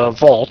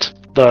 vault,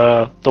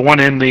 the one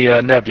in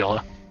the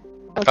nebula.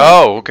 Okay.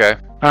 Oh, okay.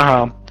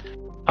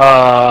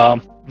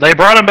 They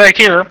brought them back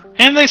here,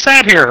 and they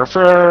sat here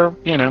for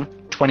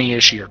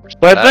 20-ish years.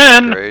 But That's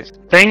then great.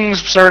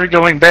 things started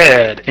going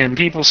bad, and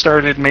people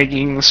started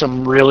making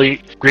some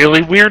really,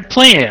 really weird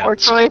plans. Or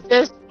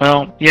choices?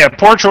 Well, yeah,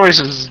 poor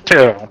choices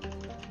too.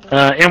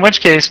 In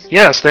which case,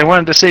 yes, they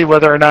wanted to see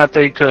whether or not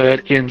they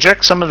could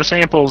inject some of the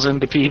samples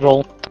into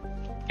people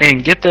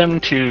and get them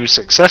to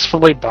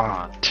successfully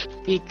bond?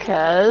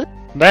 Because.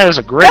 That is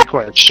a great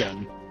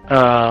question.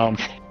 And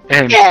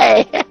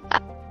Yay!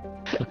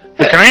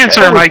 the command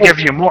center might give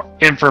you more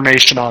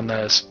information on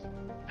this. That's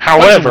a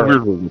However,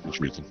 weird religious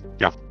reason.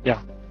 Yeah.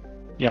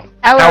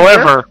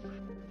 However,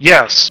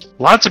 yes,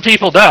 lots of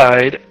people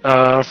died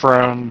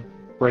from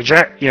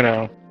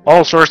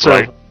all sorts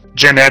Right. of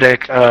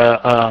genetic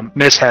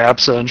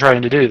mishaps in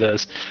trying to do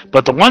this.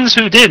 But the ones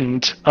who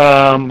didn't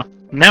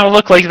now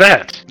look like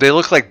that. They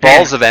look like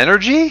balls of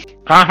energy?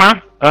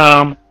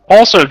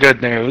 Also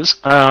good news.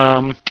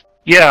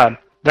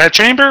 That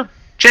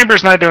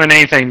chamber's not doing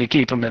anything to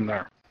keep him in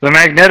there. The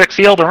magnetic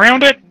field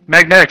around it,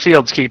 magnetic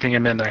field's keeping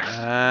him in there.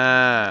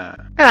 Ah.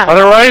 Huh.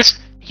 Otherwise,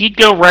 he'd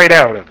go right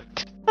out of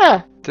it.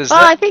 Huh. Does Well,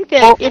 I that... think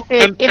that Well, if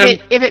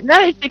it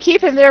managed to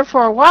keep him there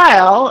for a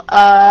while,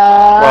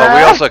 Well,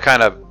 we also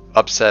kind of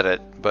upset it,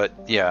 but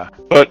yeah,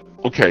 But,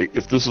 okay,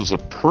 if this is a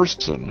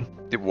person,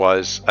 it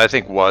was. I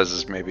think was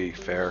is maybe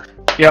fair.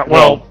 Yeah,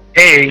 well,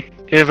 if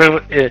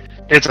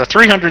it's a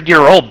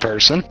 300-year-old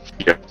person,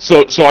 yeah.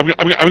 So I'm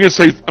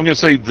gonna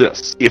say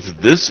this. If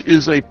this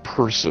is a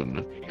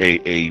person,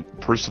 a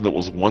person that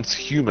was once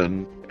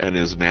human and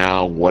is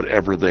now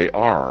whatever they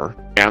are,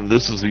 and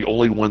this is the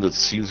only one that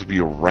seems to be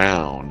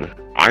around,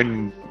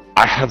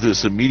 I have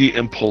this immediate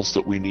impulse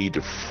that we need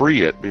to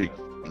free it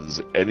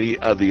because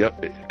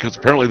because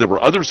apparently there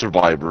were other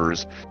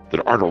survivors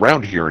that aren't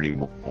around here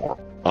anymore.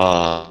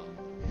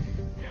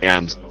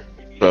 And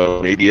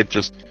so maybe it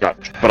just got...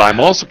 But I'm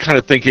also kind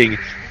of thinking,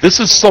 this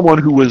is someone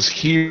who was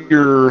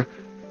here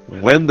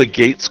when the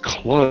gates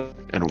closed,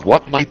 and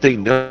what might they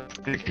know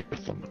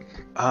with them?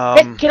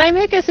 Can I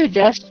make a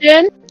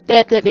suggestion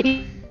that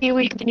maybe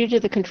we continue to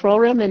the control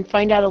room and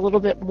find out a little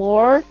bit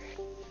more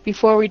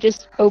before we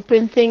just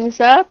open things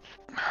up?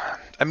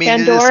 I mean,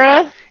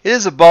 Pandora? it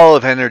is a ball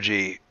of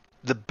energy.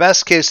 The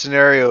best case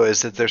scenario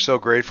is that they're so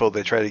grateful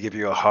they try to give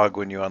you a hug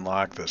when you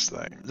unlock this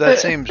thing. That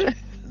seems...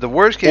 The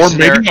worst case Or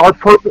scenario...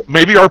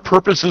 maybe our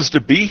purpose is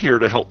to be here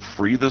to help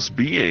free this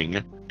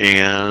being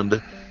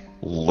and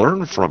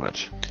learn from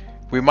it.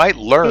 We might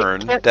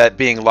learn that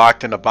being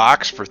locked in a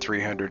box for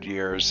 300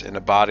 years in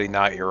a body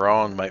not your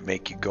own might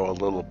make you go a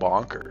little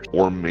bonkers.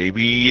 Or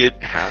maybe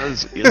it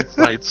has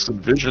insights and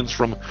visions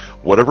from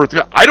whatever it's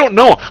got. I don't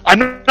know.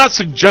 I'm not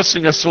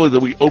suggesting necessarily that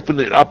we open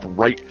it up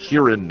right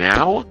here and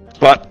now,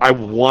 but I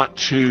want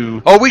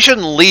to... Oh, we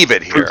shouldn't leave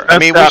it here. I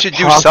mean, we should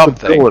do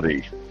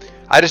something.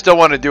 I just don't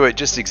want to do it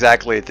just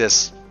exactly at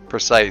this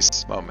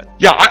precise moment.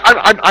 Yeah,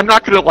 I'm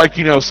not going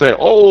to say,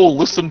 oh,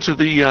 listen to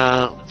the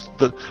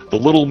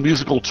little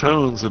musical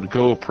tones and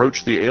go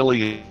approach the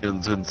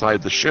aliens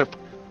inside the ship,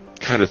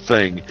 kind of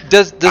thing.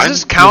 Does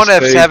this count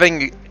as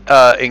having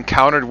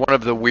encountered one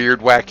of the weird,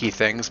 wacky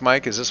things,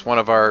 Mike? Is this one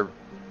of our?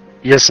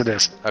 Yes, it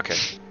is. Okay,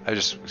 I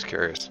just was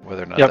curious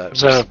whether or not Yep. that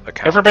So was a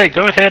count. everybody,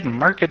 go ahead and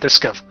mark a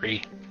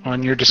discovery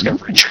on your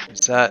discovery tree.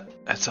 Is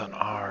that's on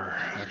our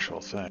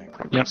actual thing?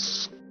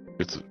 Yes.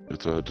 It's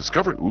a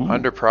discovery. Ooh.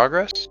 Under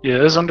progress? Yeah,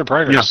 it is under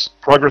progress. Yes.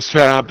 Progress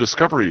tab,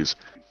 discoveries.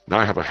 Now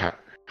I have a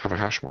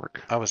hash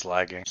mark. I was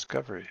lagging.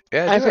 Discovery.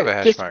 Yeah, I do have a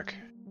hash mark.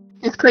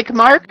 Just click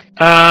mark.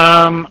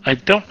 I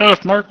don't know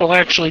if Mark will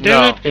actually do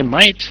No. it. It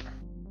might.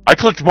 I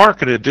clicked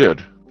mark and it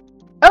did.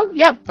 Oh,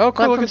 yeah. Oh,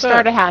 cool. Went Look from at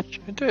start that. a hatch.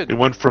 It did. It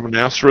went from an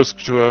asterisk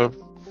to a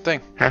Thing.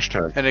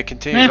 hashtag. And it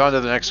continues on to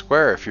the next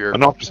square if you're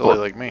An option silly book.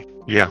 like me.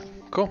 Yeah.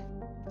 Cool.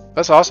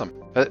 That's awesome.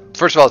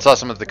 First of all, it's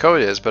awesome that the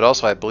code is, but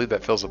also I believe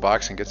that fills the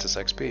box and gets us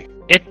XP.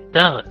 It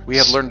does. We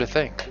have learned a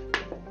thing.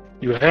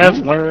 You have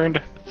learned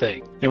a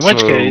thing. In which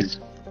So- case,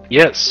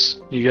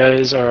 yes, you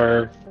guys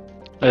are.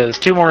 There's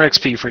 2 more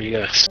XP for you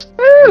guys.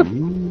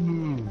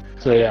 Ooh.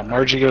 So yeah,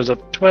 Margie goes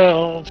up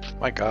 12.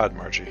 My God,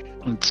 Margie.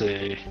 Let's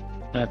see.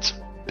 That's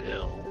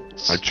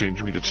Bill's. I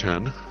changed me to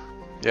 10.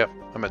 Yep,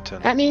 I'm at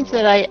 10. That means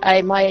that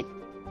I might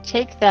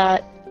take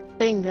that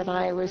thing that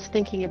I was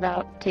thinking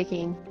about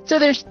taking. So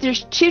there's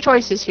 2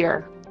 choices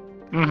here.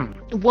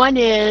 Mm-hmm. One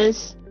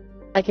is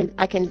I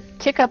can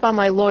tick up on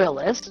my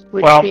loyalist,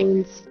 which Well-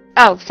 means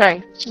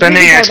sorry.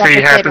 Spending We can talk about XP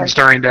this happens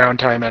during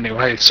downtime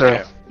anyway, so. Okay.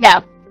 later.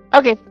 Yeah.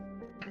 Okay.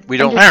 We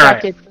I'm don't.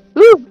 distracted.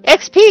 Woo!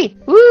 XP!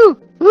 Woo!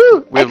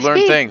 Woo! We have XP.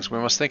 learned things. We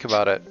must think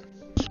about it.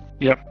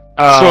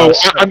 So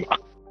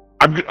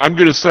I'm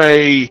going to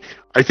say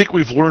I think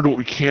we've learned what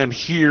we can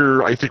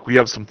here. I think we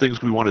have some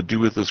things we want to do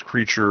with this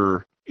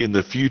creature in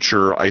the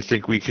future. I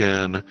think we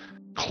can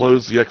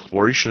close the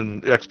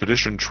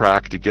expedition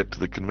track to get to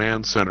the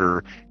command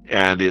center,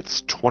 and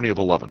it's 20 of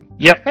 11.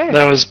 Yep, Okay.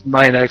 that was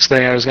my next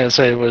thing I was going to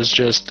say was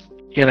just,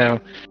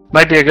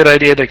 might be a good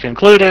idea to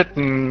conclude it,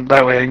 and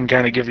that way I can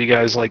kind of give you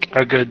guys, like,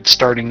 a good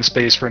starting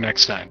space for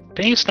next time.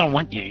 Based on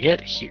what you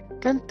get here.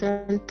 Dun,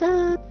 dun,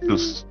 dun.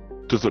 Does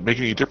it make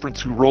any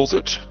difference who rolls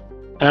it?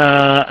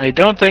 I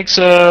don't think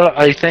so.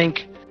 I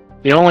think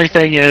the only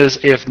thing is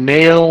if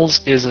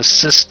Nails is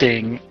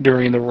assisting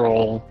during the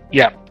roll,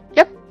 yeah.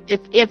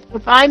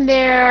 If I'm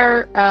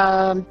there,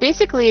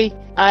 basically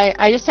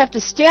I just have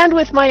to stand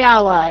with my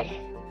ally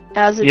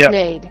as it's Yep.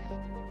 made.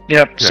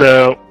 Yep, Yeah.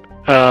 so...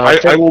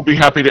 I will be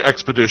happy to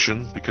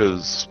expedition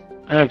because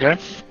Okay.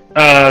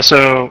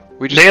 So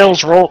We just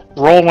nails roll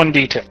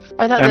 1d10.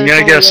 I thought I'm that was gonna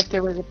only guess. if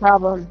there was a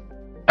problem.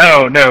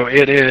 Oh no,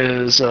 it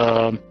is.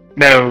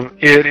 No,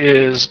 it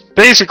is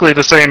basically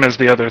the same as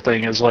the other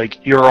thing. Is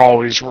like you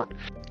roll this Oh,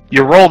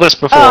 I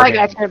beforehand.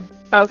 gotcha.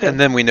 Okay. and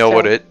then we know So-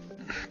 what it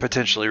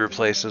potentially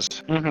replaces.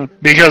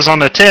 Because on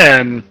the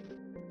 10,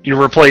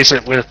 you replace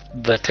it with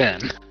the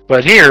 10.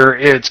 But here,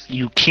 it's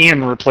you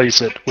can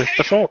replace it with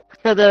the 4.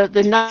 So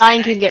the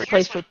 9 can get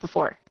replaced with the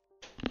 4.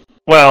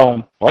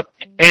 Well, What?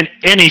 and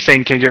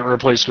anything can get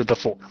replaced with the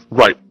 4.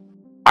 Right.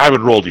 I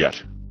haven't rolled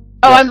yet.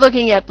 Oh, Yeah. I'm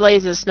looking at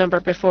Blaze's number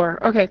before.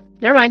 Okay,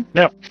 never mind.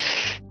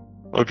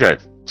 Okay.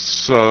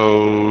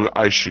 So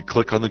I should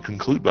click on the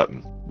conclude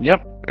button.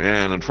 Yep.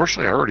 And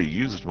unfortunately, I already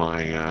used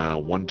my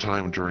one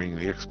time during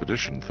the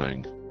expedition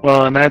thing.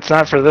 Well, and that's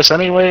not for this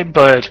anyway,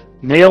 but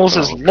Nails'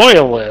 Oh.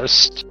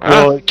 loyalist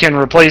can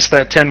replace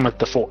that 10 with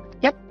the 4.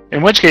 Yep.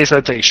 In which case,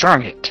 that's a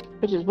strong hit.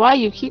 Which is why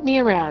you keep me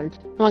around,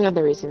 among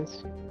other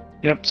reasons.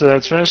 Yep, so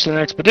that's finished an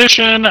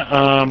expedition.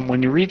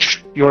 When you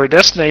reach your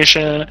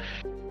destination,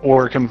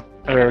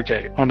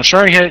 on a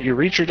strong hit, you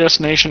reach your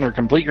destination or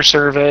complete your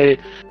survey,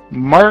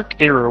 mark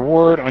a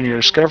reward on your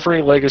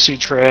Discovery Legacy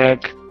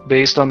track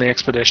based on the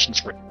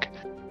expedition's rank.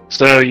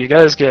 So you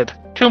guys get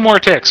 2 more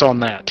ticks on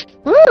that.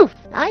 Woo!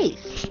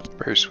 Nice.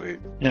 Very sweet.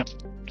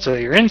 So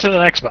you're into the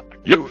next box.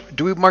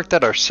 Do we mark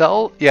that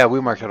ourselves? Yeah,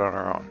 we mark it on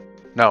our own.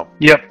 No.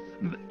 Yep.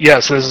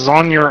 Yes, this is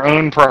on your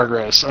own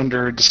progress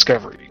under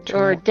Discovery.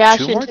 Or dash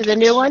 2 more into the ticks?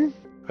 new one.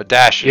 A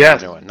dash is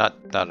Yes. the new one, not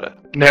a.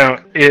 No,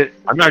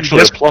 I'm actually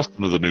This- a plus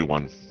into the new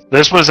one.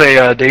 this was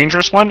a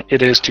dangerous one.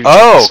 It is 2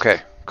 Oh, ticks.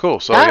 okay. Cool.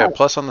 So yeah,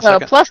 plus on the So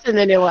second. plus in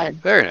the new one.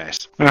 Very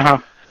nice. Uh-huh.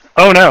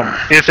 Oh no,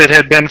 if it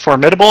had been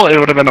formidable, it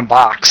would have been a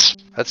box.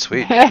 That's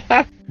sweet.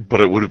 But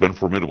it would have been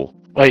formidable.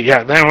 Like,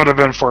 yeah, that would have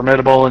been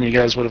formidable, and you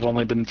guys would have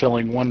only been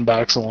filling 1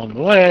 box along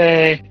the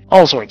way.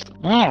 All sorts.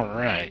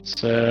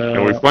 Alright,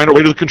 And we so... find our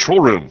way to the control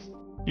room,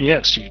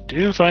 Yes, you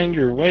do find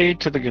your way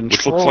to the which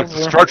control looks like the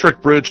room. Star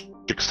Trek bridge,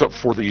 except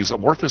for these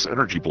amorphous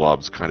energy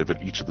blobs kind of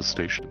at each of the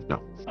stations.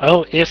 No.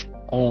 Oh, if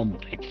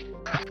only.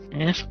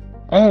 If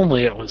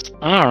only it was...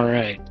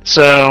 Alright.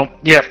 So,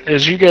 yeah,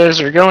 as you guys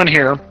are going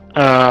here,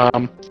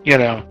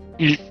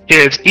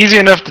 it's easy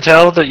enough to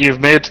tell that you've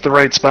made it to the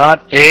right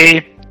spot.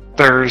 A,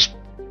 there's,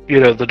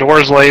 the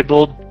door's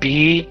labeled.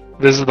 B,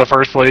 this is the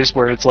first place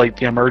where it's like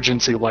the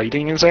emergency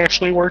lighting is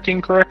actually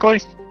working correctly.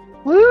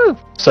 Woo!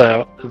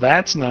 So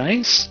that's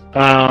nice.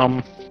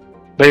 But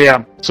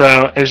yeah,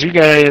 so as you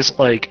guys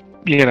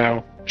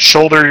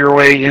shoulder your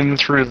way in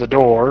through the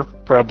door,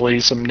 probably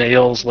some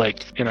nails,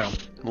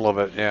 Love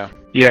it. Yeah.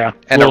 yeah,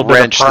 And a little bit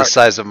of wrench the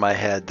size of my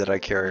head that I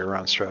carry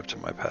around strapped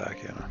in my pack.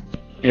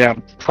 yeah,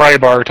 pry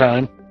bar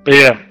time. But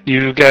yeah,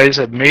 you guys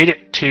have made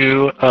it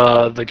to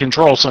the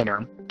control center,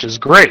 which is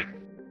great.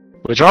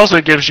 Which also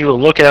gives you a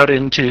look out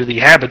into the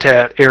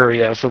habitat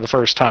area for the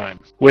first time,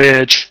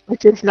 which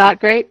is not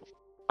great.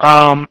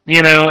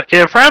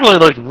 it probably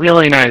looked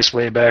really nice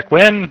way back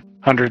when,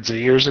 hundreds of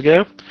years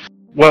ago.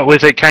 What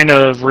with it kind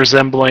of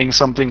resembling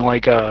something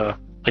like a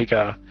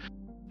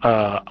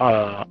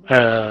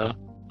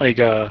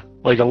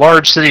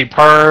large city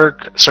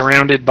park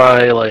surrounded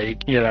by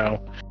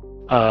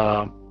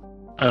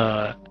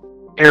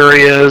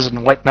areas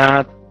and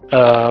whatnot,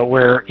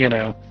 where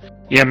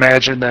you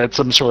imagine that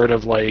some sort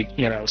of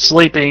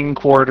sleeping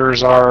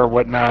quarters are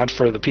whatnot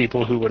for the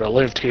people who would have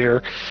lived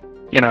here.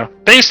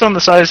 Based on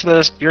the size of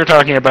this, you're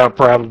talking about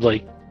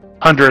probably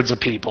hundreds of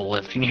people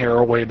living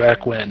here way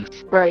back when.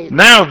 Right.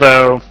 Now,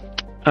 though,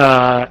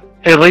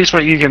 at least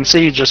what you can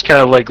see just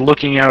kind of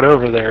looking out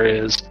over there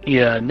is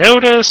you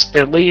notice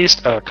at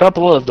least a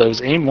couple of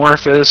those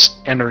amorphous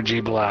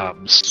energy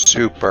blobs.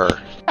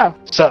 Super. Oh,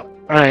 So,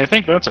 I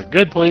think that's a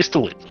good place to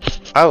live.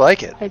 I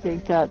like it. I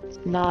think that's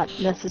not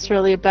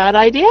necessarily a bad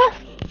idea.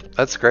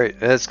 That's great.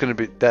 That's gonna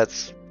be.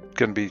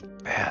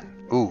 Man.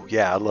 Ooh,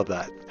 yeah, I love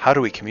that. How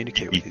do we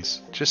communicate with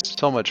these? Just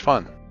so much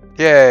fun.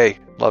 Yay,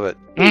 love it.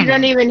 You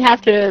don't even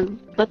have to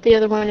let the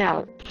other one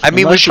out. I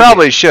mean, Unless we you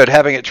probably should.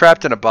 Having it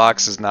trapped in a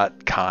box is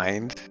not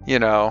kind,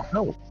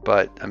 No.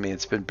 But I mean,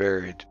 it's been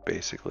buried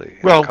basically in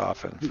Well- a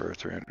coffin for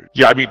 300.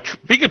 Yeah, I mean,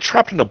 being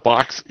trapped in a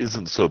box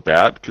isn't so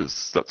bad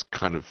because that's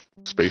kind of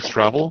space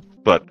travel.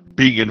 But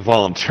being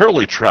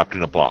involuntarily trapped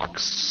in a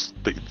box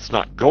that's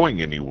not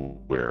going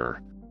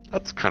anywhere,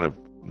 that's kind of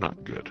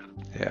not good.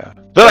 Yeah.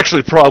 That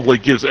actually probably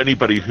gives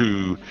anybody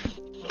who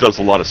does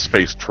a lot of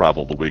space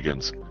travel the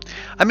Wiggins.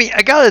 I mean,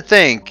 I gotta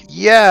think.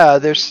 Yeah,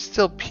 there's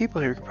still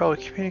people here who can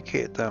probably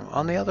communicate with them.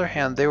 On the other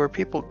hand, they were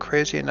people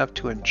crazy enough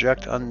to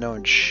inject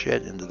unknown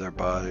shit into their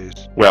bodies.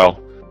 Well,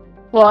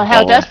 Well,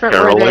 how desperate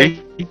were they?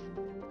 voluntarily?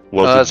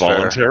 Was Oh, it that's fair.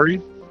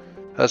 voluntary?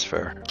 That's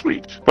fair.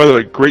 Sweet. By the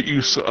way, great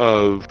use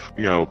of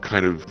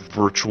kind of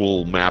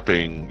virtual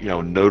mapping,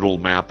 nodal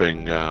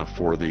mapping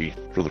for the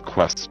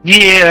quest.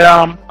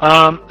 Yeah,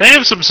 they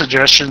have some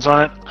suggestions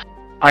on it.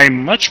 I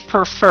much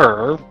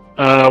prefer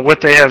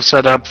what they have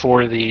set up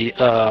for the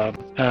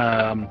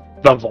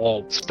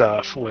vault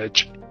stuff,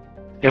 which,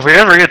 if we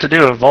ever get to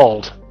do a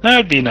vault, that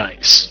would be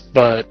nice.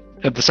 But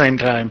at the same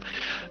time,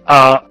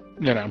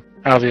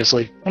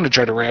 obviously, I'm going to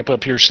try to wrap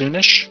up here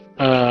soonish.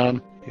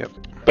 Yep.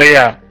 But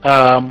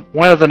yeah,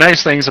 one of the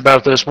nice things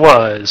about this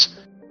was,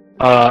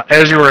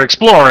 as you were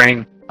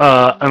exploring,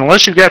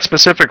 unless you got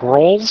specific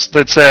roles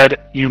that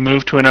said you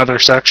moved to another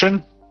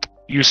section,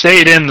 you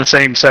stayed in the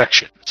same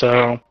section.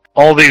 So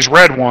all these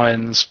red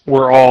ones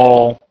were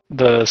all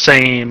the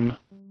same,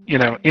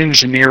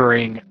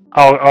 engineering.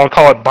 I'll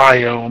call it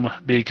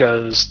biome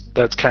because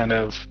that's kind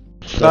of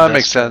the That best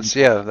makes term. sense.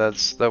 Yeah,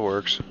 that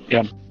works.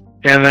 Yeah.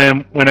 And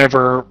then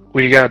whenever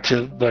we got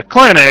to the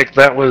clinic,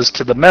 that was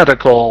to the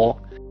medical,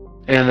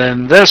 and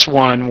then this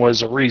one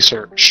was a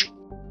research.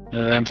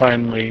 And then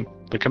finally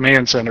the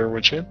command center,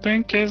 which I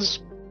think is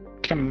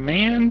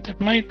command,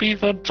 might be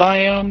the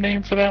biome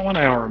name for that one.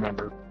 I don't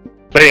remember.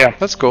 But yeah,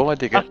 That's cool. I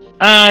dig it.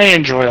 I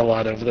enjoy a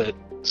lot of it.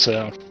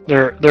 So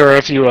there are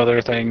a few other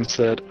things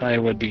that I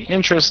would be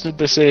interested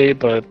to see,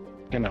 but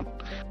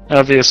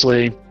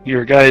obviously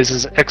your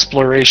guys'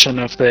 exploration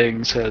of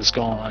things has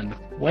gone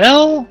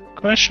well?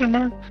 Question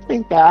mark.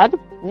 Ain't bad.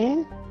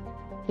 Yeah.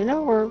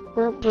 We're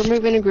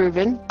moving and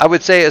grooving. I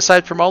would say,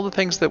 aside from all the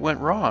things that went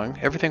wrong,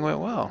 everything went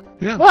well.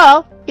 Yeah.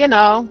 Well,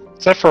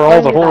 Except for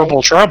all the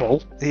horrible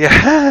trouble.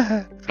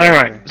 Yeah.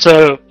 Alright,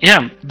 so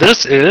yeah,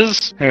 this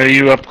is how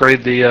you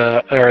upgrade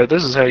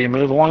this is how you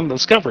move along the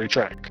discovery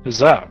track.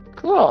 Huzzah.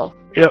 cool.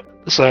 Yep,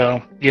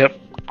 so,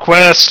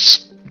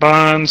 quests,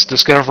 bonds,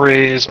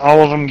 discoveries,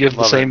 all of them give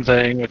the Love same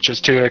thing, which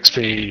is 2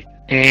 XP.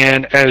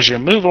 And as you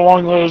move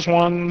along those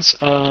ones,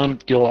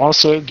 you'll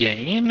also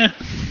gain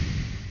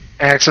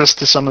access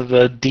to some of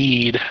the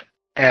deed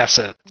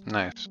assets,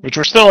 Nice. which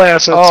are still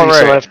assets, Oh, so you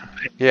still right. have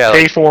to Yeah.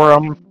 pay for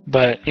them,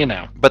 but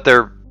But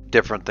they're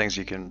different things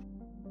you can.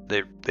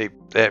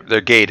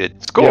 They're gated.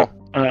 It's cool.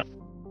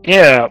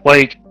 Yeah,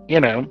 like,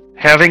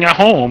 having a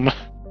home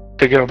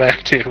to go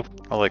back to.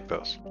 I like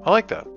those. I like that.